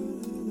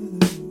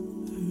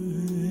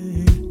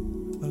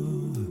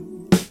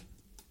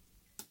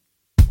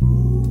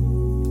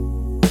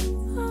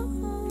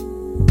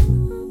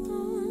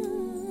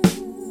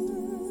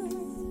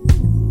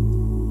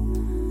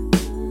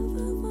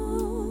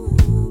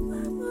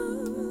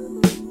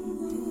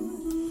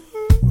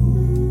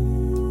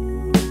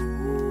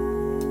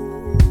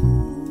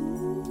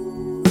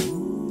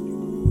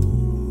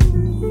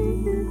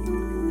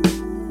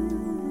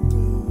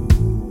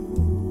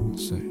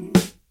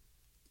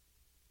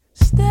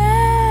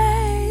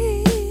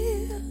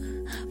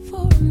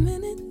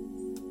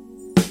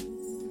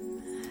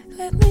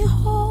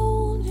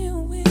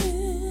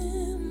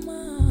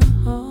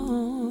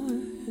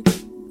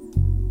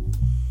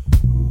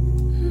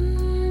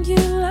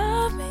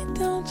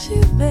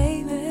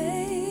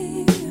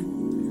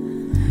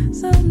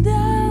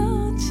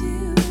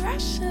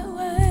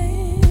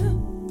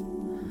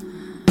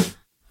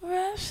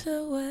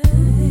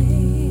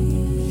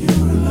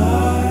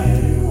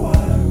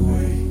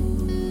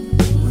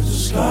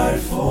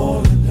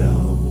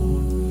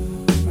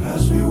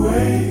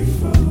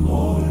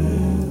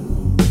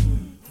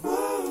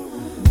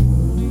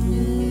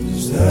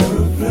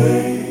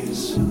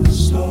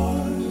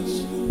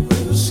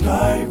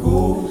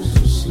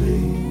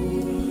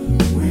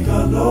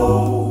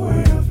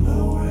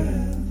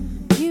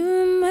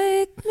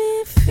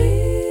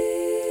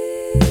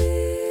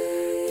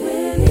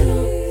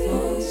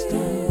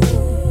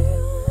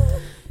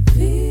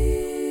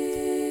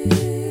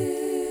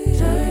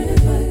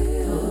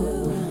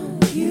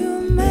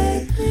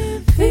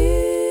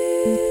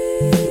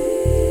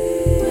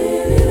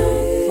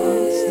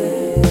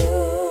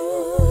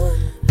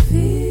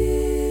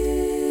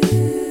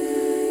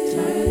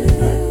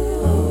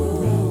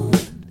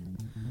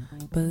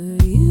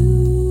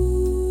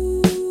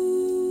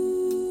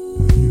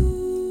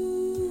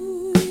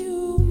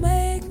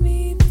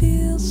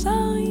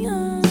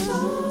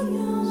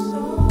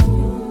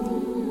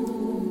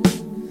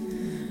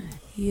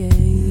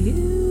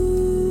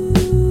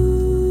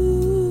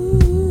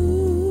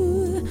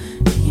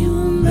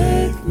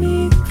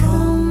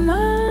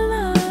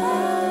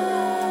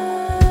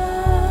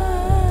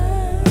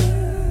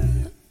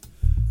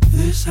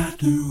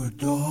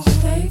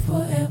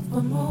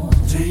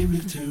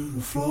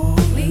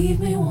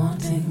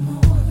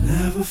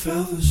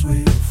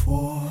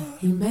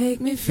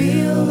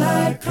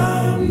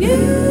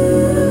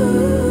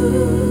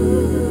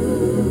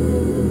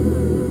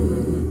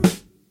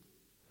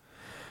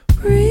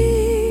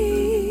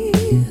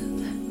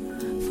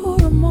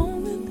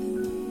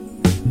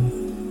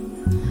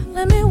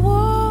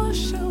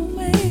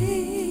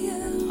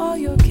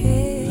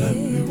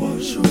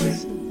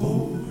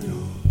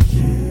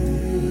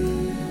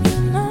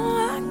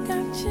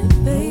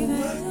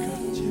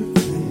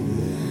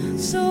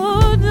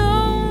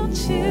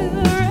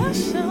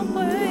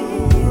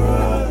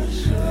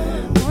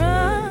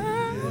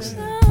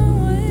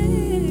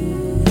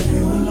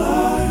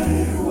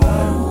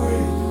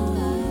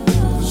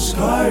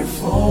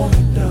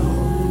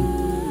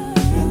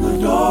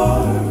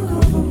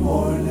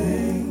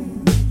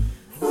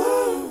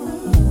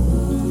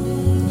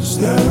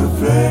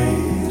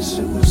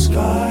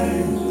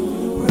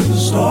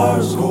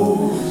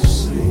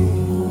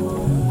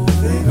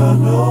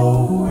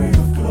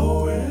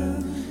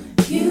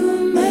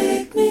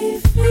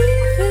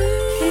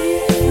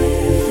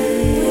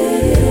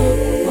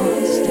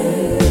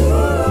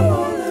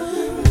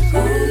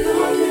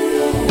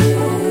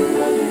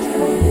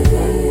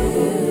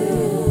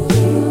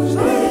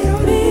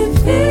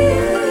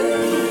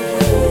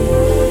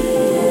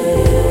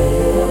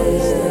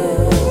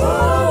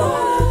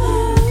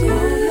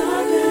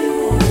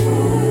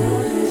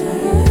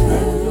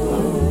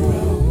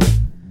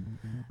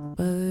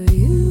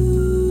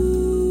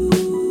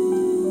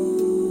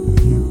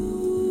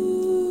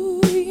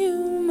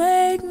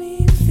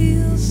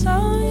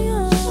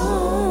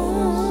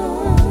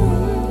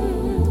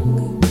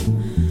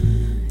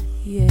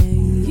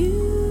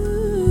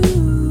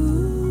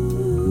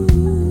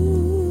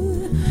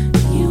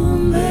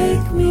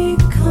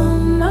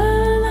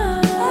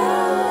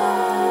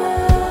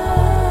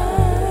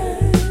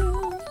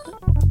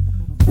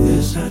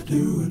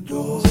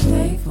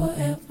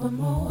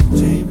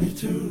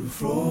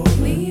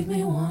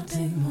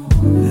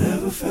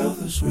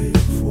 sweet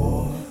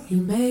before.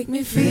 You make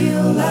me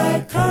feel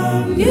like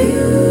I'm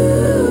new.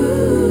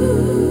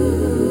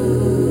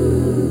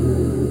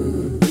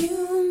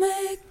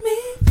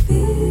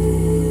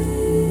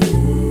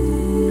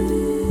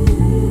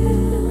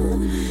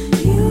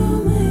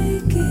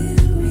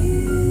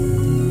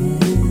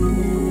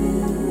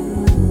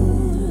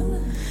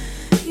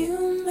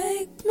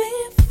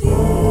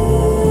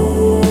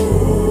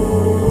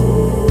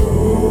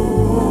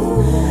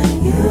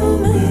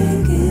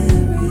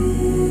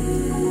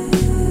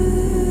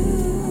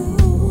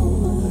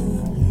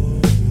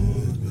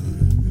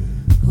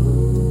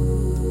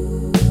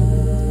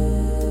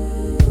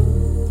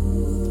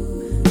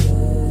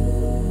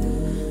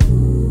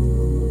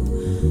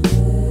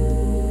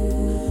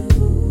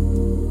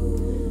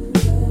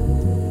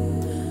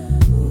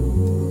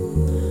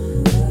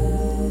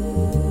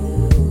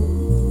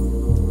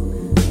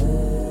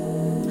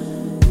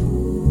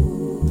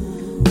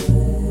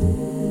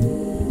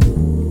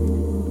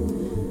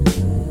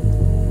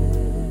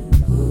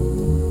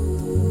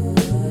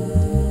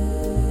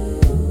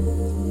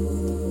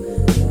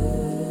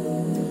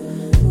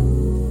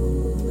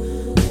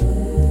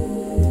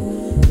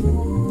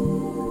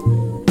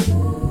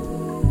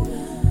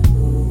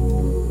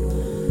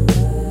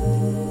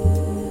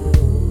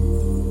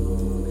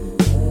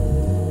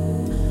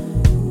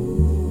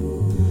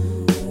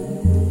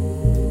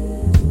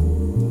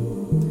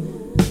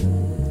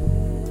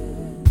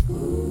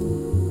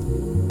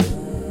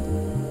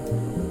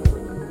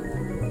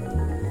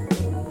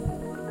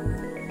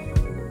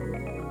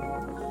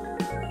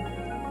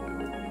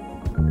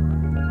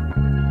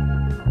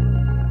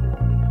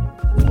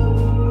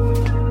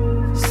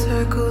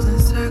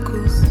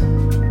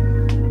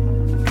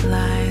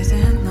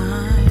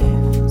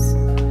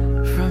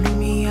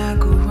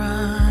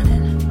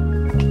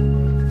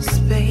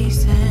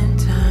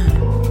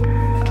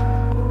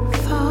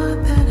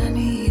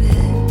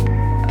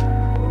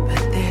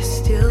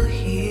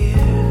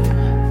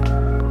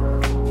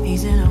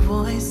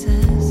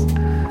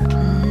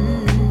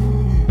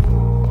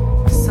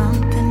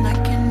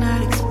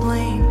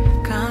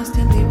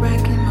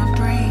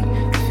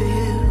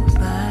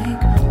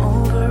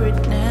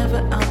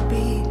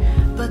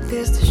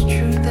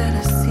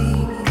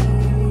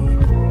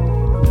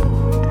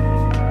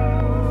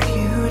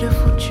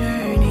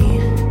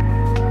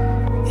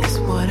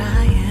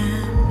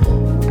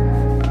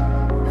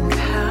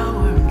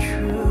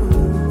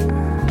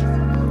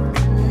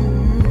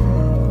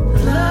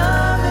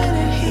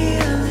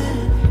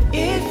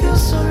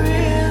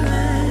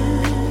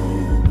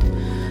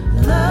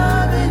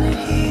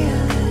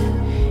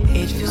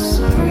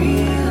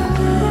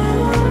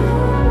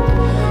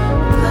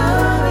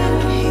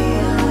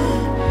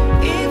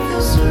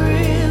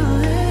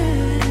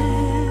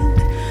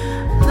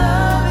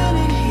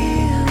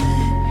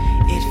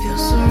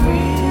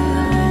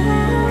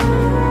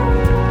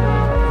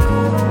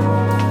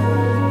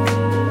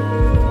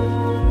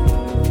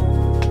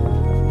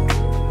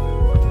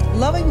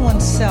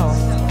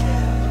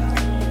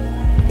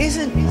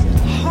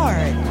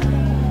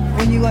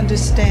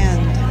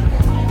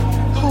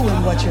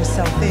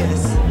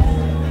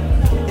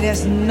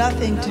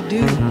 Nothing to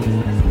do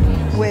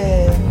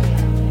with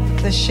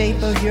the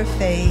shape of your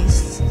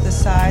face, the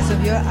size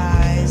of your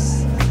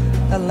eyes,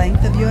 the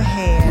length of your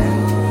hair,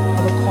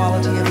 or the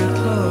quality of your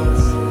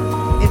clothes.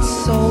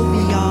 It's so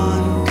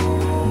beyond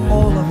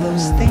all of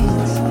those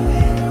things.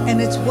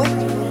 And it's what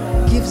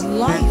gives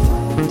life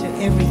to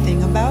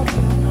everything about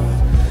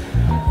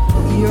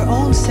you. Your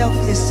own self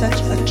is such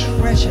a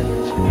treasure.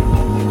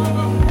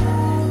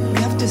 You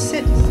have to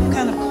sit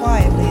kind of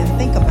quietly and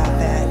think about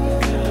that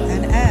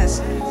and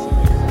ask,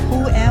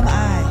 who am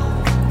I?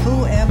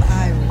 Who am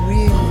I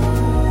really?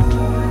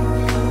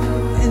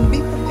 And be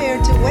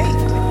prepared to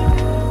wait.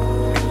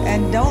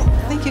 And don't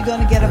think you're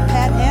going to get a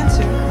pat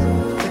answer,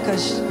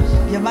 because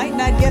you might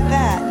not get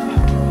that.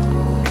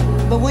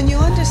 But when you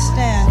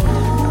understand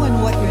who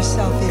and what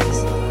yourself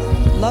is,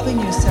 loving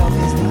yourself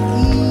is the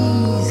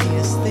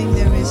easiest thing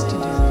there is to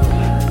do.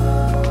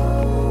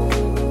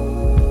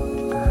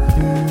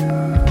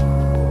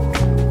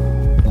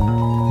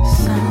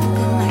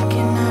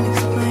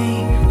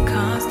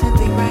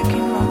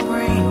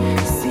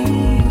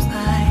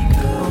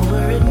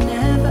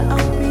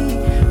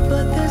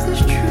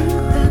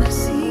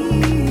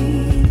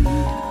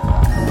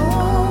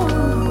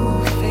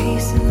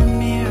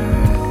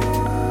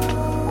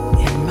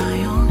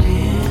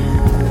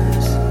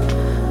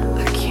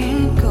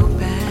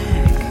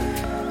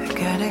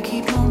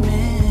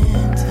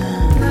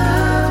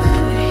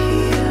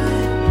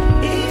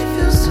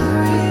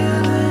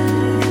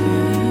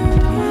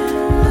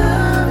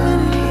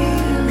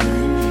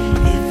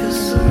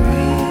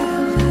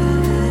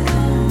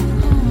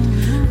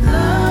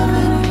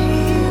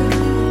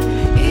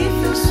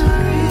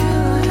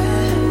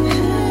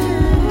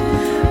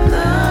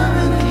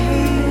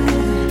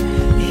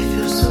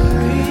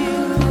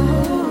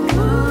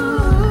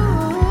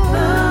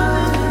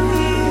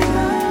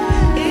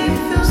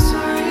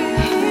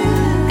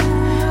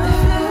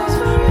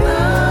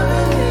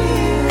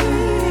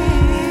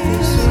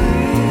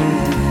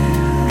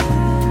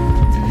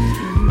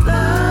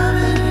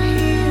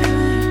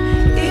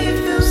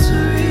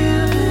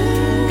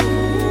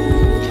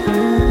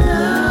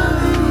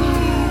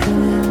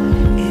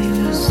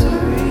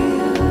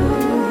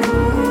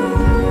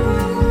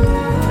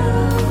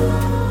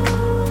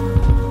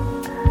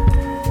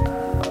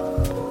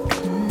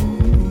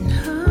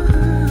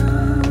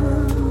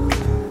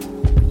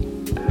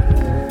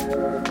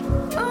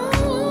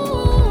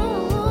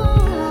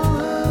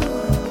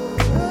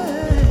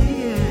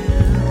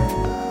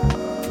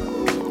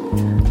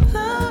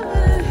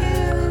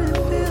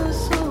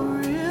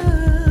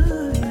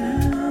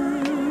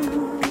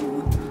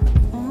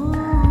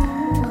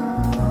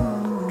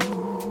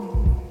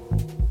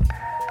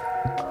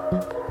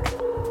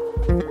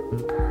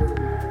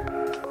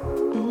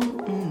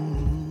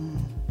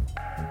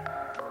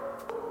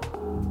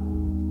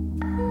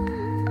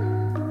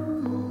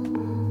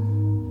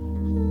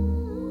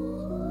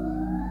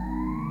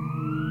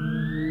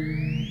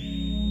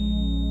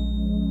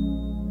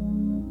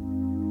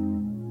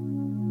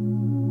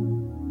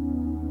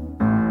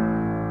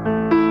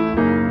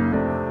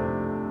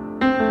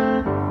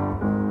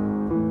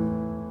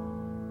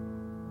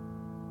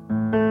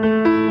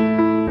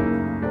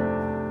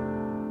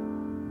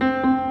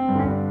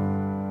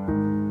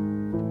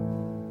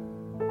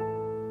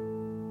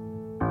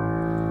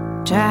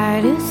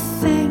 try to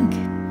think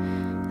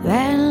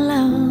that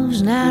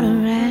love's not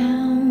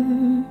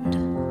around.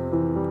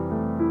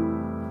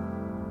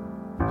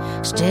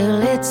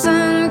 Still, it's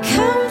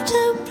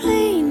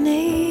uncomfortably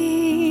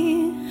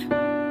near.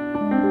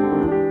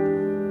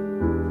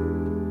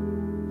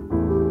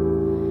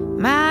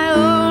 My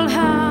old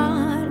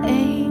heart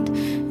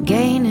ain't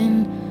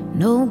gaining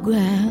no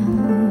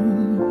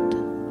ground,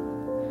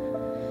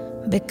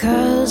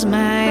 because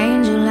my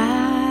angel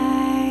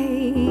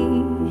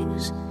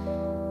eyes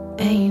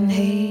ain't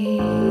here.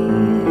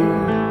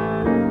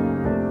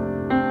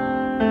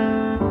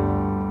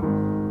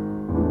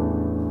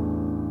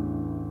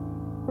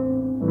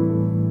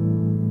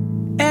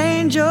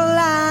 Angel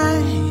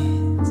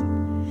eyes,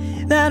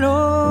 that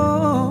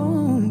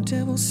old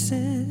devil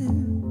sent.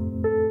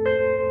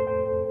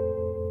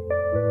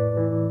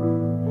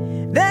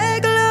 They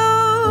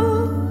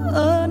glow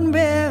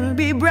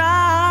unbearably bright.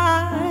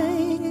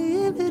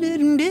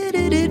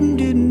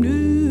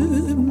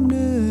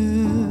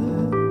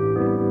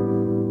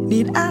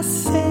 Need I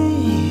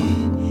say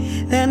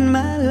that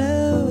my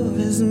love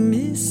is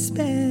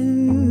misspent?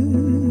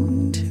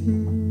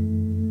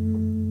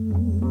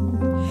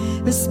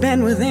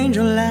 Misspent with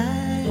angel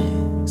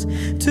eyes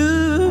tonight.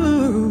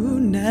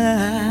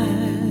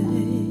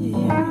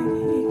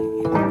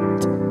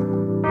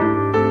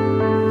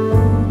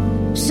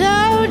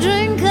 So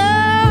drink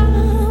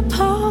up,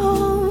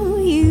 all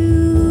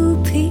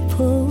you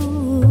people.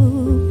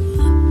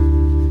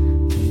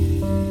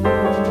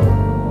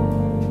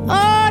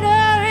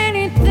 Order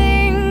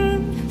anything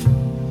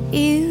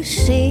you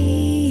see.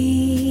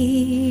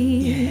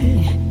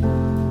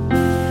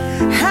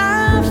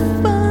 Have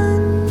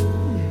fun,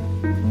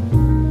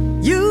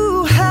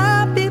 you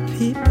happy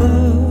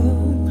people.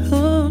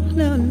 Oh,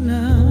 no,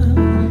 no.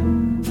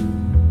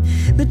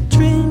 The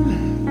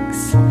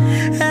drinks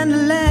and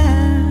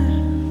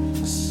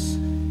laughs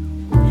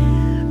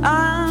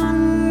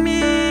on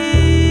me.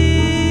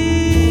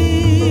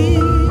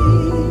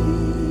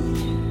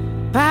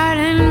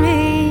 Pardon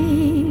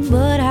me,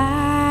 but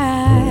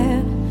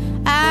I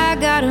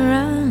gotta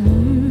run.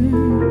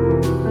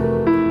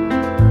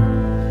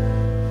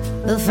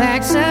 The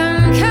facts are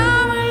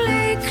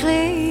uncommonly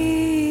clear.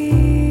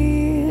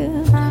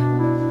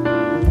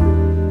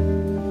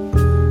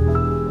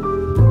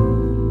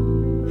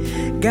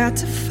 Got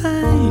to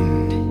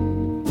find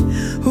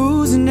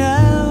who's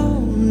now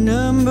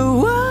number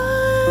one,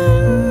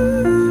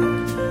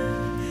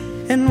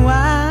 and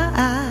why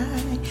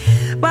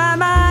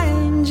my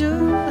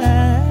angel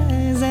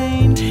eyes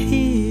ain't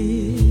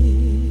here.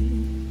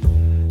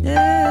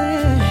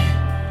 Yeah.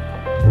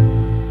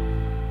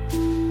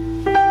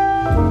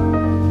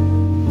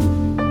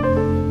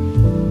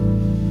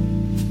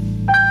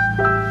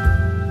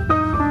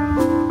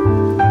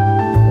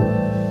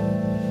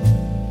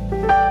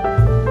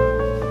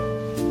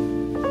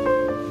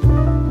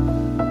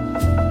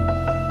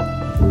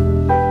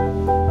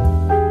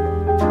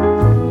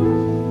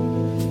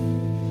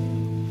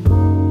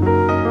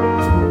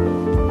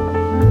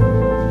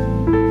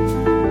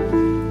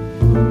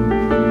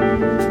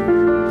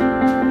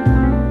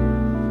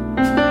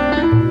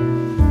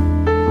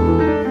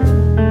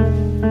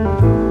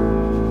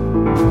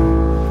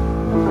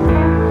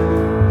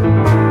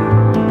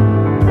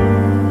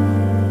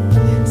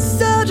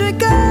 So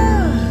drink up,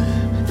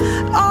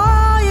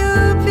 all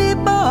you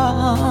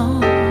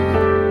people.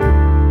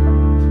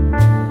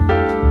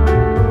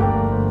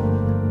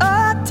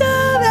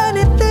 Utter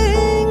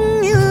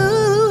anything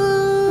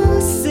you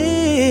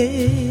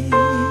see.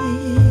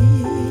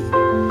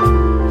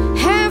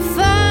 Have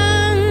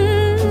fun,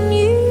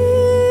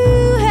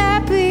 you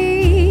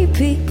happy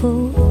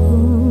people.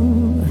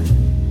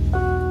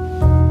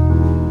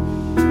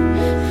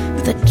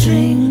 The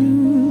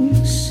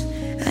drinks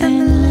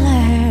and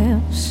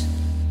laughs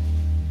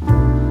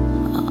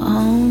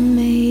on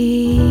me.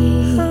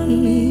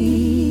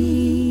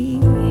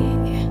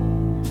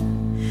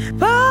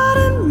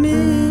 Pardon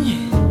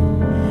me,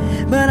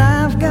 but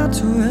I've got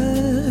to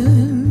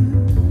run.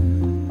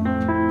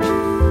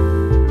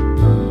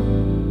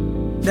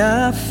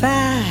 The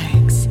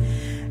facts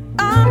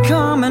are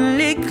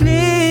commonly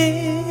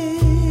clear.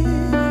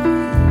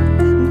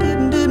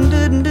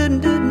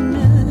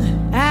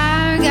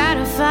 I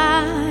gotta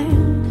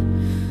find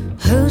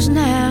who's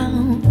now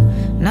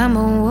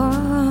number one,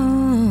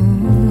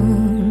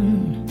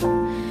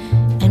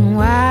 and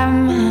why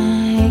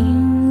my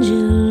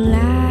angel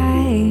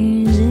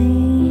eyes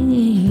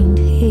ain't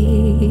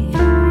here.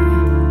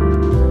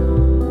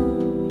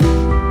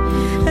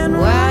 And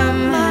why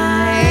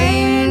my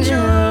angel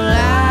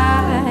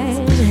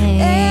eyes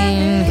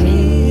ain't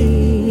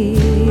here.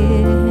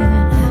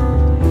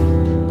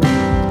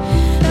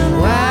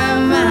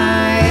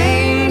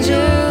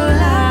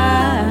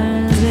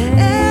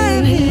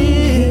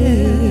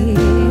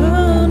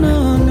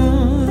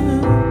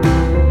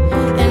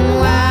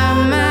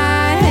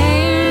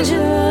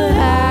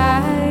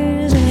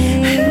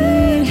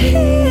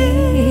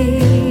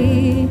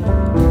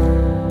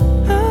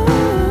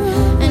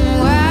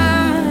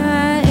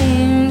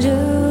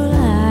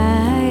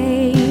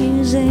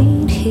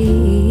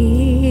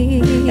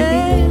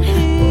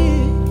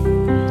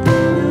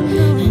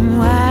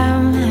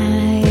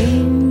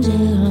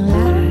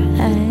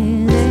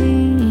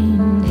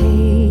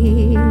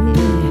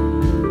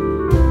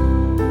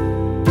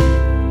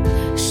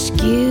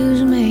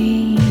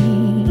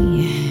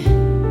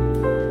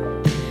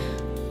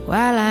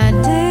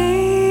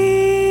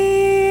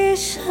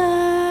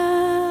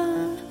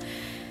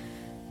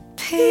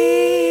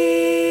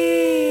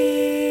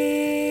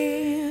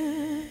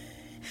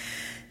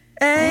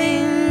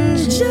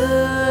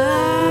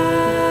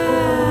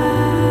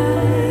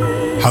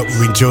 Hope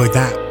you enjoyed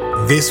that.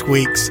 This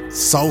week's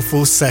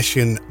Soulful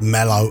Session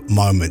Mellow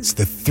Moments.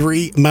 The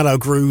 3 mellow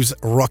grooves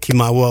rocking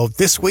my world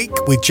this week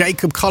with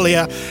Jacob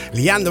Collier,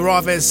 Leander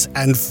Raves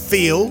and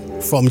Feel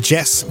from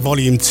Jess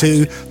Volume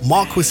 2,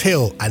 Marquis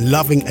Hill and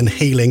Loving and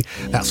Healing.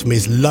 That's from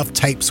his Love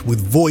Tapes with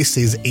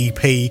Voices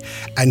EP,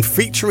 and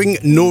featuring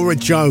Nora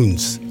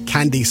Jones,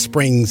 Candy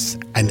Springs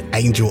and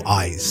Angel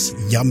Eyes.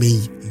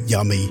 Yummy,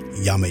 yummy,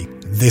 yummy.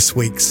 This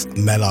week's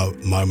Mellow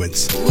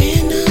Moments.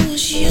 When I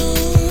was young,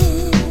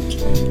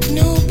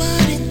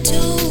 nobody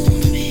told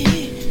me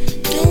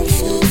don't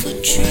fall for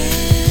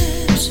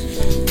traps.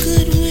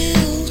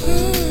 Goodwill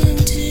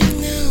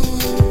hunting, now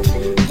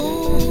I'm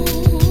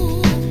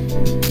home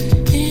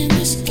in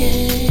this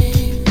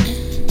game,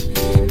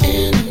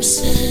 and I'm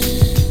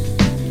set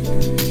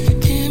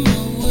in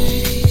my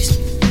ways.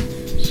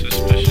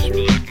 Suspicious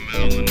black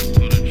melon,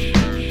 put it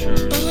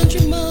sure.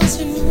 100 miles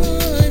and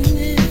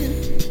running.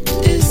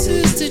 This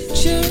is the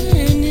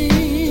journey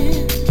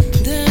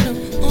that I'm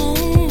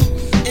on,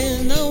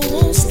 and I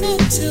won't stop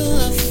till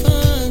I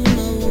find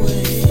my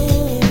way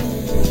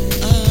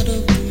out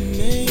of the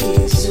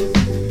maze.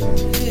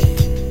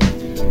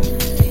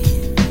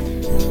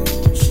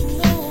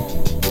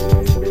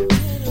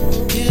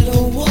 Ghetto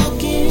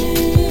walking,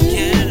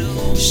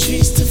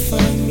 streets to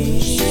find me.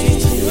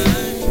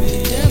 The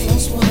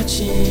devil's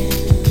watching,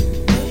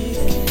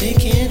 they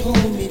can't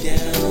hold me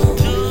down.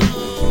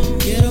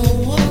 Ghetto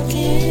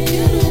walking,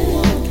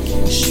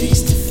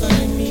 streets to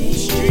find me.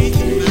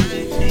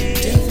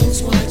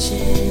 Devil's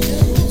watching,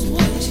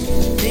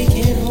 they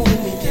can't hold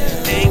me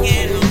down. They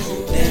can't hold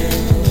me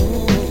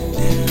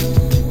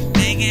down.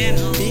 They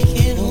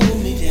can't hold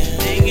me down.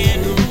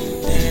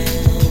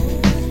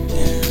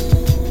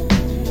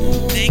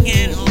 They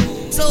can't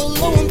hold. So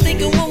low, I'm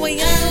thinking one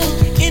way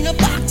out. In a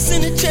box,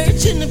 in a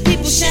church, and the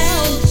people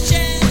shout.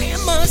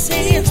 Grandma's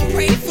hands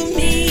pray for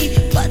me,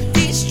 but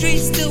these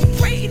streets still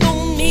prayed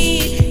on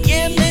me.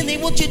 Yeah, man, they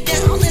want you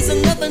down. There's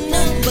another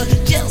number.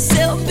 Jail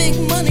cell, big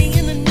money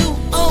in a new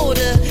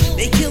order.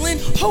 They killing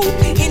hope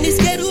in these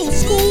ghetto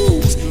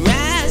schools.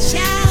 Rise,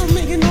 shout,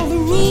 making all the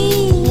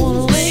rules.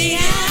 One way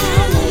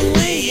out, one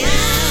way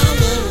out,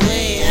 one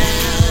way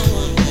out,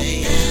 one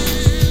way out.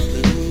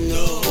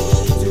 No,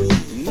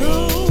 no,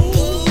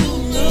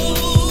 no,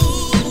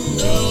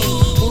 no.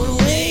 One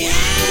way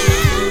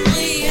out,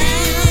 way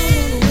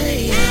out, way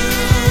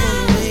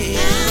out, way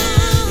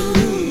out.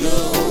 No,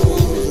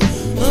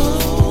 no,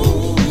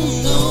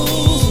 no,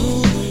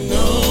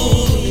 no.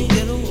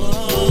 Ghetto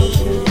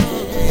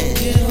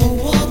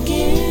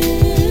walking,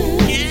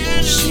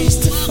 streets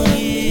to find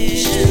me.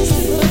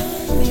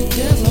 The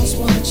devil's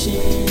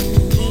watching,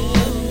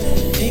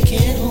 they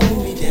can't hold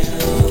me down.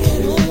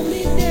 Ghetto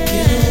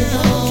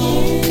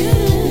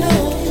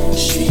walking,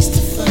 streets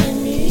to find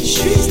me.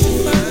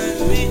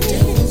 The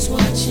devil's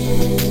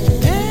watching,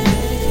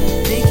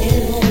 they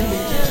can't hold me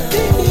down.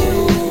 They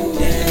can't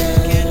hold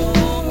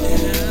me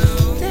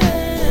down.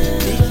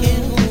 They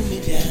can't hold me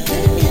down.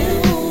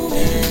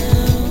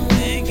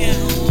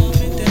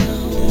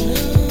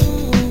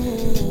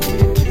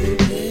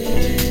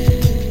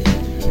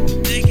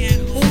 They can't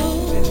hold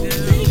me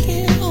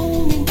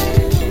down.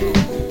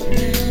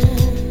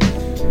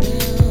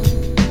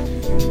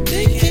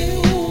 They can't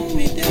hold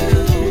me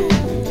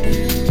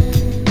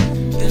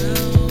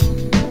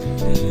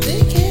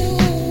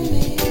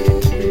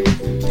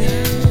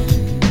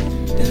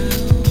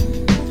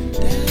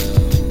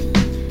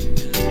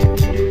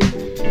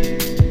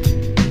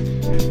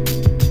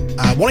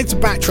I wanted to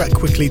backtrack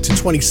quickly to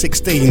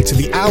 2016 to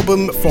the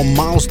album from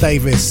Miles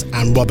Davis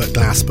and Robert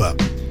Glasper.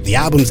 The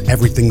album's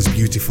Everything's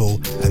Beautiful,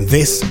 and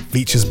this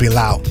features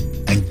Bilal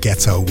and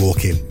Ghetto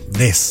Walking.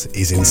 This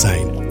is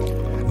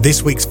insane.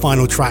 This week's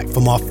final track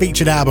from our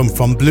featured album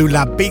from Blue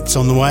Lab Beats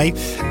on the way,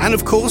 and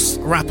of course,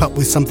 wrap up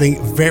with something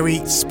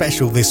very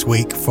special this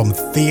week from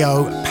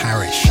Theo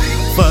Parrish.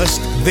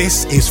 First,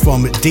 this is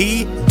from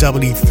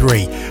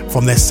DW3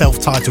 from their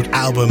self-titled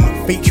album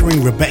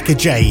featuring Rebecca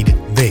Jade.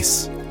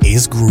 This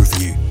is Groove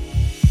You.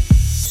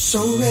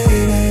 So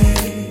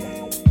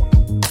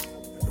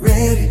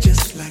ready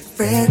just like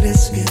Fred,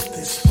 let's get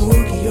this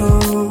boogie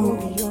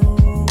on.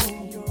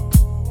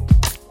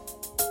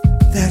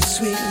 That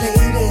sweet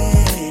lady,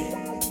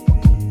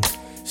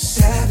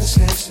 Savage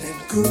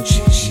and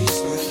Gucci,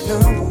 she's my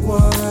number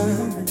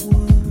one.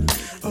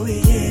 Oh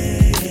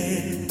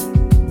yeah,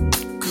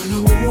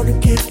 gonna wanna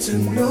get to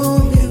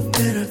know you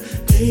better,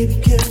 baby,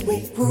 can we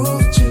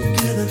groove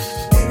together?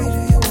 Baby, do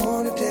you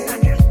wanna dance?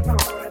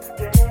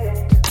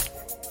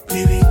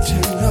 Baby,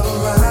 turn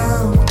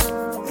around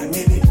and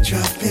maybe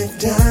drop it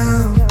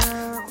down.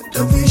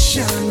 Don't be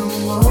shy no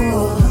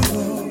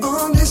more.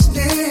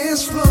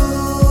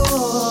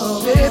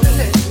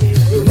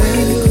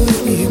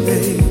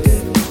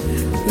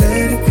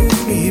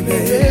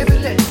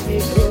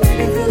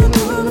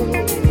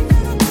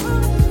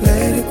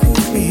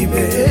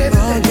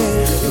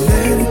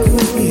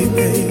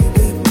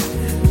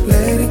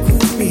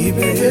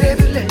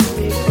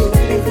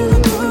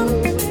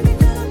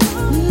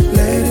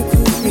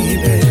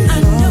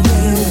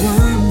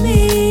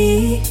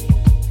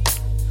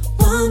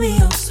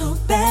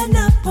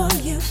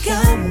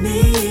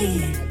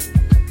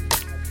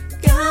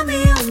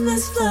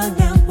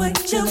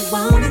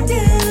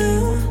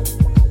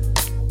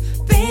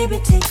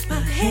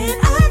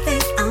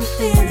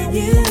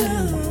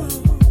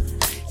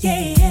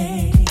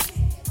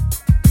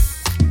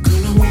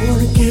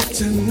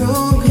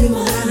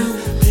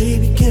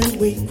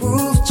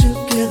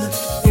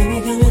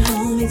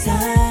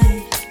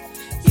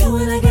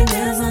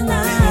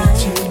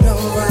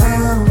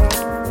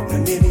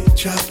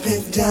 Drop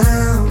it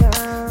down,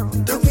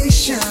 don't be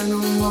shy no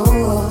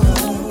more.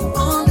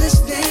 On this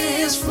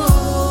dance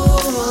floor,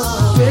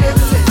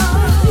 baby,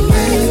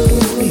 let it go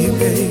me,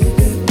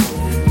 baby.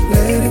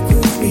 Let it go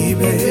me,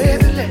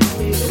 baby.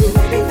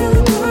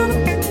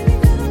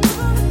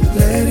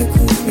 Let it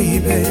go me, baby. Let it go me,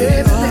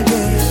 baby.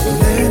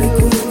 Let it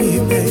go me,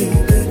 baby.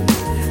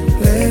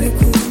 Let it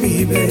go me,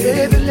 baby.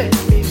 Baby, let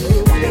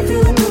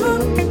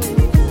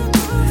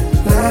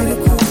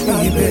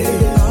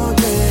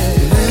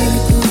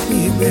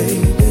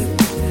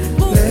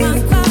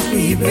it go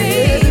me,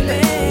 baby.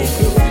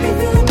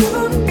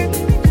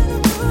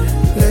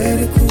 Let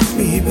it go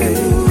me, baby.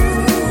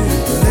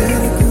 Let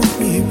it go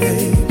me,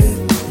 baby.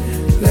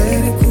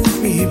 Let it go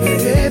me,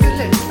 baby.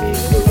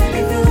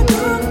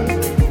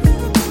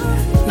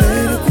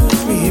 Let it go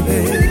me,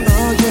 baby.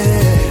 Oh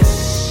yeah,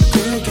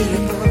 girl, get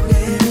it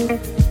rolling.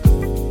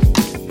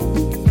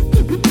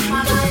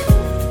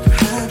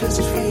 How does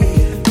it feel?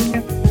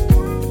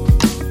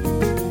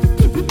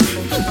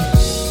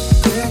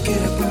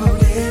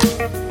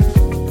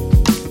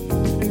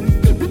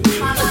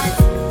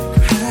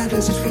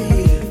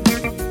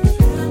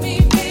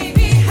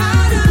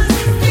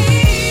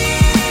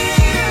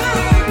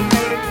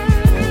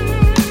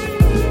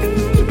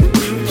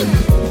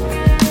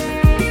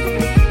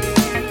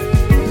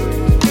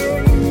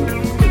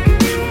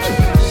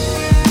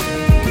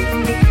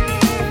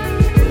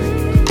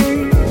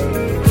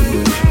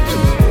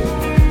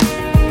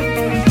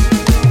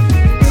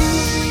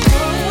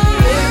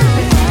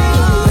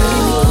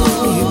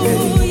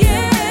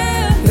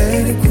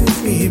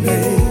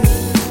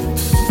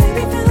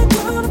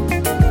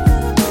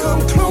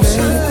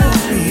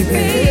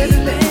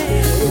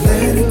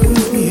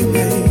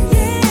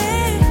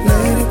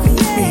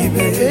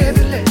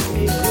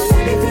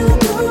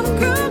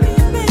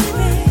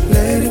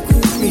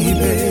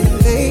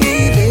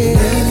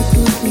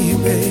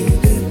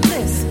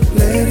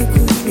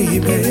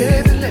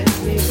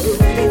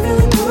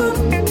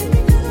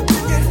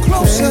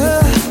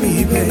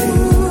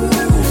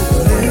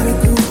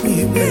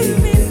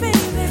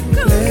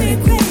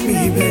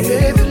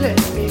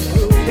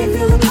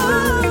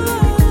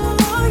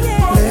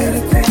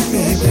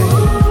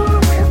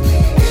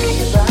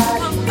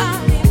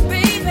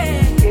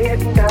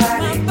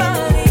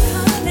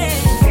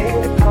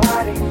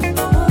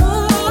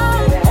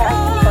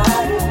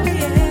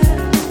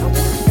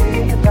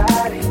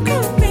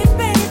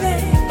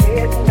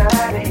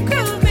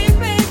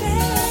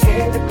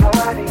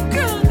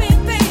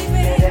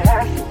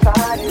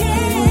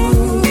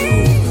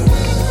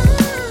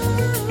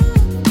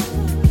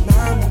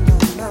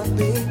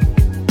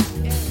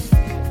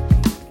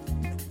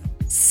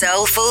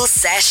 Soulful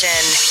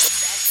Session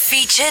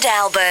featured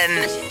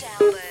album.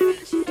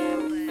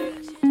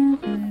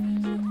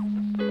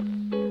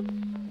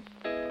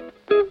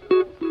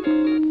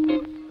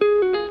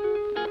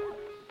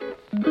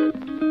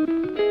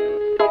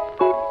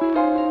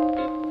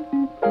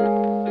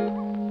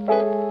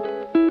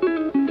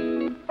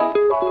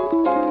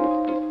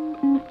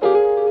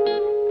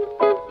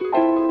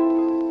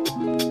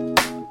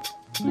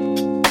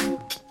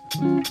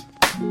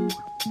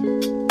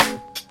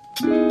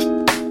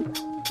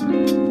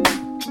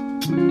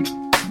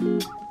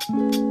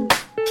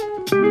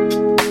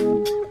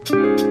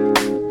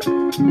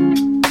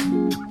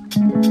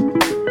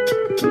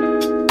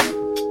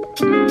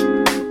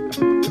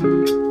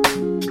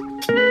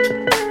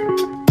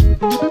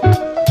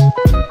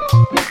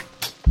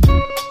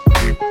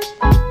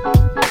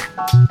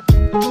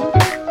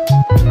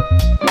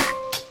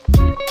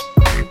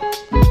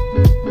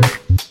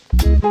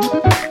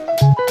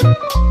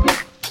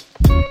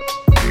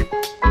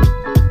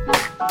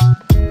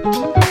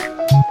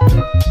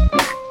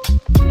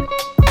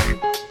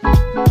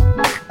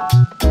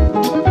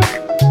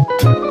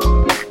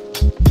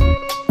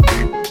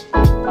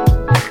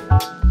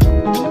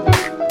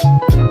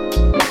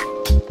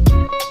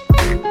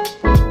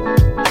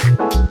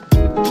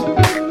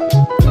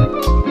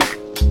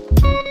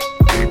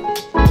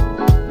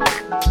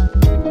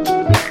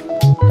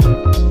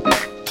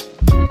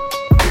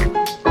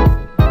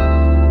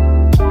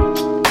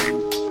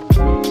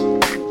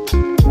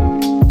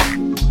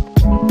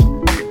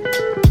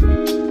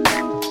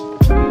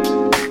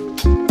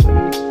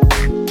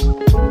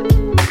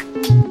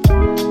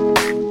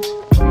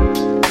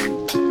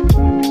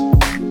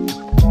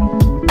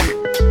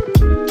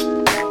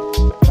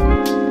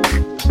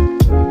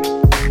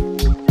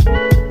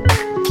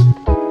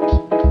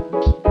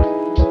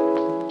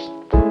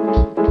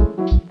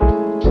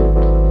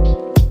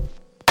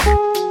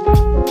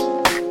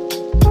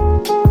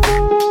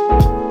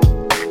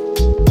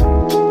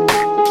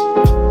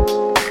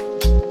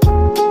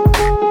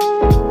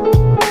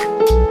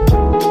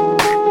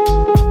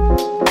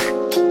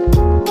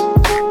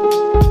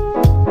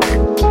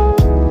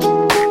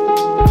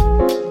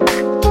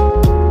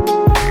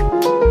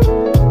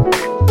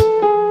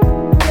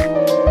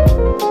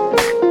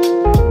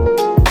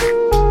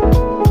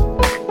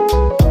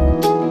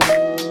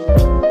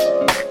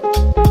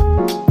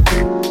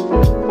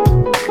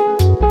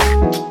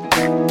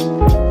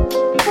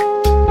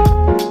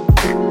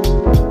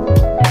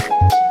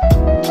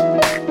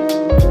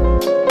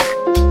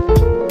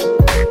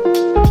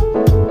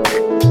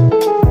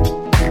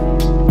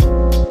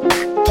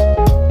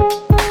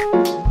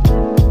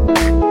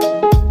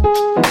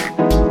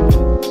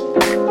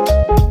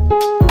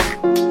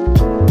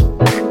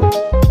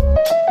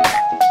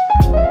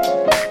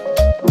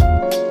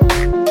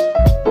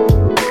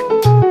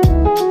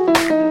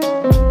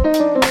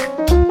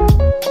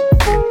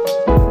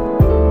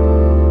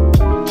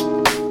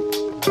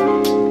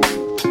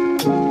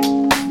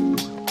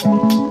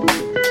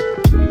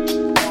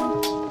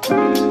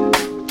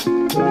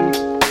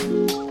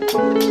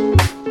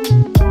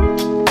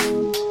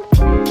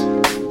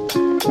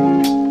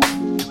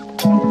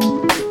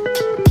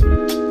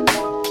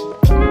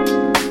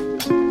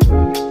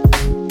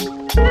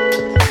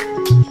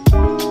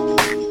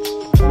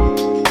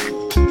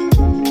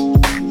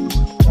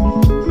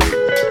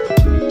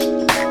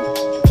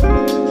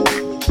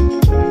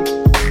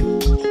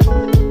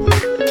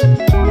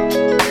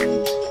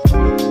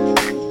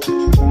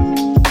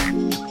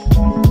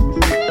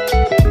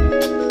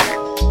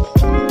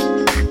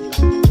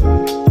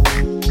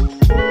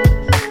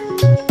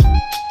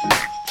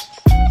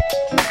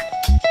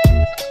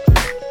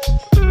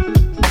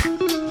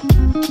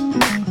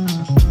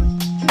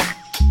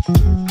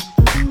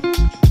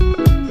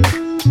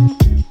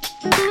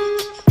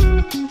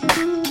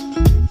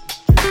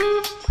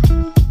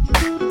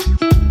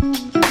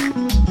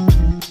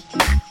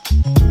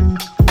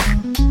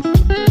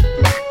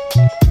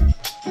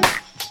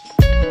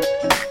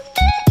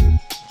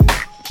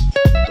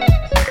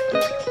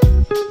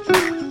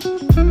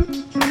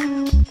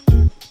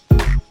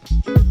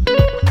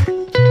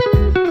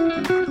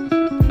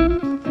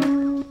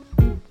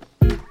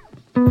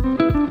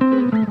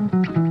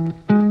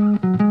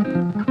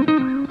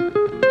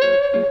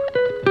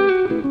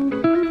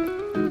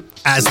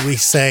 as we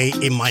say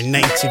in my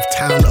native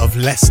town of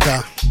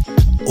Leicester,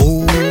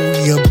 ooh,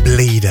 you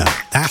bleeder.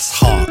 That's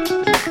hot.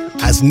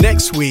 As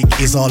next week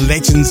is our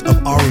Legends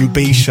of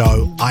R&B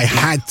show, I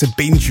had to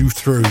binge you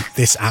through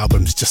this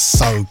album. It's just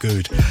so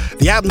good.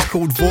 The album's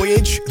called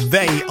Voyage.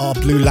 They are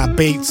Blue Lab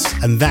Beats,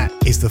 and that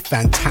is the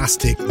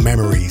Fantastic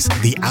Memories.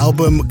 The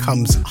album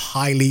comes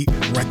highly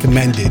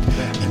recommended.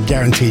 You can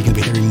guarantee you're going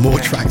to be hearing more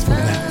tracks from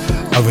that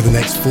over the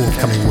next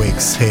forthcoming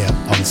weeks here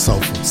on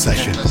Soulful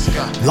Session.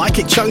 Like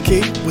it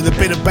chunky with a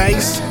bit of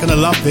bass. Gonna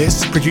love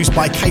this. Produced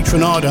by Kate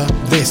Renada.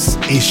 This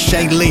is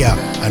Shay Leah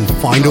and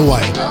Find a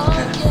Way.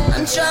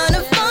 I'm trying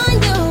to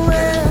find a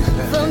way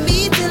for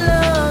me to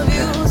love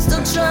you.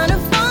 Still trying to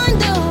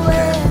find a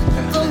way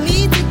for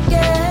me to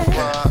get.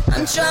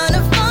 I'm trying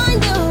to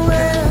find a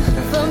way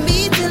for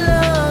me to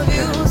love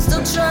you.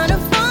 Still trying to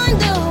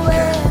find a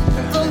way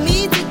for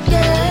me to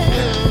get.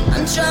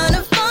 I'm trying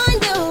to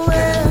find a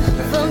way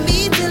for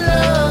me to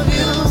love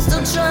you.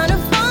 Still trying to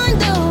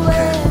find a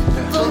way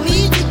for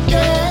me to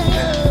get.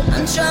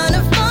 I'm trying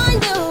to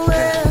find a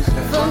way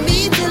for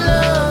me to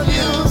love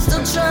you.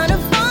 Still trying to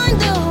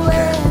find a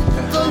way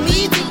for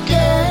me to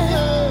get.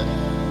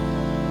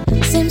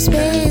 Same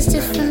space,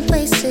 different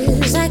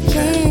places. I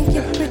can't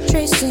keep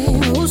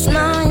retracing whose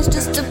mind's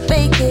just to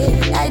fake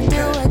it. I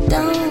do, I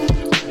don't.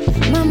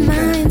 My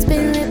mind's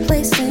been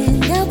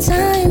replacing our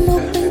time,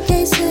 open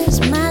cases.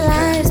 My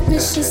life's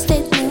mission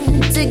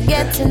statement to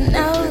get to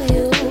know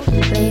you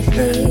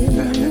lately.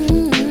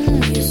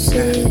 You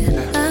see,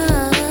 I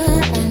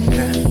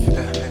need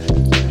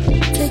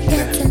to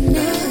get to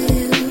know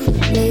you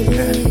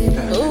lately.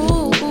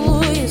 Ooh,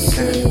 you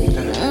see,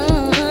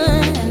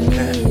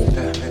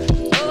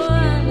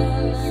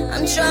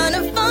 I'm trying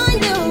to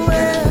find a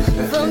way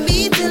for me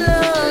to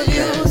love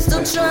you.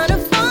 Still trying to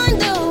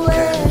find a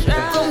way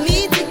for me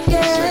to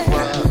get.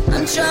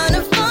 I'm trying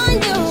to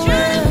find a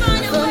way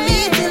for me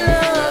to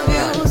love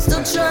you.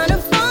 Still trying to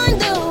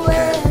find a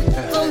way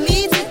for me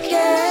to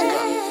get.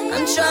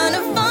 I'm trying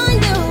to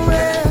find a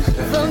way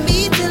for me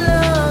to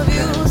love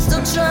you.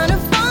 Still trying to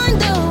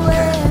find a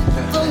way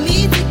for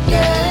me to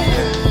get.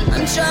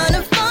 I'm trying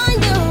to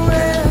find a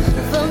way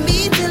for me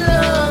to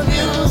love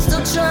you.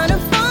 Still trying to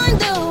find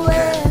a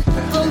way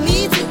for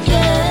me to get.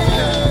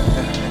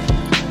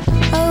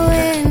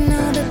 Away in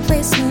other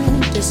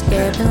places, just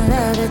getting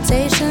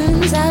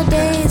meditations. Our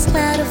days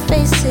cloud of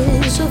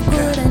faces of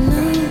good and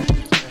new.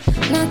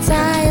 Not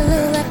tired,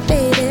 look like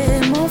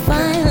faded, more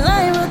fine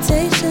line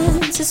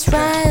rotations. It's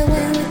right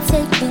when we're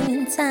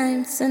taking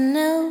time to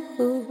know.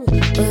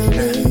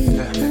 Baby,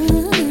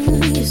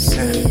 you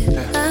see,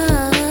 I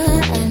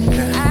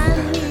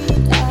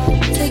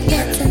need to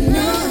get to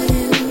know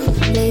you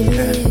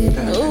lately.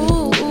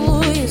 Ooh,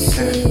 you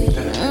see,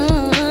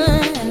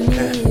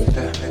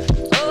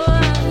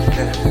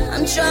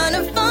 I'm trying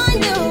to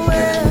find a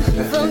way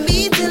for me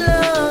to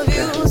love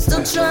you.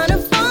 Still trying to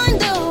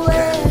find a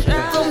way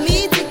for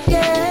me to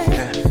get.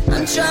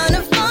 I'm trying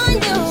to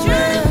find a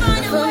way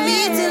for me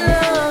to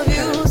love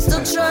you.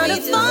 Still trying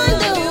to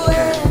find a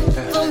way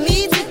for me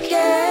to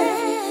get.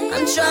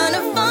 I'm trying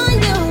to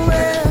find a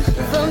way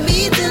for me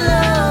to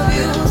love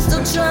you.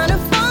 Still trying to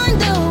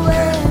find a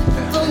way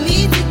for me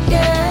to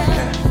get.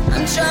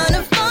 I'm trying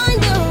to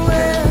find a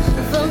way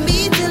for me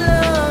to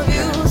love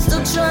you.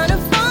 Still trying to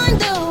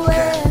find a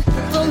way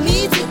for me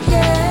to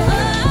get.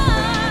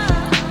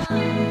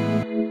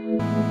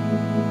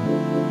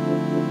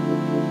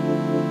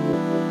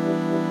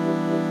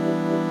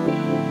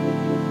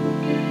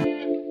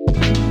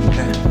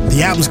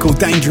 The album's called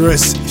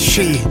Dangerous.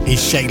 She is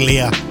Shay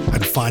Leah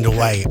and Find a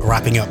Way,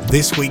 wrapping up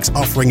this week's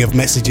offering of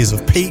messages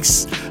of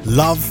peace,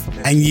 love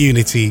and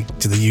unity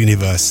to the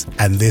universe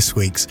and this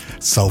week's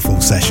Soulful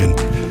Session.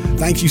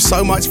 Thank you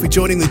so much for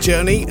joining the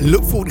journey.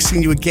 Look forward to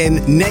seeing you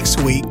again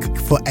next week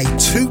for a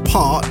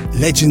 2-part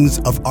Legends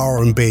of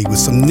R&B with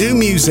some new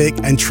music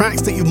and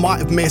tracks that you might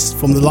have missed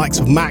from the likes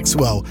of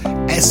Maxwell,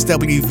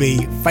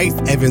 SWV,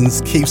 Faith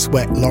Evans, Keith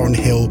Sweat, Lauryn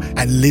Hill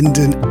and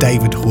Lyndon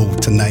David Hall,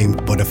 to name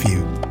but a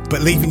few.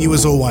 But leaving you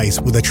as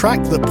always with a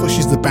track that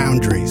pushes the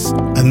boundaries.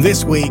 And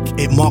this week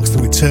it marks the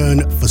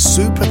return for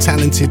super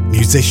talented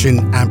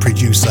musician and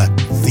producer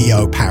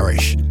Theo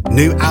Parrish.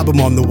 New album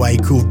on the way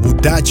called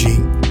Wudaji,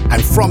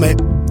 and from it,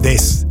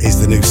 this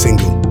is the new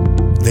single.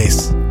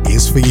 This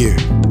is for you.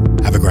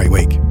 Have a great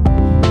week.